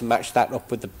trying to match that up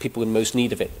with the people in most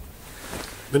need of it?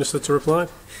 Minister to reply.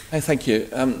 Thank you.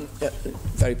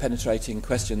 Very penetrating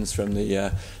questions from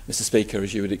the Mr. Speaker,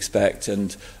 as you would expect.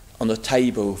 And on the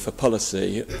table for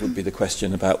policy would be the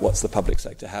question about what's the public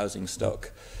sector housing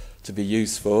stock to be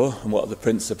used for and what are the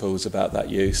principles about that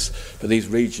use. But these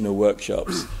regional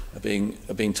workshops are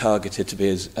being targeted to be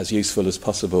as useful as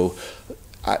possible.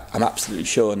 I'm absolutely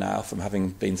sure now, from having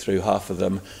been through half of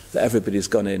them, that everybody's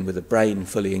gone in with a brain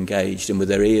fully engaged and with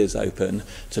their ears open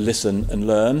to listen and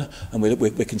learn. And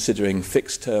we're considering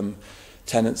fixed-term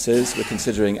tenancies, we're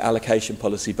considering allocation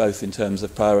policy both in terms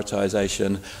of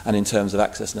prioritisation and in terms of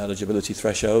access and eligibility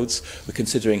thresholds. We're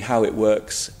considering how it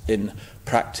works in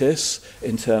practice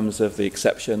in terms of the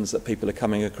exceptions that people are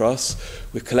coming across.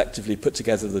 We've collectively put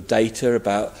together the data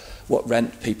about what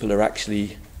rent people are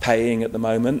actually paying at the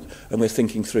moment, and we're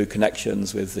thinking through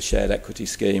connections with the shared equity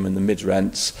scheme and the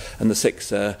mid-rents and the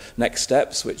 6 next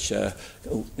steps, which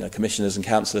commissioners and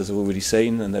councillors have already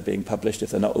seen, and they're being published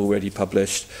if they're not already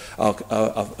published, are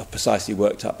precisely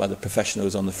worked up by the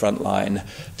professionals on the front line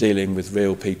dealing with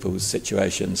real people's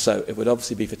situations. So it would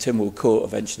obviously be for Tynwald Court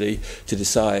eventually to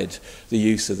decide the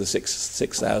use of the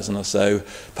 6,000 or so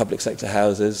public sector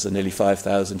houses, the nearly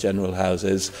 5,000 general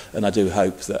houses, and I do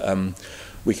hope that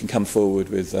we can come forward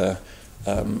with,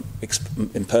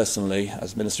 personally,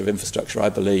 as Minister of Infrastructure, I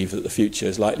believe that the future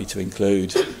is likely to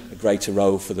include a greater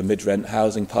role for the mid-rent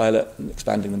housing pilot, and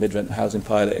expanding the mid-rent housing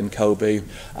pilot in Colby,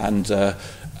 and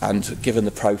given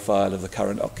the profile of the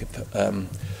current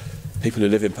people who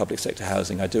live in public sector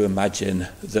housing, I do imagine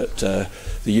that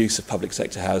the use of public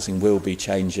sector housing will be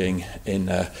changing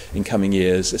in coming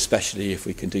years, especially if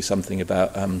we can do something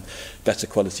about better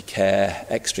quality care,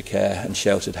 extra care and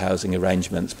sheltered housing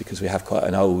arrangements, because we have quite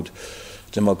an old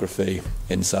demography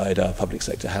inside our public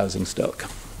sector housing stock.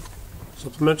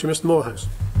 Supplementary, Mr. Morehouse.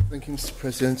 Thank you, Mr.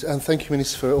 President, and thank you,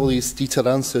 Minister, for all these detailed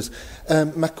answers.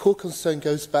 My core concern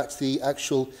goes back to the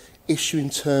actual issue in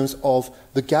terms of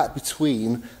the gap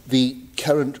between the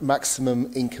current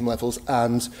maximum income levels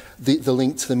and the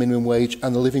link to the minimum wage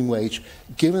and the living wage.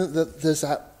 Given that there's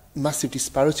that massive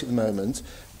disparity at the moment,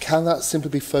 can that simply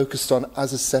be focused on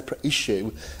as a separate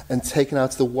issue and taken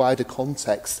out of the wider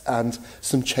context and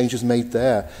some changes made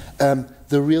there?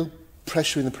 The real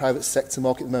pressure in the private sector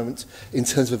market at the moment in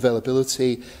terms of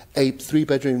availability, a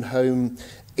 3-bedroom home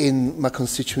in my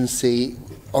constituency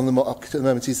on the market at the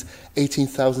moment is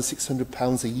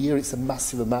 £18,600 a year. It's a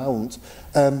massive amount.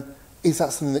 Is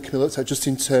that something that can be looked at just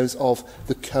in terms of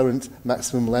the current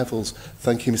maximum levels?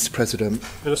 Thank you, Mr. President.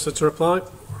 Minister to reply.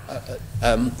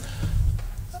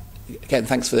 Again,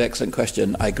 thanks for the excellent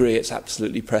question. I agree it's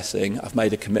absolutely pressing. I've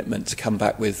made a commitment to come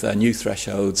back with new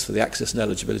thresholds for the access and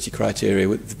eligibility criteria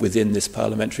within this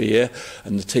parliamentary year,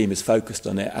 and the team is focused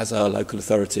on it, as are local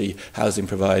authority housing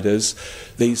providers.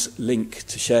 These link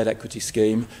to shared equity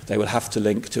scheme. They will have to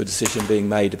link to a decision being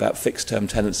made about fixed term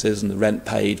tenancies and the rent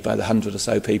paid by the 100 or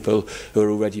so people who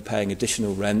are already paying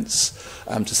additional rents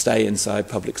to stay inside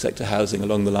public sector housing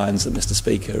along the lines that Mr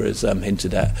Speaker has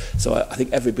hinted at. So I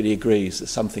think everybody agrees that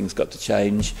something's got to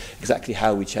change. Exactly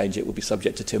how we change it will be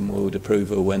subject to Tynwald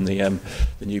approval when the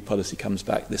new policy comes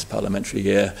back this parliamentary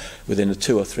year. Within a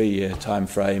 2 or 3 year time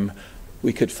frame,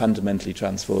 we could fundamentally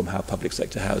transform how public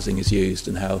sector housing is used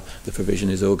and how the provision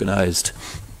is organised.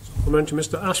 Supplementary,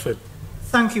 Mr Ashford.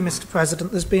 Thank you, Mr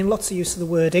President. There's been lots of use of the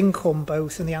word income,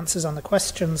 both in the answers and the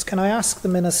questions. Can I ask the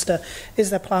Minister,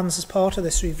 is there plans as part of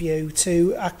this review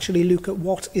to actually look at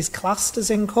what is classed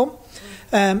as income?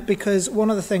 Because one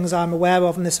of the things I'm aware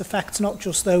of, and this affects not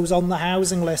just those on the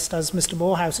housing list, as Mr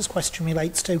Morehouse's question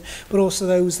relates to, but also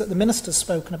those that the Minister's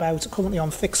spoken about are currently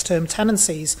on fixed-term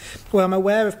tenancies, where I'm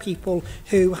aware of people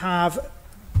who have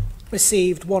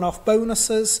received one-off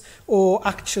bonuses or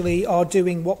actually are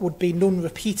doing what would be none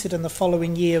repeated in the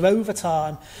following year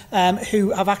overtime,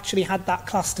 who have actually had that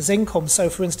classed as income. So,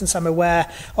 for instance, I'm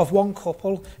aware of one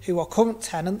couple who are current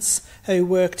tenants who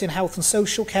worked in health and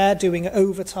social care doing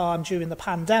overtime during the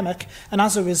pandemic, and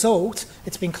as a result,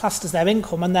 it's been classed as their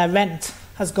income and their rent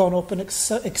has gone up an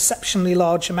exceptionally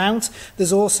large amount.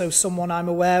 There's also someone I'm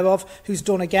aware of who's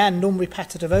done, again,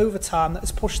 non-repetitive overtime that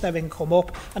has pushed their income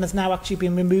up and has now actually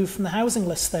been removed from the housing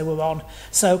list they were on.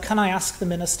 So can I ask the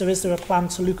Minister, is there a plan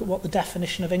to look at what the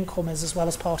definition of income is as well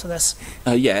as part of this?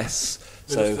 Yes.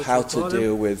 So how to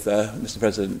deal with, Mr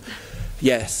President,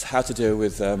 yes, how to deal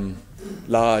with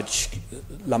large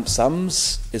lump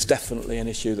sums is definitely an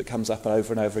issue that comes up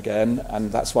over and over again,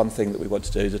 and that's one thing that we want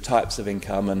to do. The types of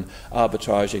income and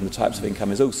arbitraging the types of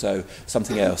income is also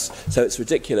something else. So it's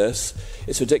ridiculous.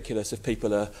 It's ridiculous if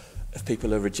people are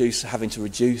having to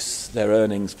reduce their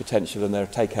earnings potential and their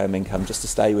take-home income just to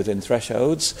stay within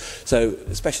thresholds. So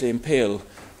especially in Peel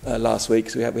last week,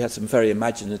 so we had some very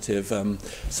imaginative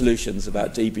solutions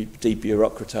about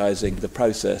debureaucratising the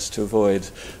process to avoid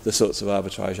the sorts of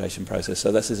arbitragation process.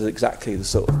 So this is exactly the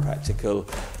sort of practical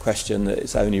question that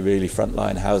it's only really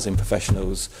frontline housing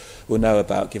professionals will know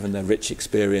about, given their rich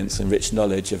experience and rich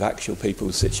knowledge of actual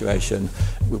people's situation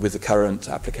with the current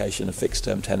application of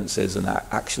fixed-term tenancies and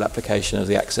actual application of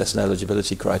the access and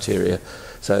eligibility criteria.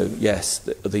 So yes,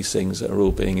 these things are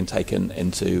all being taken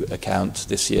into account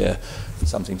this year.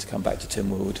 Something to come back to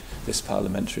Tynwald this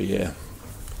parliamentary year.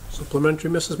 Supplementary,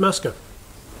 Mrs Masker.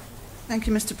 Thank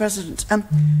you, Mr President.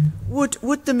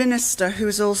 Would the Minister, who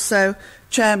is also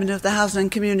Chairman of the Housing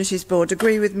and Communities Board,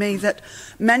 agree with me that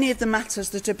many of the matters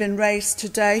that have been raised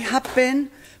today have been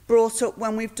brought up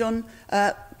when we've done,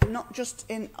 not just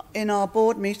in our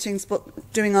board meetings,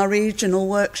 but doing our regional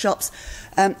workshops?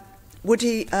 Would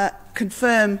he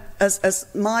confirm, as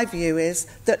my view is,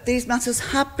 that these matters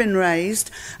have been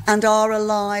raised and are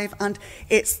alive, and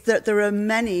it's that there are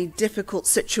many difficult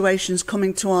situations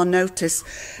coming to our notice,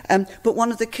 but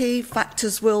one of the key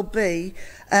factors will be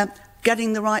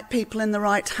getting the right people in the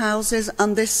right houses,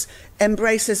 and this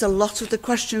embraces a lot of the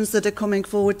questions that are coming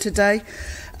forward today.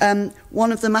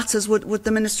 One of the matters, would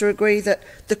the Minister agree that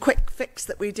the quick fix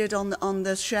that we did on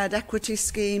the shared equity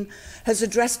scheme has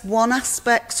addressed one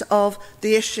aspect of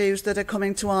the issues that are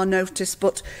coming to our notice,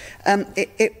 but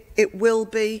it will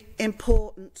be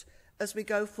important as we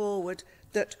go forward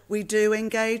that we do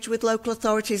engage with local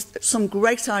authorities. Some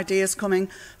great ideas coming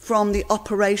from the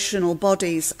operational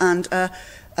bodies, and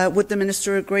would the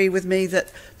Minister agree with me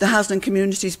that the Housing and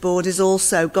Communities Board has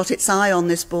also got its eye on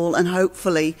this ball and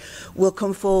hopefully will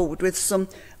come forward with some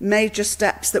major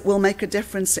steps that will make a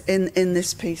difference in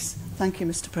this piece? Thank you,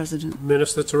 Mr President.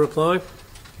 Minister to reply.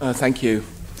 Thank you.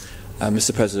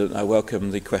 Mr President, I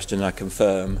welcome the question. I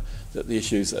confirm that the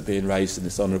issues that are being raised in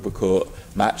this honourable court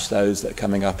match those that are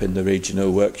coming up in the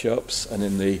regional workshops and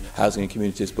in the Housing and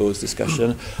Communities Board's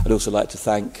discussion. I'd also like to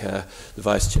thank the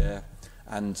Vice Chair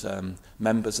and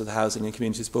members of the Housing and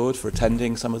Communities Board for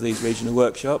attending some of these regional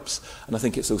workshops, and I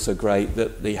think it's also great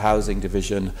that the Housing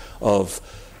Division of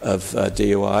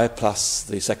DOI plus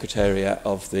the Secretariat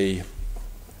of the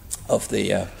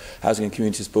Housing and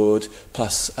Communities Board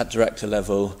plus at director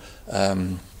level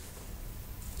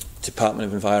Department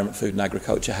of Environment, Food and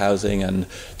Agriculture Housing and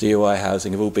DOI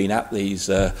Housing have all been at these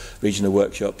regional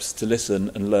workshops to listen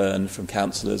and learn from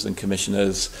councillors and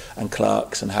commissioners and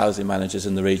clerks and housing managers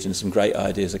in the region. Some great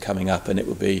ideas are coming up, and it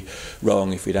would be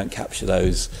wrong if we don't capture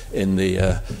those in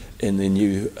the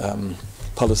new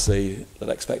policy that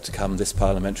I expect to come this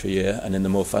parliamentary year and in the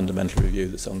more fundamental review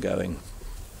that's ongoing.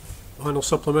 Final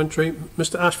supplementary,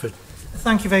 Mr Ashford.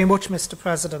 Thank you very much, Mr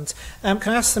President. Can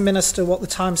I ask the Minister what the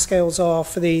timescales are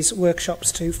for these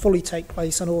workshops to fully take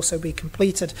place and also be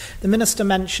completed? The Minister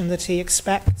mentioned that he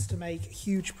expects to make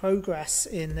huge progress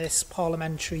in this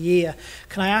parliamentary year.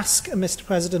 Can I ask, Mr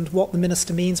President, what the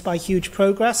Minister means by huge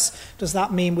progress? Does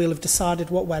that mean we'll have decided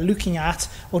what we're looking at,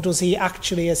 or does he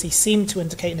actually, as he seemed to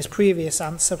indicate in his previous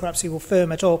answer, perhaps he will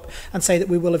firm it up and say that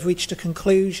we will have reached a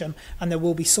conclusion and there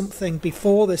will be something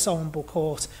before this Honourable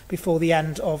Court before the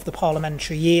end of the parliamentary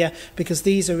year, because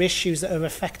these are issues that are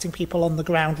affecting people on the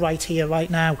ground right here,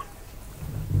 right now?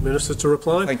 Minister to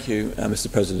reply. Thank you,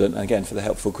 Mr President, and again for the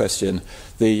helpful question.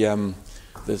 The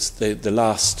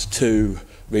last two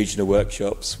regional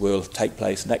workshops will take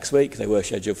place next week. They were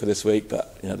scheduled for this week,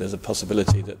 but there's a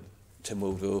possibility that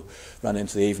Tynwald will run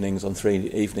into the evenings on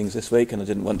 3 evenings this week, and I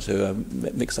didn't want to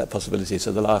mix that possibility.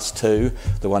 So the last two,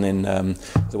 the one in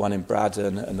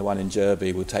Braddon and the one in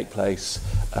Derby, will take place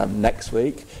next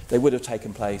week. They would have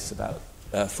taken place about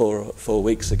 4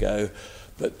 weeks ago,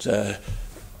 but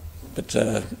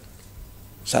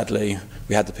sadly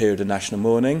we had the period of national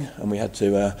mourning and we had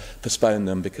to postpone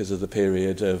them because of the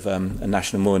period of a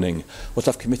national mourning. What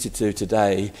I've committed to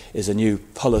today is a new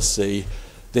policy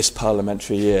this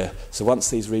parliamentary year. So once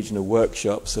these regional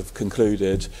workshops have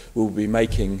concluded, we'll be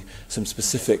making some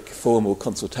specific formal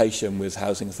consultation with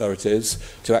housing authorities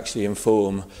to actually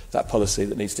inform that policy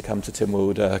that needs to come to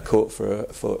Tynwald Court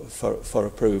for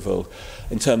approval.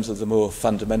 In terms of the more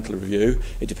fundamental review,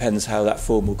 it depends how that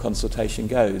formal consultation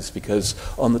goes, because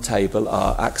on the table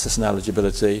are access and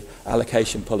eligibility,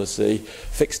 allocation policy,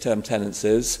 fixed term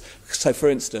tenancies. So for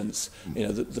instance,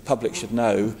 the public should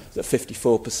know that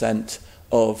 54%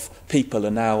 of people are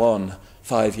now on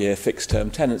 5-year fixed-term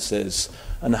tenancies,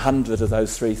 and 100 of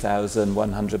those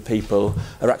 3,100 people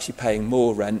are actually paying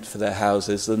more rent for their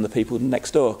houses than the people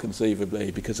next door,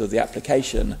 conceivably, because of the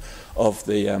application of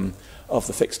the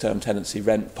fixed-term tenancy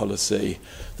rent policy.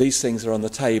 These things are on the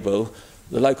table.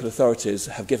 The local authorities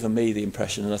have given me the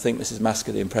impression, and I think Mrs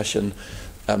Masker the impression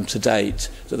to date,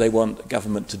 that they want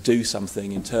government to do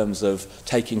something in terms of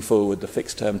taking forward the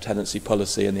fixed-term tenancy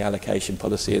policy and the allocation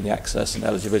policy and the access and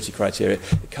eligibility criteria.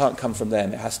 It can't come from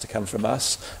them, it has to come from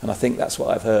us, and I think that's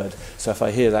what I've heard. So if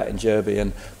I hear that in Derby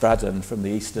and Braddon from the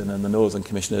Eastern and the Northern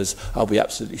Commissioners, I'll be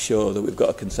absolutely sure that we've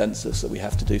got a consensus that we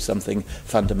have to do something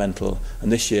fundamental.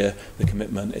 And this year, the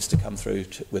commitment is to come through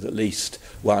with at least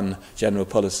one general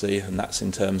policy, and that's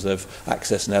in terms of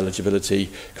access and eligibility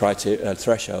criteria,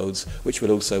 thresholds, which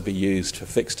will also be used for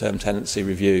fixed-term tenancy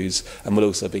reviews and will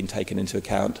also be taken into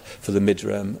account for the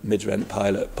mid-rent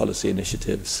pilot policy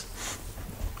initiatives.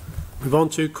 Move on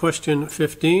to question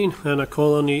 15, and I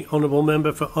call on the Honourable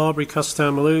Member for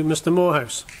Arbury-Cusstown-Maloo, Mr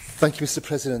Morehouse. Thank you, Mr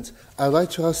President. I would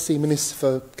like to ask the Minister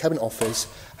for Cabinet Office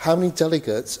how many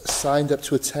delegates signed up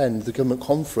to attend the Government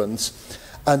conference,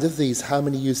 and of these, how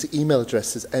many used the email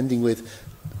addresses ending with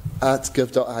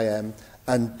 @gov.im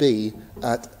and b@sch.im.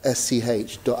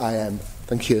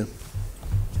 Thank you.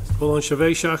 Call on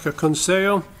Shaveshaka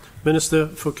Conseil, Minister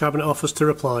for Cabinet Office, to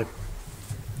reply.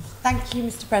 Thank you,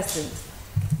 Mr President.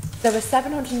 There were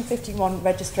 751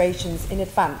 registrations in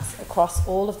advance across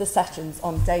all of the sessions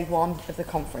on day one of the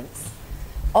conference.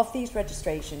 Of these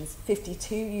registrations,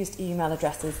 52 used email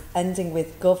addresses ending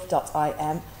with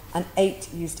gov.im and 8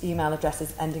 used email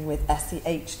addresses ending with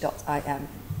sch.im.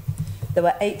 There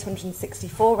were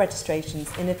 864 registrations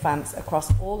in advance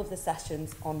across all of the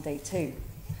sessions on day 2.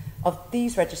 Of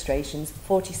these registrations,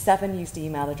 47 used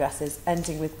email addresses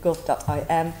ending with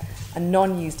gov.im and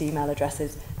non-used email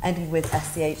addresses ending with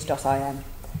sch.im.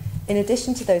 In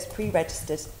addition to those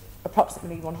pre-registered,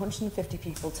 approximately 150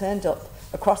 people turned up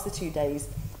across the 2 days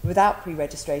without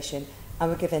pre-registration and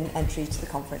were given entry to the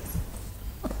conference.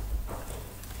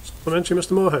 Supplementary,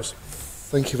 Mr Morehouse.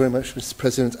 Thank you very much, Mr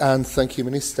President, and thank you,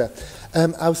 Minister.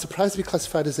 I was surprised to be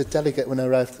classified as a delegate when I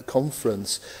arrived at the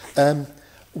conference.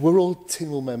 Were all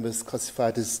Tynwald members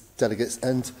classified as delegates,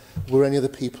 and were any other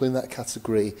people in that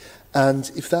category? And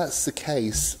if that's the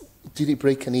case, did it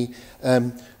break any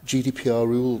GDPR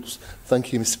rules?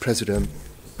 Thank you, Mr President.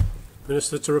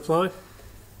 Minister to reply.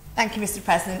 Thank you, Mr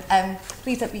President.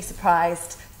 Please don't be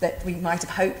surprised that we might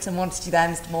have hoped and wanted you there,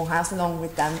 Mr Morehouse, along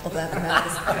with other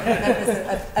members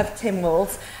of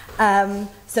Tynwald.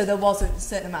 So there was a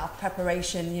certain amount of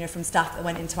preparation, from staff that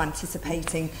went into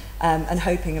anticipating and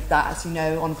hoping of that. As you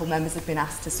know, honourable members have been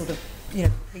asked to sort of,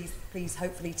 please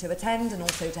hopefully to attend and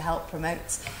also to help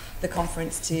promote the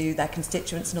conference to their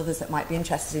constituents and others that might be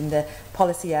interested in the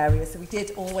policy area. So we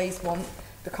did always want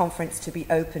the conference to be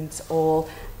open to all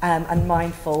and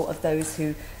mindful of those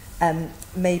who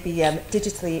may be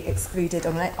digitally excluded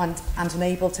and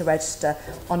unable to register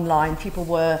online. People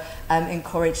were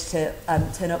encouraged to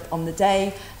turn up on the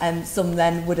day, and some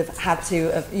then would have had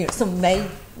to, some may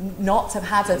not have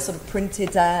had a sort of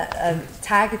printed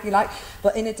tag, if you like.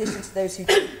 But in addition to those who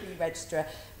did register,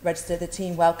 the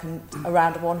team welcomed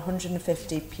around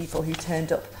 150 people who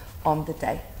turned up on the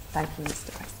day. Thank you,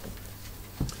 Mr. President.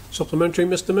 Supplementary,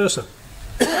 Mr. Mercer.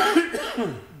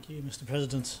 Thank you, Mr.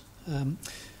 President.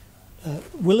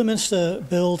 Will the Minister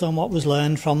build on what was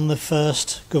learned from the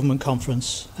first government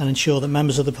conference and ensure that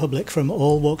members of the public from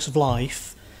all walks of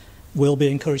life will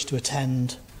be encouraged to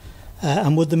attend?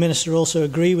 And would the Minister also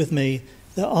agree with me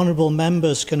that honourable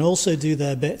members can also do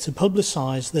their bit to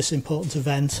publicise this important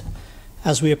event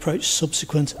as we approach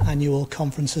subsequent annual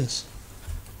conferences?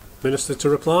 Minister to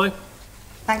reply.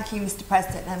 Thank you, Mr.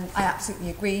 President. I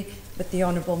absolutely agree with the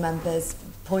honourable member's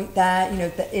point there.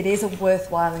 That it is a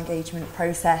worthwhile engagement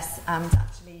process, and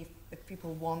actually, if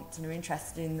people want and are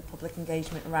interested in the public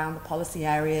engagement around the policy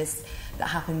areas that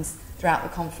happens throughout the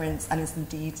conference, and is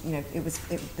indeed,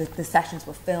 the sessions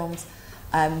were filmed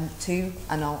too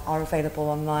and are available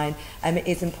online. It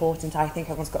is important. I think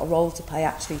everyone's got a role to play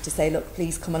actually to say, look,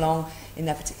 please come along in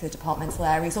their particular departmental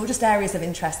areas or just areas of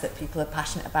interest that people are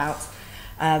passionate about.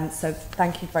 So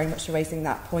thank you very much for raising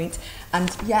that point.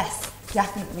 And yes,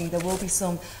 definitely there will be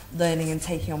some learning and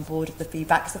taking on board of the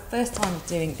feedback. It's the first time of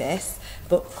doing this,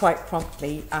 but quite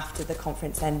promptly after the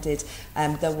conference ended,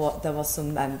 there was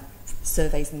some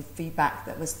surveys and feedback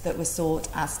that was sought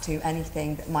as to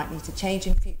anything that might need to change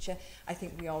in future. I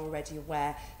think we are already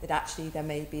aware that actually there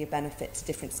may be a benefit to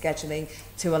different scheduling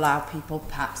to allow people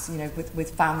perhaps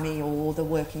with family or the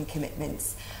working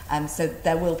commitments. So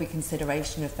there will be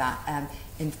consideration of that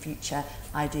in future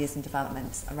ideas and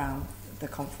developments around the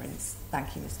conference.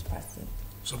 Thank you, Mr. President.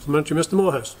 Supplementary, Mr.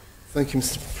 Morehouse. Thank you,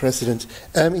 Mr. President.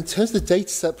 In terms of the data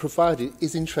set provided, it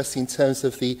is interesting in terms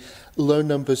of the low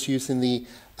numbers using the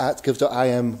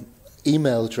 @gov.im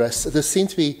email address. There seem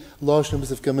to be large numbers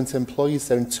of government employees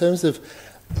there. In terms of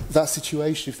that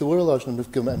situation, if there were a large number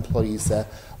of government employees there,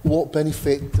 what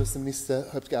benefit does the Minister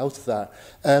hope to get out of that?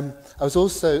 I was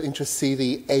also interested to see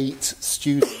the 8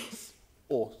 students,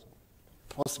 or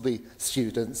possibly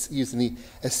students, using the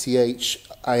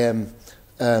SCHIM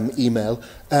email.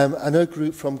 I know a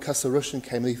group from Castle Rushen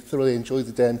came, they thoroughly enjoyed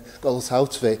the day and got a lot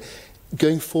out of it.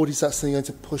 Going forward, is that something you're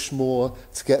going to push more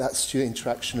to get that student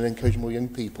interaction and encourage more young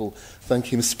people?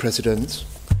 Thank you, Mr. President.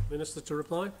 Minister to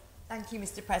reply. Thank you,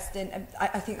 Mr. President.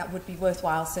 I think that would be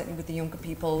worthwhile, certainly with the younger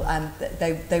people.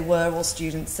 They were all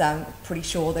students. Pretty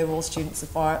sure they were all students as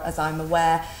far as I'm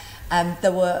aware.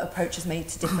 There were approaches made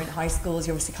to different high schools.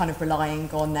 You're obviously kind of relying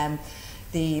on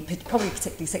probably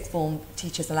particularly sixth form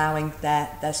teachers allowing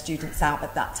their students out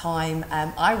at that time.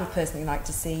 I would personally like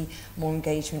to see more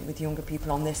engagement with younger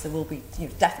people on this. There will be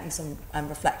definitely some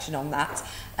reflection on that.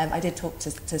 I did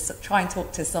try and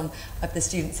talk to some of the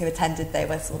students who attended. They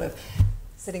were sort of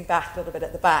sitting back a little bit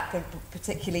at the back, and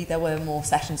particularly there were more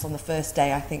sessions on the first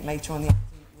day. I think later on the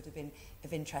afternoon would have been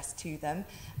of interest to them.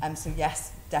 So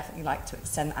yes, definitely like to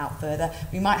extend that out further.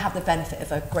 We might have the benefit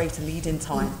of a greater lead-in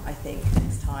time, I think,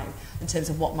 next time, in terms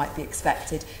of what might be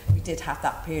expected. We did have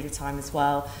that period of time as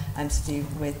well, to do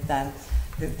with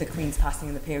the Queen's passing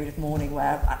in the period of mourning,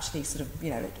 where actually sort of,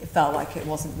 it felt like it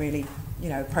wasn't really,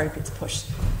 appropriate to push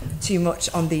too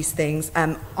much on these things.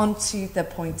 On to the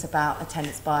point about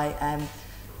attendance by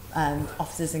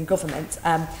officers in government.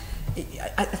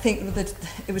 I think that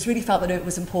it was really felt that it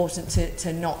was important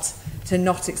to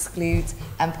not exclude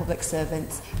public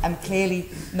servants. Clearly,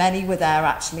 many were there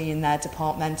actually in their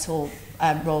departmental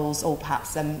roles, or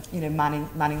perhaps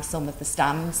manning some of the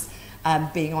stands,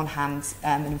 being on hand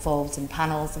and involved in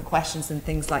panels and questions and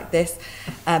things like this.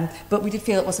 But we did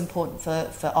feel it was important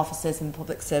for officers in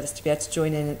public service to be able to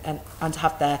join in and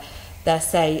have their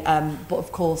say. But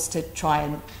of course, to try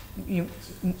and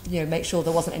make sure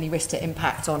there wasn't any risk to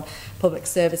impact on public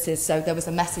services. So there was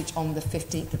a message on the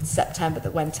 15th of September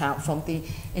that went out from the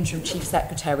Interim Chief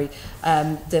Secretary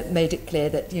that made it clear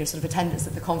that sort of attendance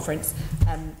at the conference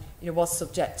was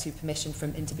subject to permission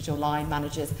from individual line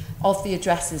managers. Of the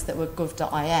addresses that were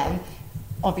gov.im,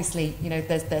 obviously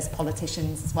there's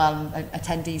politicians as well, and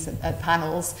attendees at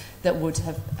panels that would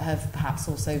have perhaps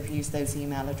also used those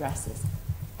email addresses.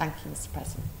 Thank you, Mr.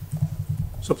 President.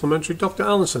 Supplementary, Dr.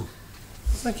 Allinson.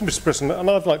 Thank you, Mr. President, and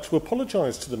I'd like to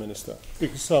apologise to the Minister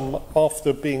because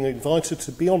after being invited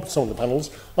to be on some of the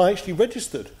panels, I actually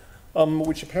registered,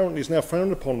 which apparently is now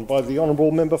frowned upon by the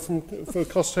Honourable Member for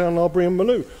Costown, Albury and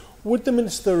Maloo. Would the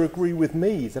Minister agree with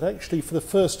me that actually for the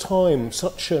first time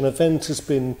such an event has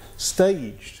been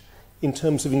staged in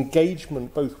terms of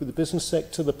engagement both with the business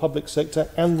sector, the public sector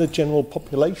and the general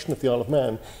population of the Isle of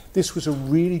Man? This was a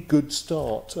really good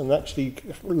start and actually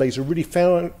lays a really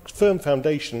firm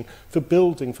foundation for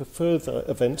building for further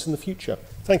events in the future.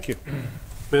 Thank you.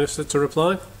 Minister to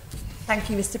reply. Thank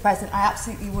you, Mr. President. I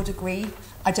absolutely would agree.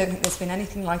 I don't think there's been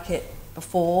anything like it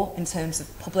before in terms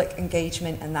of public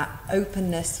engagement and that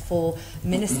openness for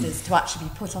ministers to actually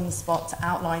be put on the spot to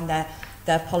outline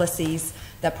their policies,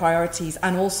 their priorities,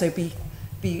 and also be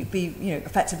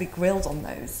effectively grilled on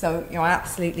those. So I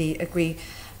absolutely agree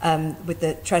with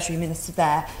the Treasury Minister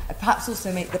there. I perhaps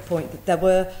also make the point that there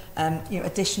were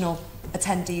additional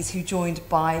attendees who joined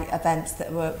by events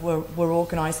that were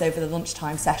organised over the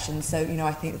lunchtime sessions. So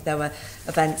I think that there were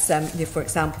events, for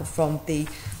example, from the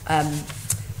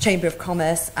Chamber of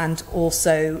Commerce and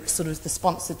also sort of the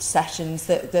sponsored sessions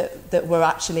that were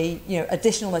actually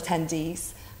additional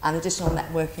attendees and additional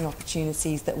networking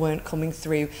opportunities that weren't coming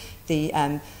through the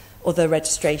other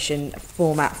registration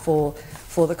format for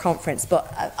the conference.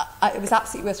 But it was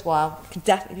absolutely worthwhile. It can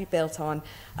definitely be built on.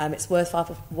 It's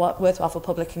worthwhile for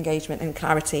public engagement and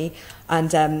clarity.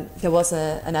 And there was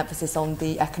an emphasis on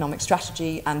the economic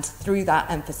strategy, and through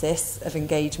that emphasis of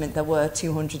engagement, there were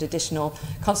 200 additional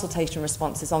consultation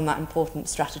responses on that important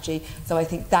strategy. So I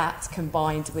think that,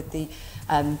 combined with the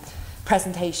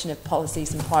presentation of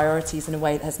policies and priorities in a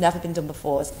way that has never been done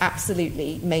before, has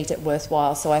absolutely made it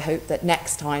worthwhile. So I hope that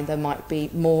next time there might be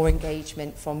more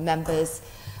engagement from members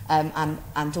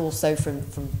and also from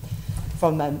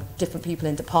different people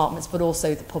in departments, but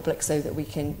also the public, so that we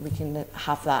can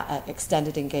have that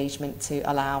extended engagement to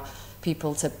allow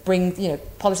people to bring,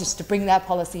 politicians to bring their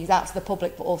policies out to the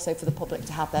public, but also for the public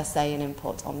to have their say and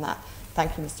input on that.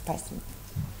 Thank you, Mr. President.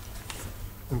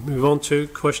 We'll move on to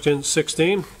question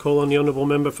 16. Call on the Honourable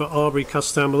Member for Arbury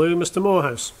Castamilou, Mr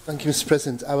Morehouse. Thank you, Mr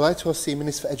President. I would like to ask the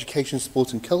Minister for Education,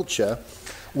 Sport and Culture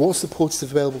what support is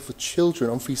available for children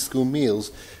on free school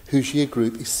meals whose year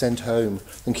group is sent home.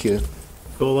 Thank you.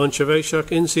 Call on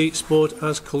Cheveshak Insi Sport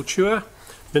as Culture.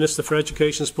 Minister for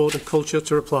Education, Sport and Culture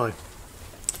to reply.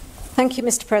 Thank you,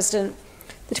 Mr President.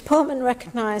 The Department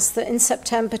recognised that in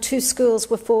September 2 schools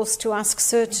were forced to ask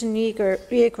certain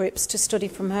year groups to study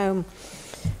from home.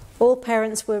 All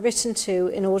parents were written to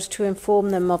in order to inform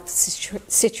them of the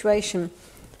situation.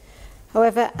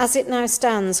 However, as it now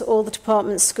stands, all the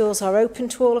Department's schools are open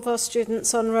to all of our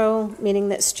students on roll, meaning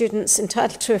that students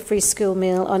entitled to a free school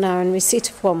meal are now in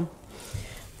receipt of one.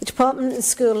 The Department and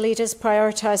school leaders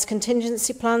prioritise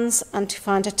contingency plans and to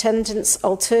find attendance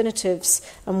alternatives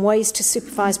and ways to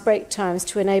supervise break times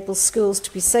to enable schools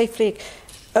to be safely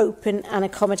open and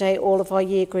accommodate all of our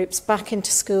year groups back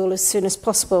into school as soon as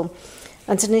possible.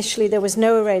 And initially there was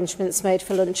no arrangements made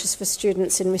for lunches for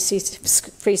students in receipt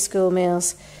of free school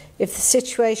meals. If the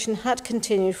situation had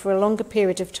continued for a longer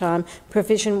period of time,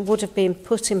 provision would have been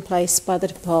put in place by the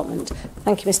Department.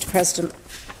 Thank you, Mr President.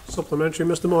 Supplementary,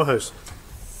 Mr Morehouse.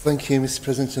 Thank you, Mr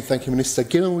President, and thank you, Minister.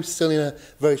 Given we're still in a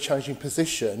very challenging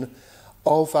position,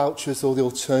 are vouchers or the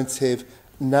alternative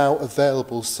now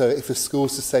available? So if a school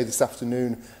was to say this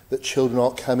afternoon that children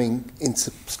aren't coming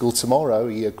into school tomorrow,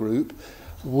 a year group,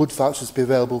 would vouchers be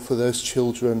available for those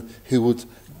children who would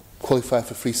qualify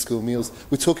for free school meals?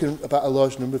 We're talking about a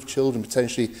large number of children,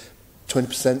 potentially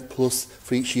 20% plus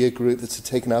for each year group that's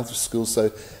taken out of school.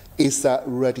 So is that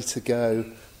ready to go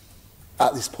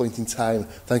at this point in time?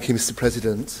 Thank you, Mr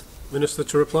President. Minister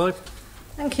to reply.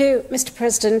 Thank you, Mr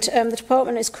President. The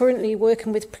Department is currently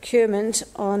working with procurement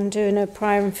on doing a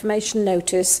prior information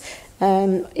notice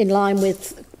in line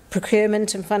with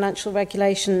procurement and financial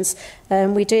regulations.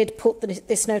 We did put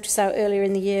this notice out earlier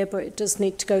in the year, but it does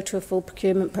need to go to a full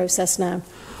procurement process now.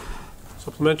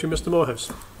 Supplementary, Mr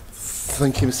Morehouse.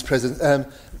 Thank you, Mr President.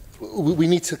 We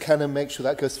need to kind of make sure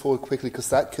that goes forward quickly, because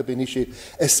that could be an issue,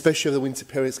 especially over the winter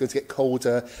period. It's going to get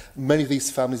colder. Many of these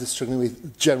families are struggling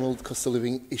with general cost of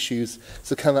living issues,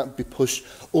 so can that be pushed?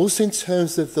 Also, in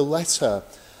terms of the letter,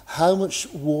 how much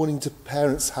warning do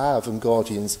parents have and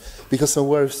guardians? Because I'm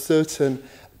aware of certain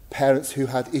parents who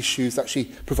had issues actually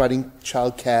providing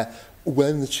childcare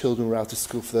when the children were out of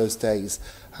school for those days.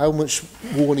 How much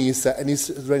warning is there, and is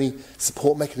there any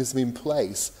support mechanism in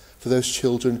place for those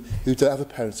children who don't have a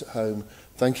parent at home?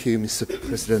 Thank you, Mr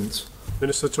President.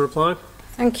 Minister to reply.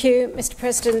 Thank you, Mr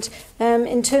President.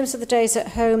 In terms of the days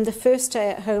at home, the first day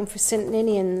at home for St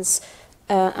Ninians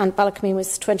and Ballacombe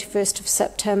was the 21st of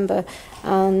September,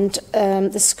 and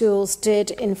the schools did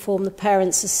inform the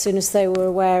parents as soon as they were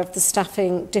aware of the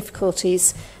staffing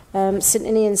difficulties. St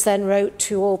Ninians then wrote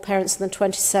to all parents on the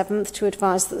 27th to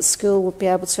advise that the school would be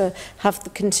able to have the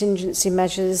contingency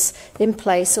measures in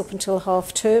place up until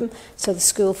half term, so the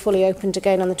school fully opened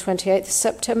again on the 28th of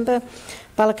September.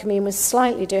 Ballacomene was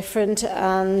slightly different,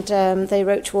 and they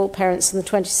wrote to all parents on the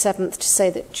 27th to say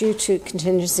that due to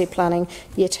contingency planning,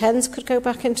 Year 10s could go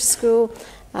back into school,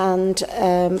 and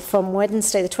from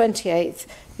Wednesday the 28th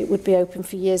it would be open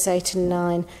for Years 8 and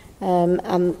 9,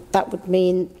 and that would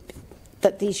mean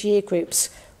that these year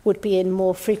groups would be in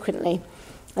more frequently.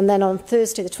 And then on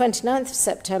Thursday the 29th of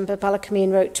September,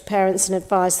 Ballacomene wrote to parents and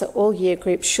advised that all year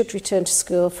groups should return to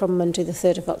school from Monday the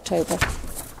 3rd of October.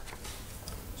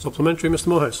 Supplementary, Mr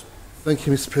Moorhouse. Thank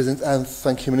you, Mr President, and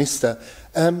thank you, Minister.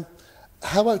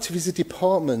 How active is the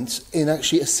department in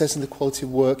actually assessing the quality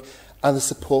of work and the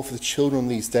support for the children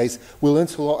these days? We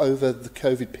learnt a lot over the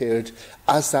COVID period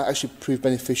as that actually proved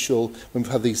beneficial when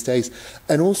we've had these days.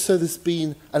 And also there's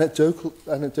been anecdotal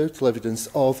evidence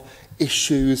of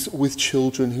issues with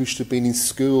children who should have been in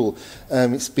school.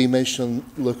 It's been mentioned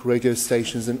on local radio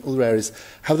stations and other areas.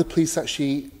 How the police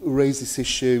actually raise this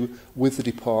issue with the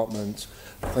department?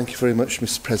 Thank you very much,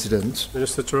 Mr President.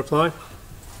 Minister to reply.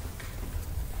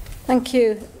 Thank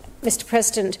you, Mr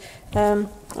President.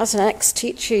 As an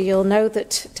ex-teacher, you'll know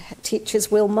that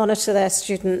teachers will monitor their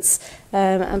students,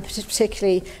 and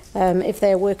particularly if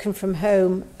they're working from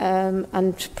home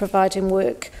and providing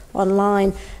work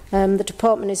online. The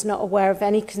department is not aware of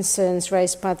any concerns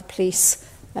raised by the police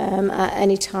at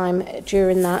any time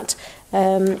during that.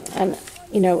 And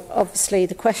you know, obviously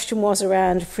the question was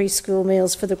around free school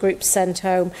meals for the groups sent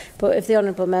home, but if the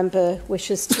honourable member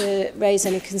wishes to raise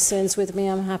any concerns with me,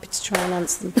 I'm happy to try and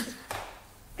answer them.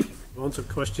 On to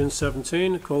question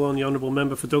 17. I call on the honourable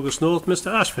member for Douglas North,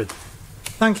 Mr Ashford.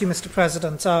 Thank you, Mr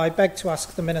President. I beg to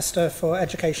ask the Minister for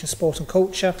Education, Sport and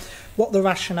Culture what the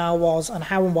rationale was and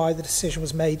how and why the decision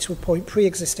was made to appoint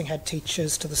pre-existing head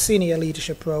teachers to the senior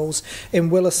leadership roles in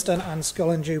Williston and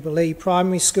Skull and Jubilee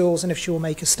primary schools, and if she will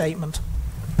make a statement.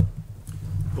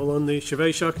 Call on the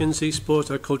Shiveshak Inzi Sport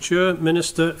and Culture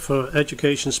Minister for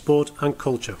Education, Sport and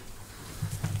Culture.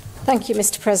 Thank you,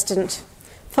 Mr President.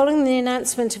 Following the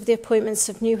announcement of the appointments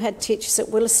of new head teachers at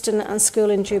Williston and School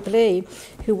in Jubilee,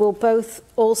 who will both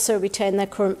also retain their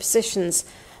current positions,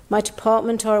 my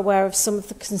department are aware of some of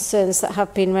the concerns that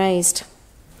have been raised.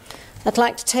 I'd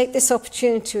like to take this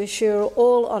opportunity to assure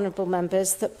all honourable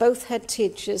members that both head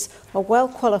teachers are well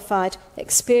qualified,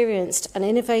 experienced and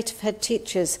innovative head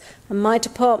teachers, and my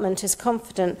department is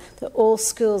confident that all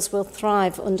schools will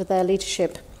thrive under their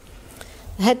leadership.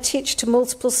 The head teacher to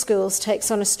multiple schools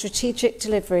takes on a strategic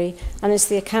delivery and is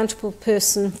the accountable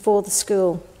person for the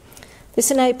school. This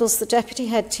enables the deputy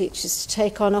head teachers to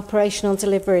take on operational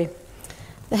delivery.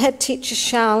 The head teacher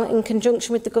shall, in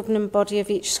conjunction with the governing body of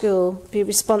each school, be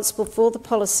responsible for the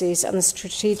policies and the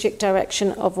strategic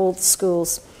direction of all the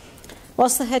schools.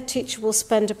 Whilst the head teacher will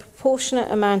spend a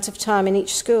proportionate amount of time in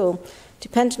each school,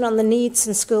 depending on the needs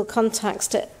and school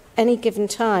context at any given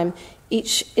time,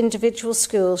 each individual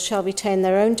school shall retain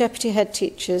their own deputy head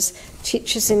teachers,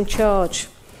 teachers in charge.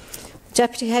 The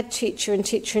deputy head teacher and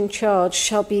teacher in charge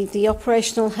shall be the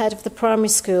operational head of the primary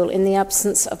school in the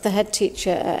absence of the head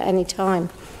teacher at any time.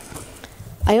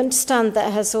 I understand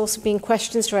there has also been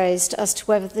questions raised as to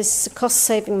whether this is a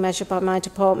cost-saving measure by my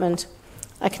department.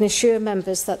 I can assure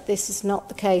members that this is not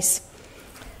the case.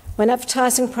 When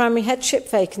advertising primary headship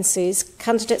vacancies,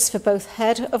 candidates for both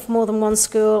head of more than one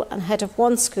school and head of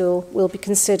one school will be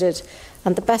considered,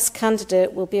 and the best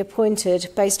candidate will be appointed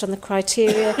based on the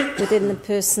criteria within the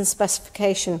person's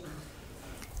specification.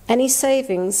 Any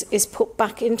savings is put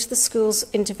back into the school's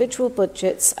individual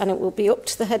budgets, and it will be up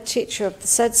to the head teacher of the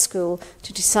said school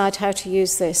to decide how to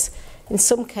use this. In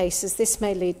some cases, this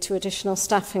may lead to additional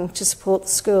staffing to support the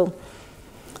school.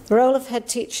 The role of head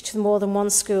teacher to more than one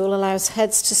school allows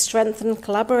heads to strengthen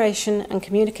collaboration and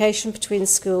communication between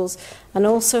schools, and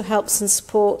also helps and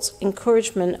supports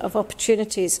encouragement of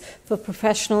opportunities for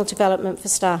professional development for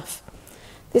staff.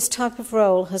 This type of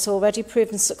role has already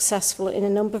proven successful in a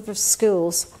number of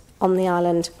schools on the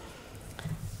island.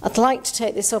 I'd like to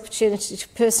take this opportunity to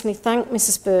personally thank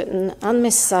Mrs Burton and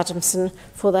Mrs Adamson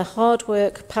for their hard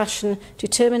work, passion,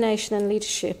 determination and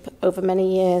leadership over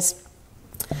many years.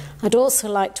 I'd also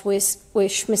like to wish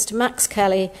Mr Max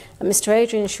Kelly and Mr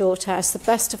Adrian Shorthouse the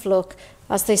best of luck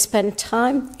as they spend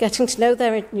time getting to know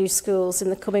their new schools in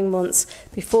the coming months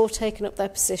before taking up their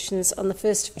positions on the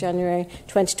 1st of January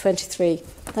 2023.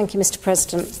 Thank you, Mr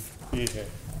President.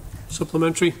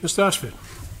 Supplementary, Mr Ashford.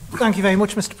 Thank you very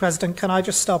much, Mr. President. Can I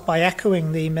just start by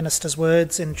echoing the Minister's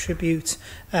words in tribute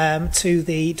to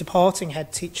the departing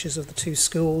head teachers of the two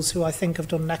schools, who I think have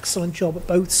done an excellent job at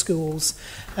both schools,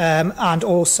 and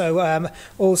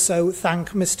also thank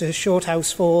Mr.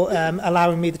 Shorthouse for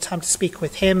allowing me the time to speak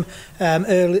with him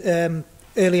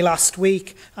early last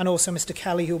week, and also Mr.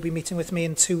 Kelly, who will be meeting with me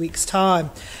in 2 weeks' time.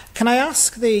 Can I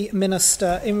ask the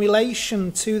Minister, in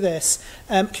relation to this,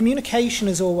 communication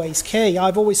is always key.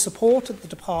 I've always supported the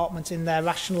department in their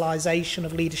rationalisation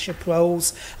of leadership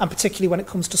roles, and particularly when it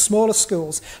comes to smaller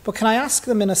schools. But can I ask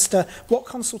the Minister what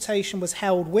consultation was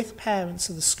held with parents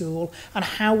of the school, and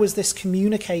how was this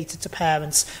communicated to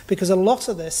parents? Because a lot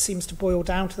of this seems to boil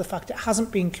down to the fact it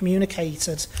hasn't been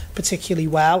communicated particularly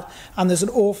well, and there's an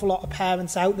awful lot of parents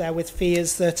out there with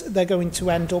fears that they're going to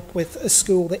end up with a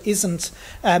school that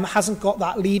hasn't got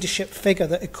that leadership figure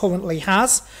that it currently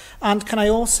has. And can I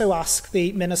also ask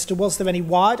the Minister, was there any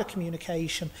wider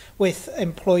communication with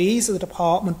employees of the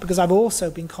department? Because I've also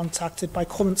been contacted by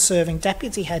current serving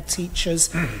deputy head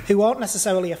teachers who aren't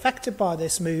necessarily affected by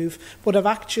this move, but have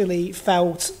actually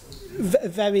felt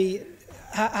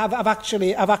I've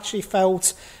actually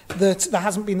felt that there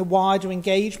hasn't been the wider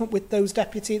engagement with the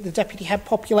deputy head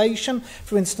population.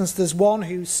 For instance, there's one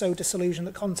who's so disillusioned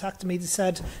that contacted me. They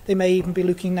said they may even be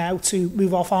looking now to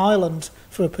move off Ireland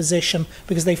for a position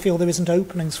because they feel there isn't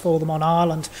openings for them on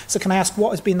Ireland. So can I ask,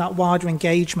 what has been that wider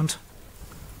engagement?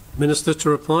 Minister to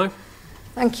reply.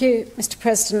 Thank you, Mr.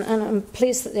 President, and I'm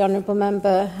pleased that the Honourable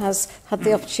Member has had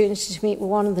the opportunity to meet with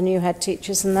one of the new head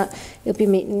teachers, and that he'll be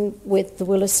meeting with the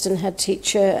Williston head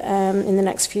teacher in the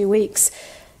next few weeks.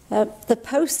 The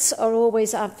posts are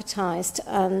always advertised,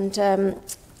 and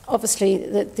obviously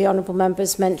the Honourable Member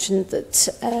has mentioned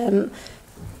that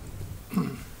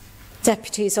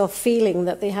deputies are feeling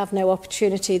that they have no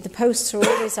opportunity. The posts are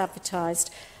always advertised.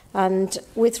 And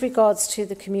with regards to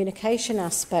the communication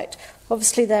aspect,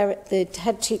 obviously the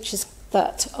head teachers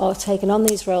that are taking on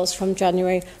these roles from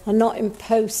January are not in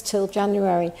post till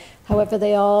January. However,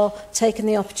 they are taking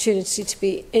the opportunity to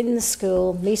be in the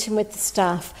school, meeting with the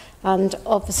staff, and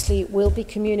obviously will be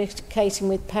communicating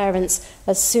with parents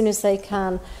as soon as they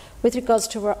can. With regards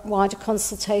to wider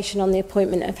consultation on the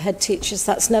appointment of head teachers,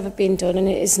 that's never been done, and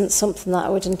it isn't something that I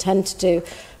would intend to do.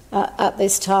 At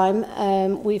this time,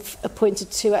 we've appointed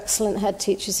two excellent head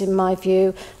teachers in my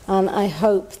view, and I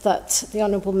hope that the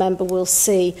Honourable Member will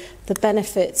see the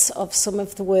benefits of some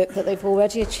of the work that they've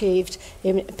already achieved,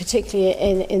 particularly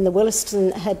in the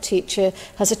Williston head teacher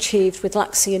has achieved with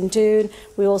Laxey and Doon.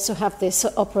 We also have this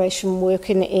operation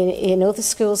working in other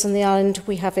schools in the island.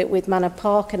 We have it with Manor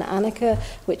Park and Annika,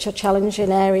 which are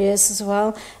challenging areas as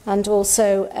well, and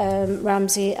also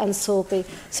Ramsey and Sulby.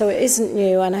 So it isn't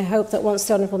new, and I hope that once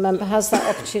the Honourable Member has that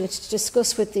opportunity to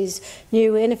discuss with these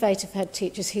new innovative head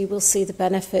teachers, he will see the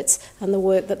benefits and the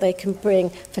work that they can bring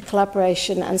for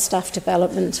collaboration and staff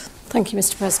development. Thank you,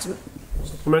 Mr. President.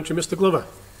 Supplementary, Mr. Glover.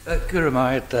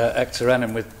 Guramaid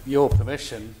Ectorenem, with your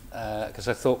permission, because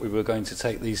I thought we were going to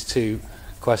take these two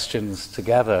questions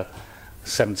together,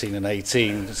 17 and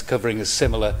 18, it's covering a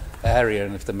similar area,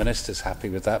 and if the Minister's happy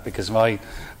with that, because mine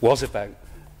was about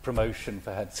promotion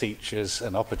for head teachers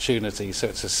and opportunity, so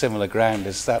it's a similar ground.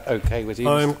 Is that okay with you,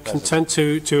 I'm Mr. content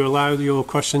to allow your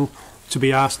question to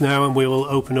be asked now, and we will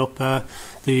open up I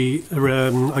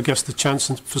guess the chance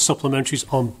for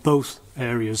supplementaries on both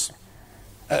areas.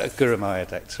 Guramaid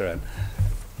Ectorenem.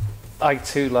 I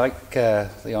too, like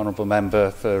the Honourable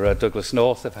Member for Douglas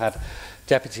North, have had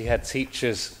deputy head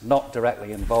teachers not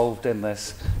directly involved in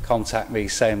this contact me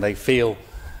saying they feel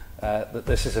that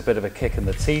this is a bit of a kick in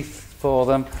the teeth for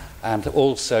them, and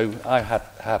also I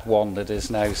had one that is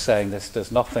now saying this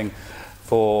does nothing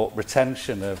for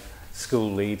retention of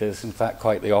school leaders. In fact,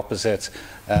 quite the opposite.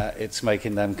 It's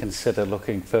making them consider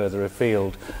looking further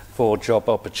afield for job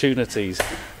opportunities.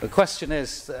 The question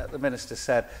is, the Minister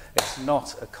said, it's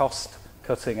not a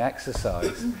cost-cutting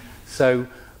exercise. So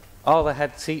are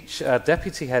the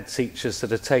deputy head teachers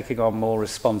that are taking on more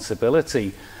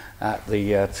responsibility at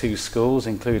the two schools,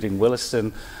 including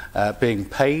Williston, being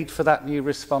paid for that new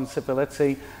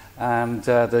responsibility? And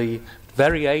the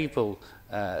very able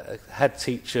head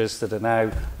teachers that are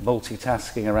now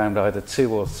multitasking around either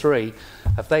 2 or 3,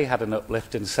 have they had an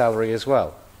uplift in salary as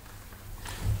well?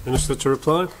 Minister to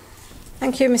reply.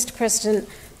 Thank you, Mr. President.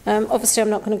 Obviously, I'm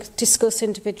not going to discuss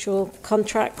individual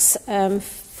contracts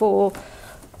for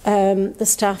the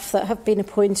staff that have been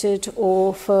appointed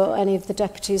or for any of the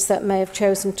deputies that may have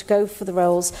chosen to go for the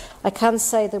roles. I can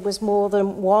say there was more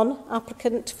than one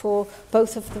applicant for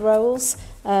both of the roles.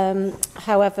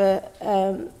 However,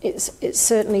 it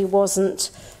certainly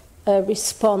wasn't a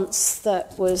response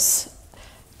that was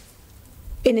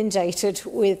inundated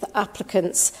with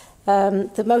applicants.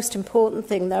 The most important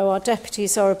thing, though, our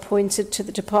deputies are appointed to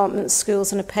the department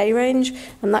schools in a pay range,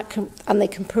 and they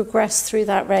can progress through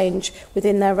that range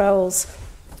within their roles.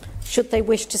 Should they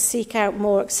wish to seek out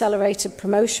more accelerated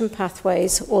promotion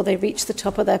pathways or they reach the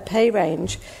top of their pay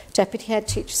range, deputy head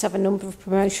teachers have a number of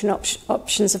promotion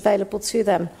options available to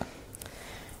them.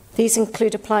 These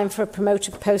include applying for a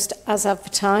promoted post as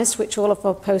advertised, which all of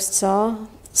our posts are,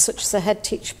 such as a head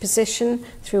teacher position,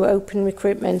 through open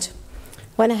recruitment.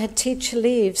 When a head teacher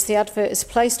leaves, the advert is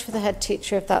placed for the head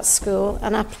teacher of that school,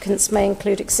 and applicants may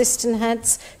include existing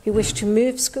heads who wish to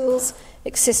move schools,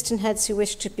 existing heads who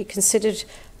wish to be considered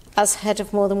as head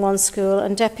of more than one school,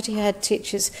 and deputy head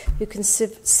teachers who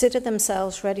consider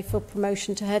themselves ready for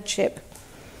promotion to headship.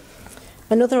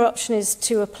 Another option is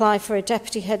to apply for a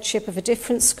deputy headship of a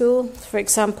different school, for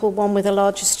example, one with a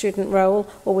larger student role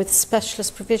or with a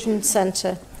specialist provision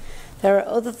centre. There are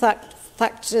other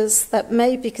factors that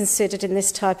may be considered in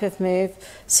this type of move,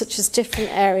 such as different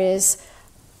areas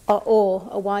or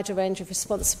a wider range of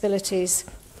responsibilities.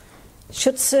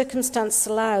 Should circumstances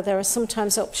allow, there are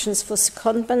sometimes options for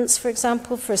secondments, for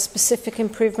example, for a specific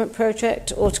improvement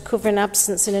project or to cover an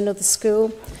absence in another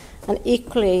school. And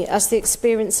equally, as the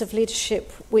experience of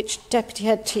leadership which deputy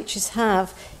head teachers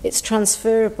have, it's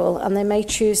transferable, and they may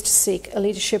choose to seek a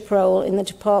leadership role in the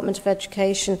Department of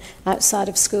Education outside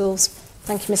of schools.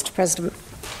 Thank you, Mr. President.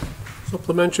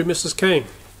 Supplementary, Mrs. Kane.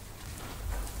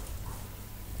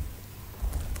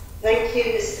 Thank you,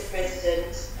 Mr.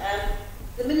 President.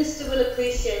 The Minister will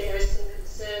appreciate there is some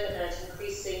concern about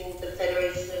increasing the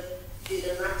Federation of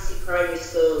Junior Ramsey primary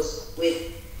schools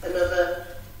with another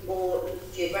more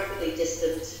geographically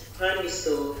distant primary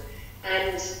school.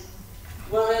 And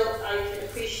while I can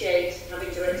appreciate having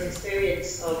direct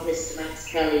experience of Mr. Max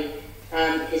Kelly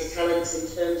and his talents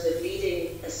in terms of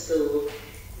leading a school,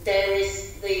 there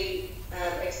is the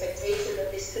expectation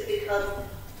that this could become,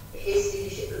 his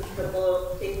leadership could become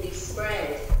more thinly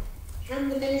spread. Can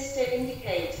the Minister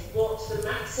indicate what the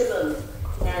maximum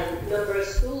number of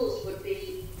schools would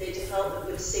be the department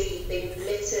would see being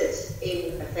permitted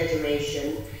in a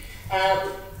federation?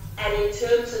 And in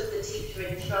terms of the teacher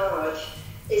in charge,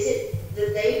 is it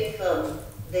that they become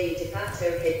the de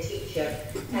facto head teacher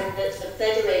and that a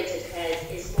federated head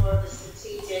is more of a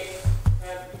strategic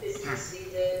business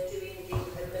leader doing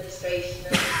the administration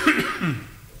and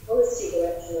the policy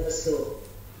direction of a school?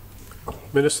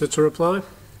 Minister to reply.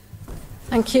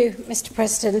 Thank you, Mr.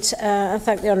 President. I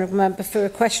thank the honourable member for her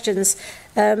questions.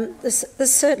 There's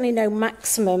certainly no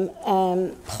maximum,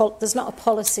 there's not a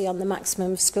policy on the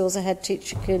maximum of schools a head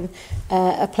teacher can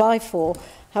apply for.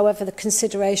 However, the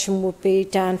consideration would be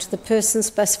down to the person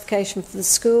specification for the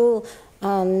school,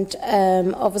 and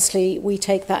obviously we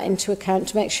take that into account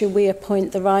to make sure we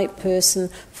appoint the right person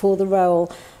for the role.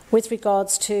 With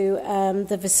regards to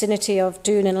the vicinity of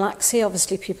Doon and Laxey,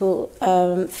 obviously people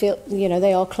feel,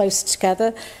 they are close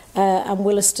together, and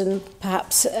Williston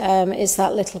perhaps is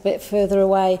that little bit further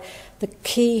away. The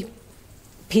key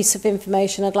piece of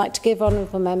information I'd like to give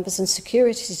honourable members and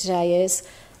security today is,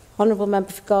 Honourable Member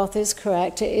for Garth is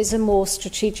correct, it is a more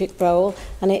strategic role,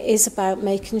 and it is about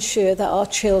making sure that our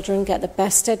children get the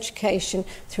best education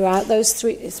throughout those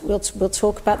three, we'll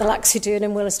talk about the Laxey, Doon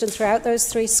and Williston, throughout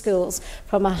those three schools,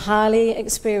 from a highly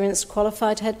experienced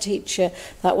qualified head teacher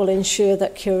that will ensure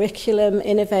that curriculum,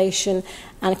 innovation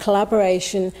and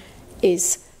collaboration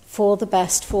is for the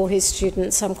best for his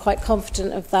students. I'm quite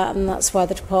confident of that, and that's why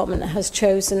the department has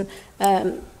chosen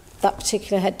that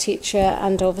particular head teacher,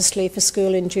 and obviously for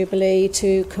school in Jubilee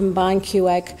to combine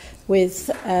QEG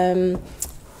with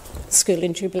school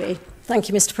in Jubilee. Thank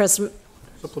you, Mr. President.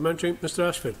 Supplementary, Mr.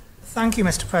 Ashford. Thank you,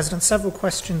 Mr. President. Several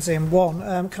questions in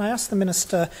one. Can I ask the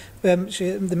Minister, the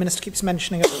Minister keeps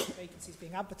mentioning vacancies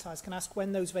being advertised, can I ask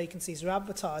when those vacancies are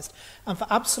advertised? And for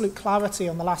absolute clarity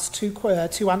on the last two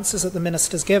answers that the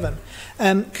Minister's given,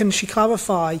 can she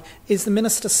clarify, is the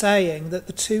Minister saying that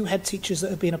the two head teachers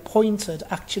that have been appointed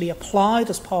actually applied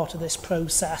as part of this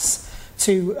process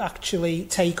to actually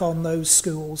take on those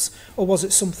schools, or was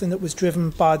it something that was driven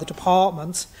by the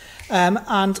department?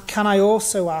 And can I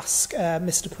also ask,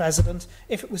 Mr. President,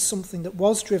 if it was something that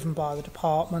was driven by the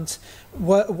department,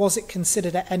 was it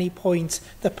considered at any point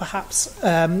that perhaps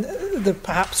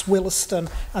Williston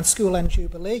and School End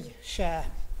Jubilee share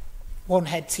one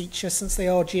head teacher, since they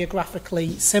are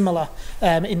geographically similar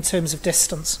in terms of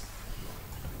distance?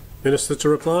 Minister to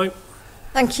reply.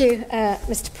 Thank you,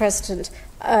 Mr. President.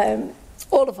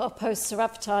 All of our posts are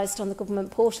advertised on the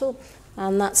government portal,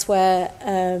 and that's where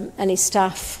any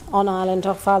staff on island,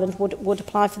 off island, would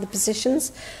apply for the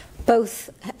positions. Both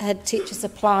head teachers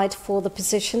applied for the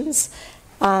positions.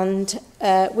 And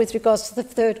with regards to the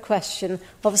third question,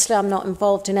 obviously I'm not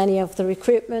involved in any of the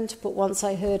recruitment, but once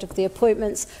I heard of the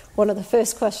appointments, one of the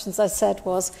first questions I said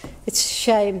was, it's a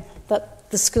shame that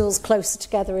the schools closer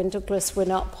together in Douglas were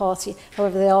not party.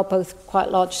 However, they are both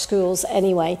quite large schools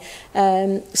anyway.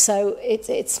 So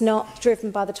it's not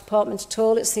driven by the department at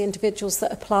all. It's the individuals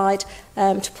that applied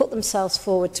to put themselves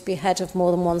forward to be head of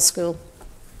more than one school.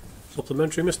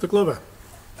 Supplementary, Mr Glover.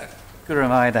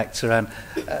 Gurumai Nectaran.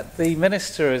 The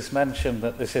Minister has mentioned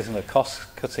that this isn't a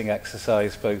cost-cutting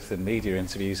exercise, both in media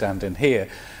interviews and in here,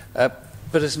 but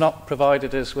has not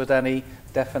provided us with any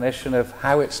definition of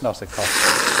how it's not a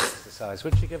cost-cutting exercise.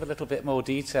 Would you give a little bit more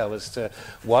detail as to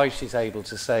why she's able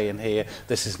to say in here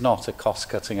this is not a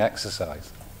cost-cutting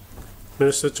exercise?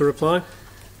 Minister to reply.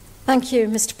 Thank you,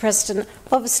 Mr President.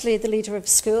 Obviously, the leader of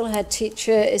school, head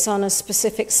teacher, is on a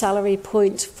specific salary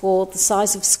point for the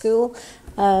size of school.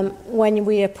 When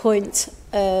we appoint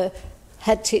a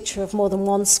head teacher of more than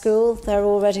one school, they're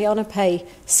already on a pay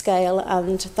scale,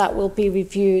 and that will be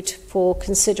reviewed for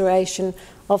consideration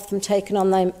of them taking on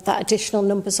that additional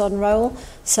numbers on roll.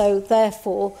 So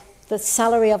therefore, the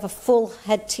salary of a full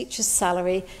head teacher's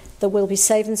salary, there will be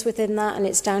savings within that, and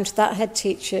it's down to that head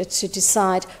teacher to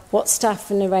decide what staff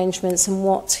and arrangements and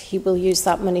what he will use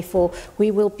that money for.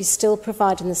 We will be still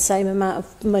providing the same amount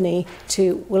of money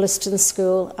to Williston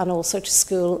School and also to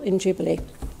school in Jubilee.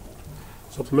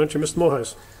 Supplementary, Mr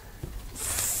Morehouse.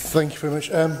 Thank you very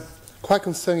much. Quite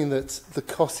concerning that the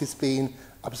cost is being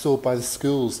absorbed by the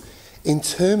schools. In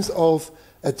terms of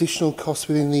additional costs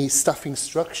within the staffing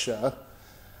structure,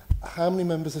 how many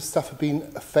members of staff have been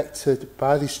affected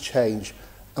by this change,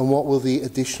 and what will the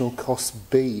additional costs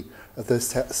be of those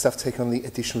staff taking on the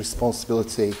additional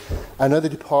responsibility? I know the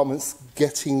department's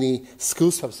getting the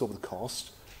schools to absorb the cost,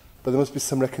 but there must be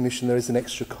some recognition there is an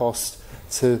extra cost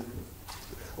to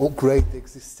upgrade the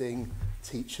existing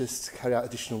teachers to carry out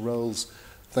additional roles.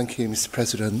 Thank you, Mr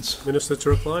President. Minister to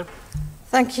reply.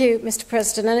 Thank you, Mr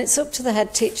President. And it's up to the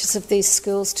head teachers of these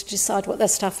schools to decide what their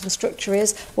staffing structure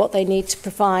is, what they need to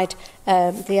provide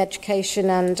the education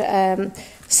and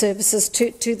services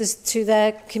to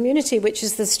their community, which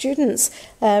is the students.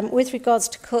 With regards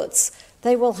to cuts,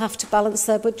 they will have to balance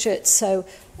their budget. So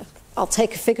I'll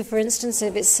take a figure, for instance,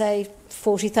 if it's, say,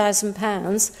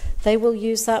 £40,000, they will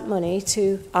use that money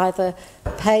to either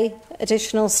pay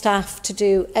additional staff to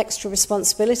do extra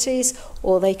responsibilities,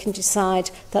 or they can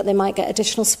decide that they might get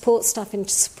additional support staff in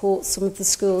to support some of the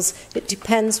schools. It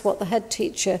depends what the head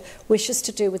teacher wishes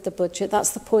to do with the budget. That's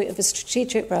the point of a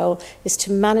strategic role, is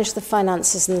to manage the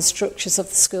finances and the structures of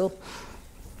the school.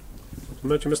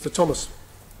 Mr Thomas.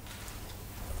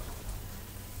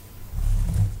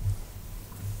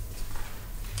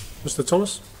 Mr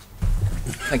Thomas.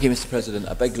 Thank you, Mr President.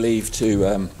 I beg leave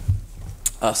to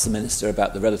ask the Minister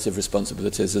about the relative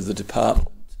responsibilities of the department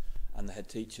and the head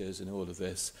teachers in all of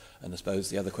this. And I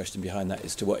suppose the other question behind that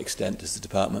is, to what extent does the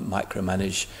department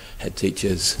micromanage head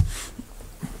teachers?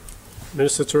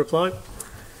 Minister to reply.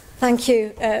 Thank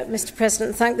you, Mr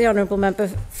President. Thank the Honourable Member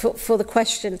for the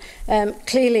question.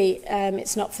 Clearly,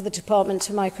 it's not for the department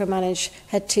to micromanage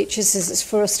head teachers. It's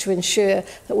for us to ensure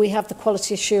that we have the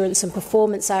quality assurance and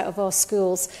performance out of our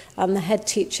schools, and the head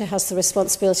teacher has the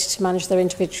responsibility to manage their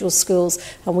individual schools,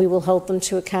 and we will hold them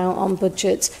to account on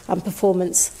budget and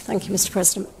performance. Thank you, Mr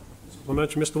President.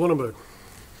 Supplementary, Mr Wallenberg.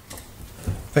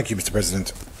 Thank you, Mr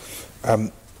President.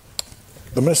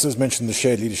 The Minister has mentioned the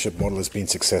shared leadership model has been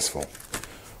successful.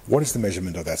 What is the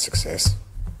measurement of that success,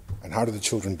 and how do the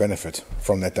children benefit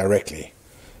from that directly,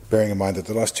 bearing in mind that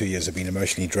the last 2 years have been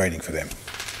emotionally draining for them?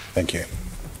 Thank you.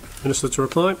 Minister to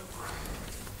reply.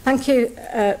 Thank you,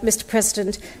 Mr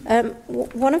President.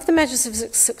 One of the measures of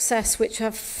success which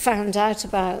I've found out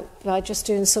about by just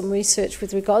doing some research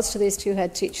with regards to these two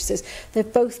head teachers is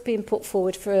they've both been put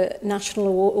forward for national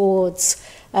awards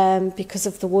because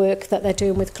of the work that they're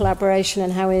doing with collaboration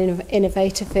and how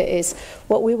innovative it is.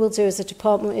 What we will do as a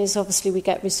department is, obviously, we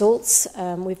get results.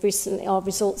 Our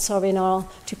results are in our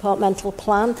departmental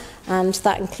plan, and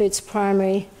that includes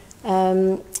primary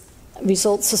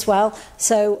results as well.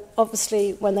 So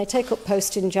obviously when they take up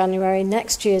post in January,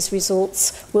 next year's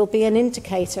results will be an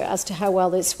indicator as to how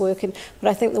well it's working.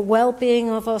 But I think the well-being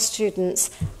of our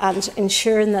students and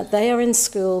ensuring that they are in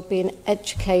school being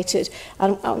educated,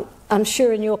 and I'm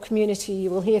sure in your community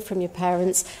you will hear from your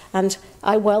parents, and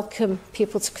I welcome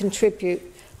people to contribute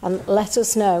and let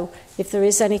us know if there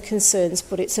is any concerns,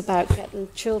 but it's about getting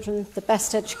children the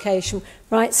best education,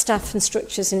 right staff and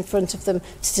structures in front of them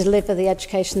to deliver the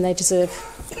education they deserve.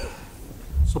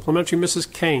 Supplementary,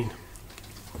 Mrs Kane.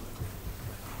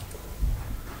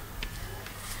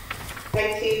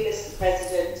 Thank you, Mr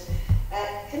President.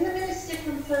 Can the Minister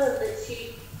confirm that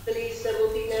she believes there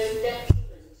will be no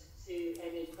detriment to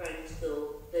any primary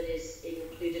school that is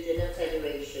included in a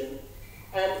federation?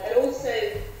 And also,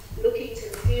 looking to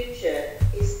the future,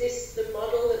 is this the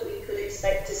model that we could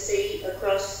expect to see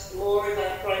across more of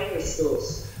our primary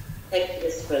schools? Thank you,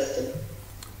 Mr. President.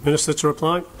 Minister to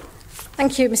reply.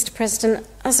 Thank you, Mr. President.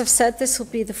 As I've said, this will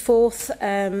be the fourth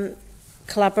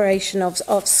collaboration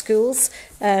of schools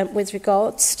with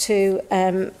regards to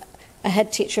a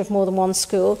head teacher of more than one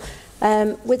school.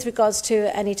 With regards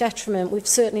to any detriment, we've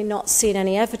certainly not seen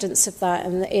any evidence of that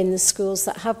in the schools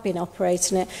that have been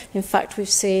operating it. In fact, we've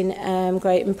seen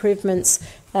great improvements.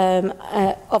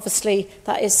 Obviously,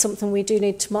 that is something we do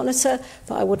need to monitor,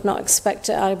 but I would not expect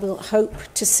it. I will hope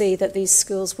to see that these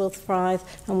schools will thrive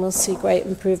and we'll see great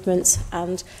improvements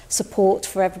and support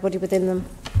for everybody within them.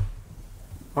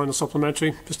 Final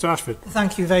supplementary. Mr. Ashford.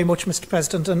 Thank you very much, Mr.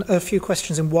 President. And a few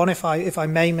questions in one, if I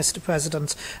may, Mr.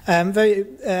 President.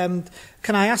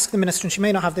 Can I ask the Minister, and she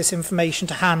may not have this information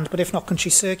to hand, but if not, can she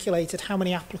circulate it? How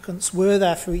many applicants were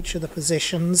there for each of the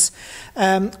positions?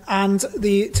 I want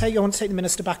to take the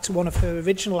Minister back to one of her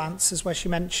original answers where she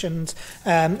mentioned,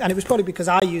 and it was probably because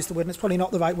I used the word, and it's probably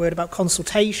not the right word, about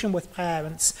consultation with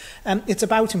parents. It's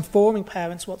about informing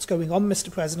parents what's going on,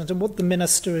 Mr. President, and would the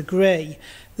Minister agree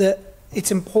that it's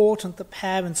important that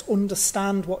parents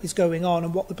understand what is going on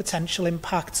and what the potential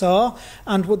impacts are?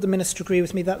 And would the Minister agree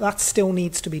with me that that still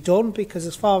needs to be done? Because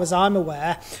as far as I'm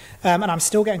aware, and I'm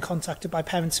still getting contacted by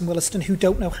parents in Williston who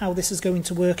don't know how this is going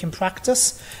to work in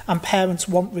practice, and parents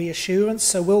want reassurance.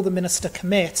 So will the Minister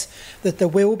commit that there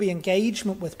will be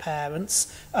engagement with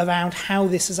parents around how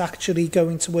this is actually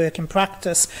going to work in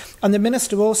practice? And the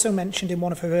Minister also mentioned in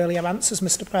one of her earlier answers,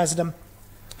 Mr. President,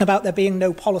 about there being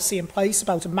no policy in place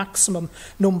about a maximum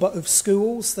number of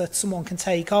schools that someone can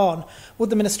take on. Would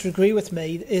the Minister agree with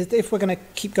me, if we're going to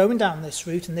keep going down this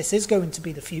route, and this is going to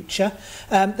be the future,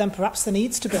 then perhaps there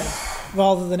needs to be,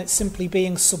 rather than it simply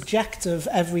being subjective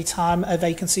every time a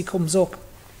vacancy comes up?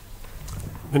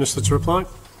 Minister to reply.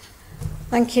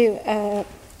 Thank you,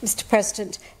 Mr.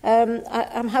 President.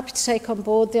 I'm happy to take on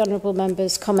board the honourable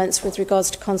member's comments with regards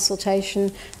to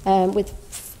consultation with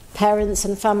parents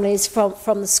and families from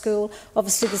the school.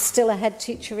 Obviously, there's still a head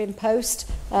teacher in post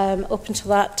up until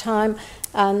that time,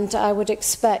 and I would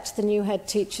expect the new head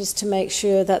teachers to make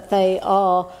sure that they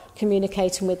are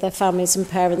communicating with their families and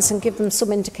parents and give them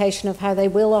some indication of how they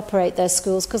will operate their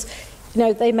schools, because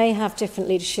they may have different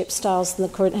leadership styles than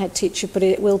the current head teacher, but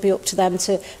it will be up to them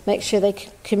to make sure they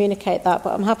communicate that.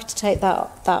 But I'm happy to take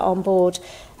that on board.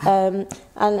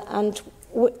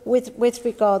 With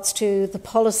regards to the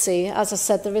policy, as I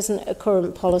said, there isn't a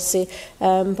current policy,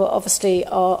 but obviously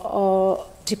our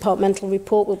departmental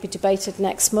report will be debated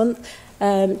next month.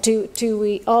 Are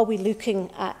we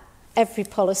looking at every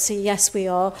policy? Yes, we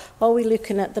are. Are we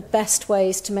looking at the best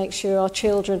ways to make sure our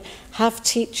children have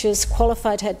teachers,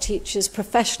 qualified head teachers,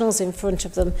 professionals in front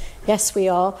of them? Yes, we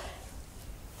are.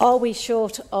 Are we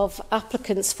short of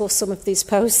applicants for some of these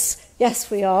posts? Yes,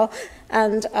 we are.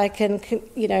 And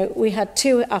we had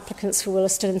 2 applicants for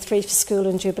Williston and 3 for school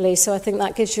and Jubilee. So I think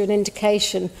that gives you an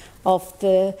indication of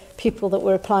the people that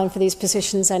were applying for these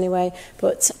positions anyway.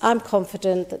 But I'm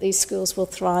confident that these schools will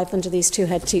thrive under these 2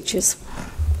 head teachers.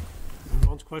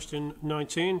 On to question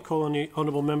 19. Call on the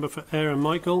honourable member for Ayr and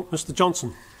Michael, Mr.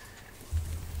 Johnson.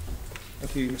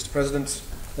 Thank you, Mr. President.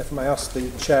 Therefore, may I ask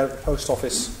the Chair of the Post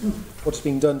Office what is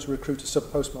being done to recruit a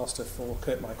sub-postmaster for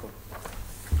Kirk Michael?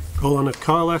 Call on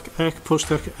Carlac Ek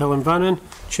Pustek Ellen Vannin,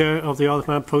 Chair of the Isle of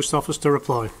Man Post Office, to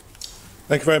reply.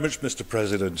 Thank you very much, Mr.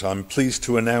 President. I'm pleased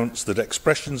to announce that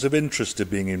expressions of interest are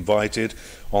being invited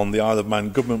on the Isle of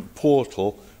Man Government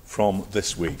portal from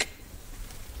this week.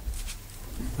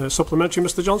 Supplementary,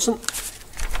 Mr. Johnson.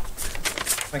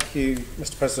 Thank you,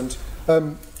 Mr. President.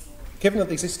 Given that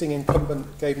the existing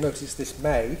incumbent gave notice this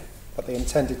May that they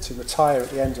intended to retire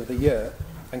at the end of the year,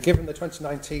 and given the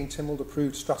 2019 Tynwald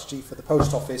approved strategy for the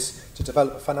Post Office to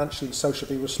develop a financially and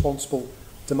socially responsible,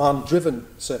 demand-driven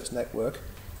service network,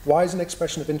 why is an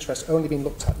expression of interest only being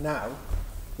looked at now,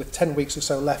 with 10 weeks or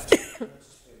so left?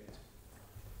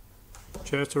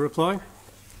 Chair to reply.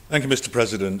 Thank you, Mr.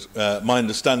 President. My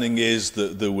understanding is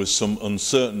that there was some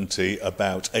uncertainty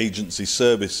about agency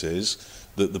services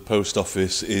that the Post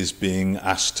Office is being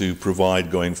asked to provide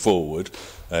going forward,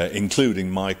 including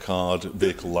my card,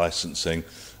 vehicle licensing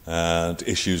and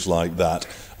issues like that,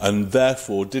 and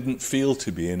therefore didn't feel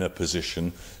to be in a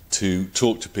position to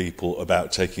talk to people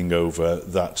about taking over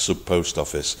that sub-post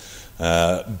office.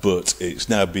 But it's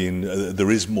now been,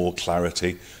 there is more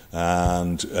clarity,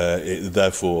 and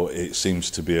therefore it seems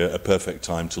to be a perfect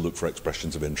time to look for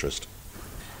expressions of interest.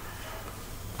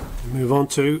 Move on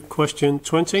to question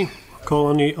 20. Call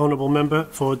on the honourable member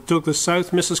for Douglas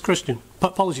South, Mrs Christian.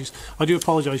 Apologies. I do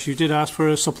apologise. You did ask for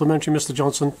a supplementary, Mr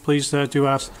Johnson. Please do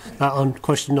ask that on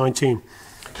question 19.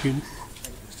 Thank you,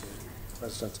 Mr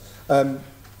President.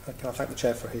 Can I thank the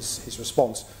Chair for his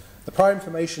response? The prior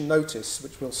information notice,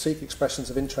 which will seek expressions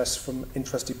of interest from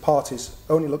interested parties,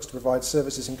 only looks to provide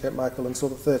services in Kirkmichael until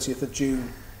the 30th of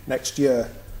June next year,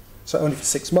 so only for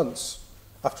 6 months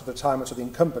after the retirement of the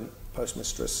incumbent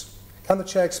postmistress. Can the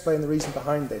Chair explain the reason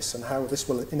behind this and how this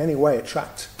will in any way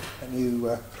attract a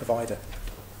new provider?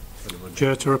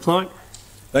 Chair to reply.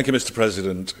 Thank you, Mr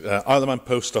President. Isle of Man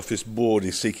Post Office Board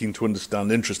is seeking to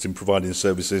understand interest in providing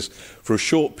services for a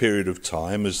short period of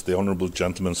time, as the Honourable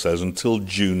Gentleman says, until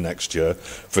June next year,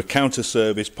 for counter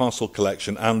service, parcel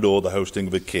collection and or the hosting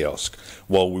of a kiosk,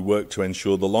 while we work to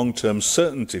ensure the long-term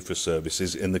certainty for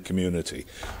services in the community.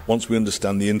 Once we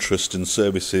understand the interest in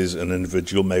services an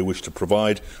individual may wish to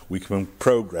provide, we can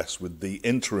progress with the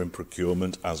interim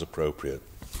procurement as appropriate.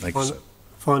 Thank you, sir.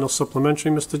 Final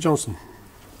supplementary, Mr Johnson.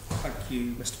 Thank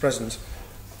you, Mr President.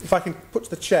 If I can put to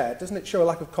the Chair, doesn't it show a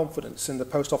lack of confidence in the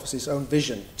Post Office's own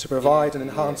vision to provide and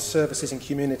enhance services in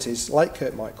communities like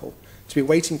Kirkmichael, to be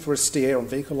waiting for a steer on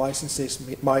vehicle licences,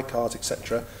 my cards,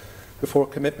 etc., before a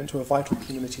commitment to a vital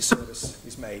community service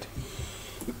is made?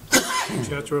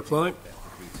 Chair to reply.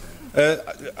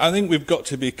 I think we've got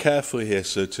to be careful here,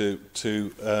 sir,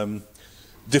 to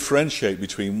differentiate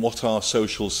between what are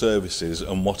social services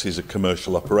and what is a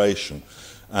commercial operation.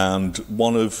 And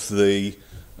one of the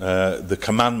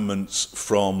commandments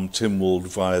from Tynwald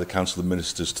via the Council of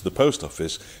Ministers to the Post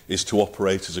Office is to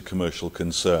operate as a commercial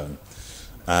concern.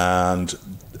 And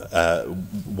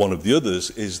one of the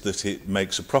others is that it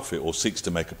makes a profit or seeks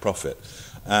to make a profit.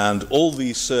 And all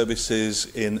these services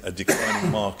in a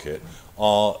declining market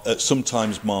are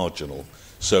sometimes marginal.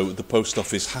 So the Post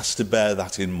Office has to bear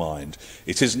that in mind.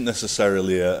 It isn't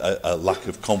necessarily a lack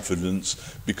of confidence,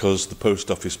 because the Post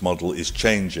Office model is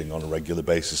changing on a regular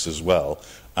basis as well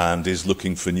and is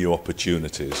looking for new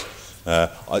opportunities.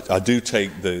 I do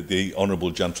take the Honourable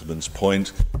Gentleman's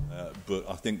point, but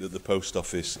I think that the Post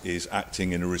Office is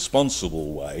acting in a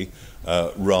responsible way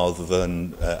rather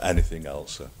than anything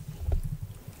else. Sir.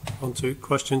 On to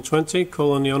question 20.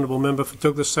 Call on the honourable member for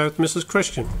Douglas South, Mrs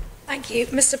Christian. Thank you,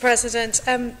 Mr President.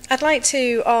 I'd like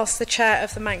to ask the Chair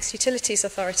of the Manx Utilities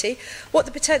Authority what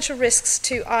the potential risks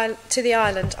to the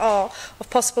island are of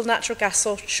possible natural gas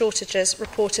shortages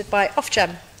reported by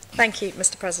Ofgem. Thank you,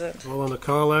 Mr President. Call on the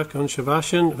Carlac and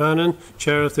Shavashan Vannon,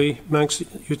 Chair of the Manx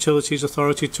Utilities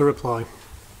Authority, to reply.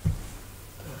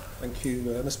 Thank you,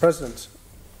 Mr President.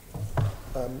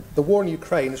 The war in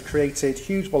Ukraine has created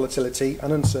huge volatility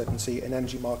and uncertainty in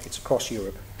energy markets across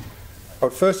Europe. I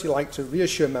would firstly like to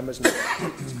reassure members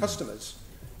and customers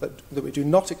that we do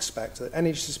not expect that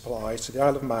energy supplies to the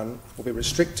Isle of Man will be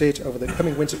restricted over the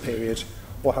coming winter period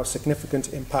or have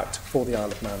significant impact for the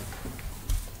Isle of Man.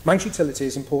 Manx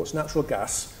Utilities imports natural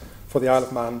gas for the Isle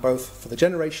of Man, both for the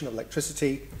generation of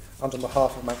electricity and on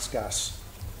behalf of Manx Gas.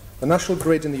 The National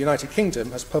Grid in the United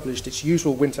Kingdom has published its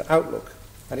usual winter outlook,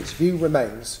 and its view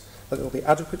remains that there will be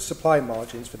adequate supply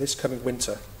margins for this coming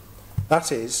winter.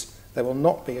 That is, there will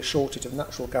not be a shortage of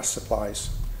natural gas supplies.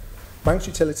 Manx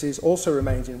Utilities also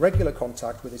remains in regular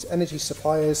contact with its energy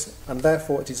suppliers, and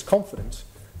therefore it is confident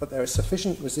that there is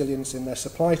sufficient resilience in their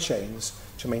supply chains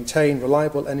to maintain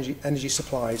reliable energy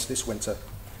supplies this winter.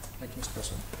 Thank you, Mr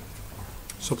President.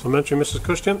 Supplementary, Mrs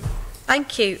Christian.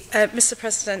 Thank you, Mr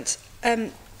President.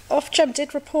 Ofgem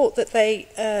did report that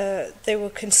they were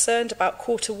concerned about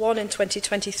Q1 in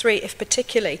 2023, if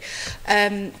particularly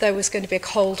there was going to be a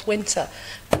cold winter.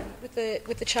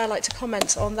 Would the Chair like to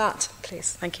comment on that,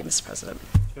 please? Thank you, Mr President.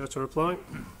 Chair to reply.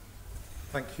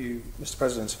 Thank you, Mr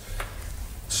President.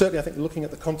 Certainly, I think looking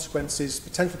at the consequences,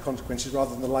 potential consequences,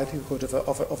 rather than the likelihood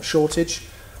of a shortage.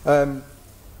 The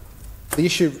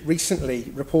issue recently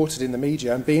reported in the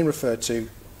media and being referred to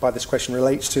by this question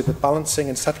relates to the Balancing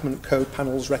and Settlement Code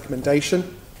panel's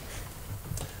recommendation.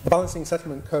 The Balancing and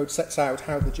Settlement Code sets out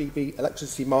how the GB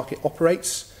electricity market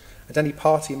operates, and any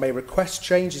party may request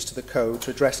changes to the code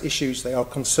to address issues they are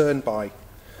concerned by.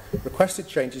 Requested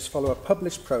changes follow a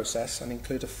published process and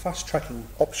include a fast-tracking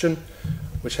option,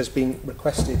 which has been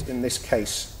requested in this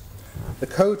case. The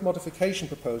code modification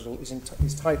proposal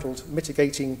is titled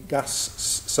Mitigating Gas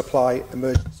Supply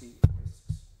Emergency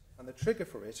Risks, and the trigger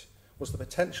for it was the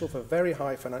potential for very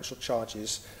high financial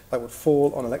charges that would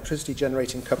fall on electricity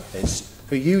generating companies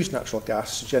who use natural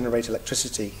gas to generate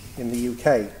electricity in the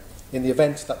UK, in the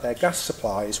event that their gas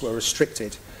supplies were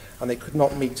restricted and they could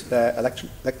not meet their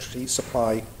electricity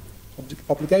supply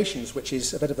obligations, which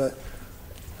is a bit of a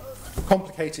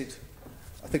complicated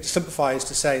think to simplify is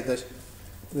to say that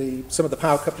some of the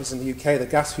power companies in the UK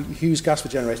who use gas for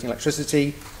generating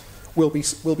electricity will be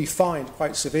fined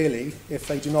quite severely if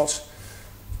they do not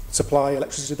supply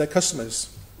electricity to their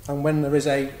customers. And when there is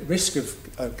a risk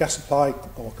of gas supply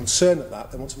or concern of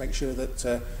that, they want to make sure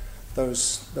that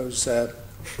those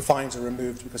fines are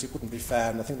removed because it wouldn't be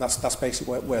fair. And I think that's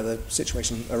basically where the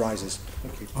situation arises.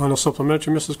 Thank you. Final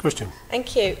supplementary, Mrs. Christian.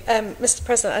 Thank you, Mr.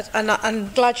 President. And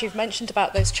I'm glad you've mentioned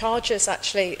about those charges,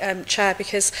 actually, Chair,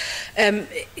 because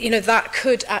that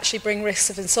could actually bring risks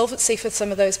of insolvency for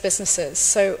some of those businesses.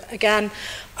 So again,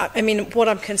 I mean, what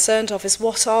I'm concerned of is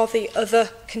what are the other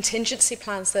contingency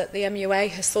plans that the MUA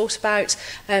has thought about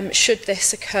should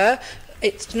this occur.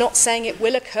 It's not saying it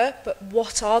will occur, but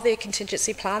what are the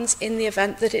contingency plans in the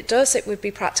event that it does? It would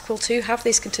be practical to have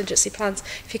these contingency plans.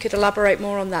 If you could elaborate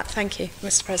more on that. Thank you,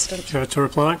 Mr. President. Chair to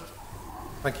reply.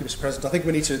 Thank you, Mr. President. I think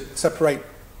we need to separate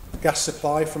gas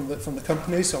supply from the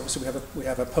companies. Obviously, we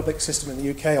have a public system in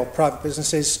the UK, or private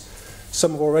businesses.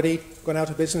 Some have already gone out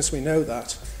of business. We know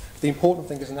that. The important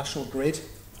thing is a national grid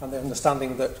and the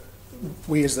understanding that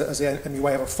we as the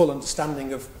MUA have a full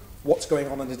understanding of what's going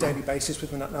on a daily basis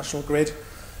within that national grid.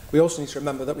 We also need to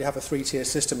remember that we have a three-tier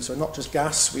system, so not just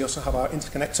gas, we also have our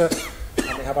interconnector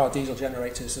and we have our diesel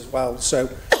generators as well. So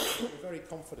we're very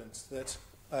confident that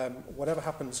whatever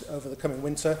happens over the coming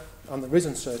winter, and there is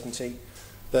uncertainty,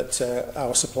 that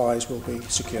our supplies will be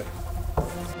secure.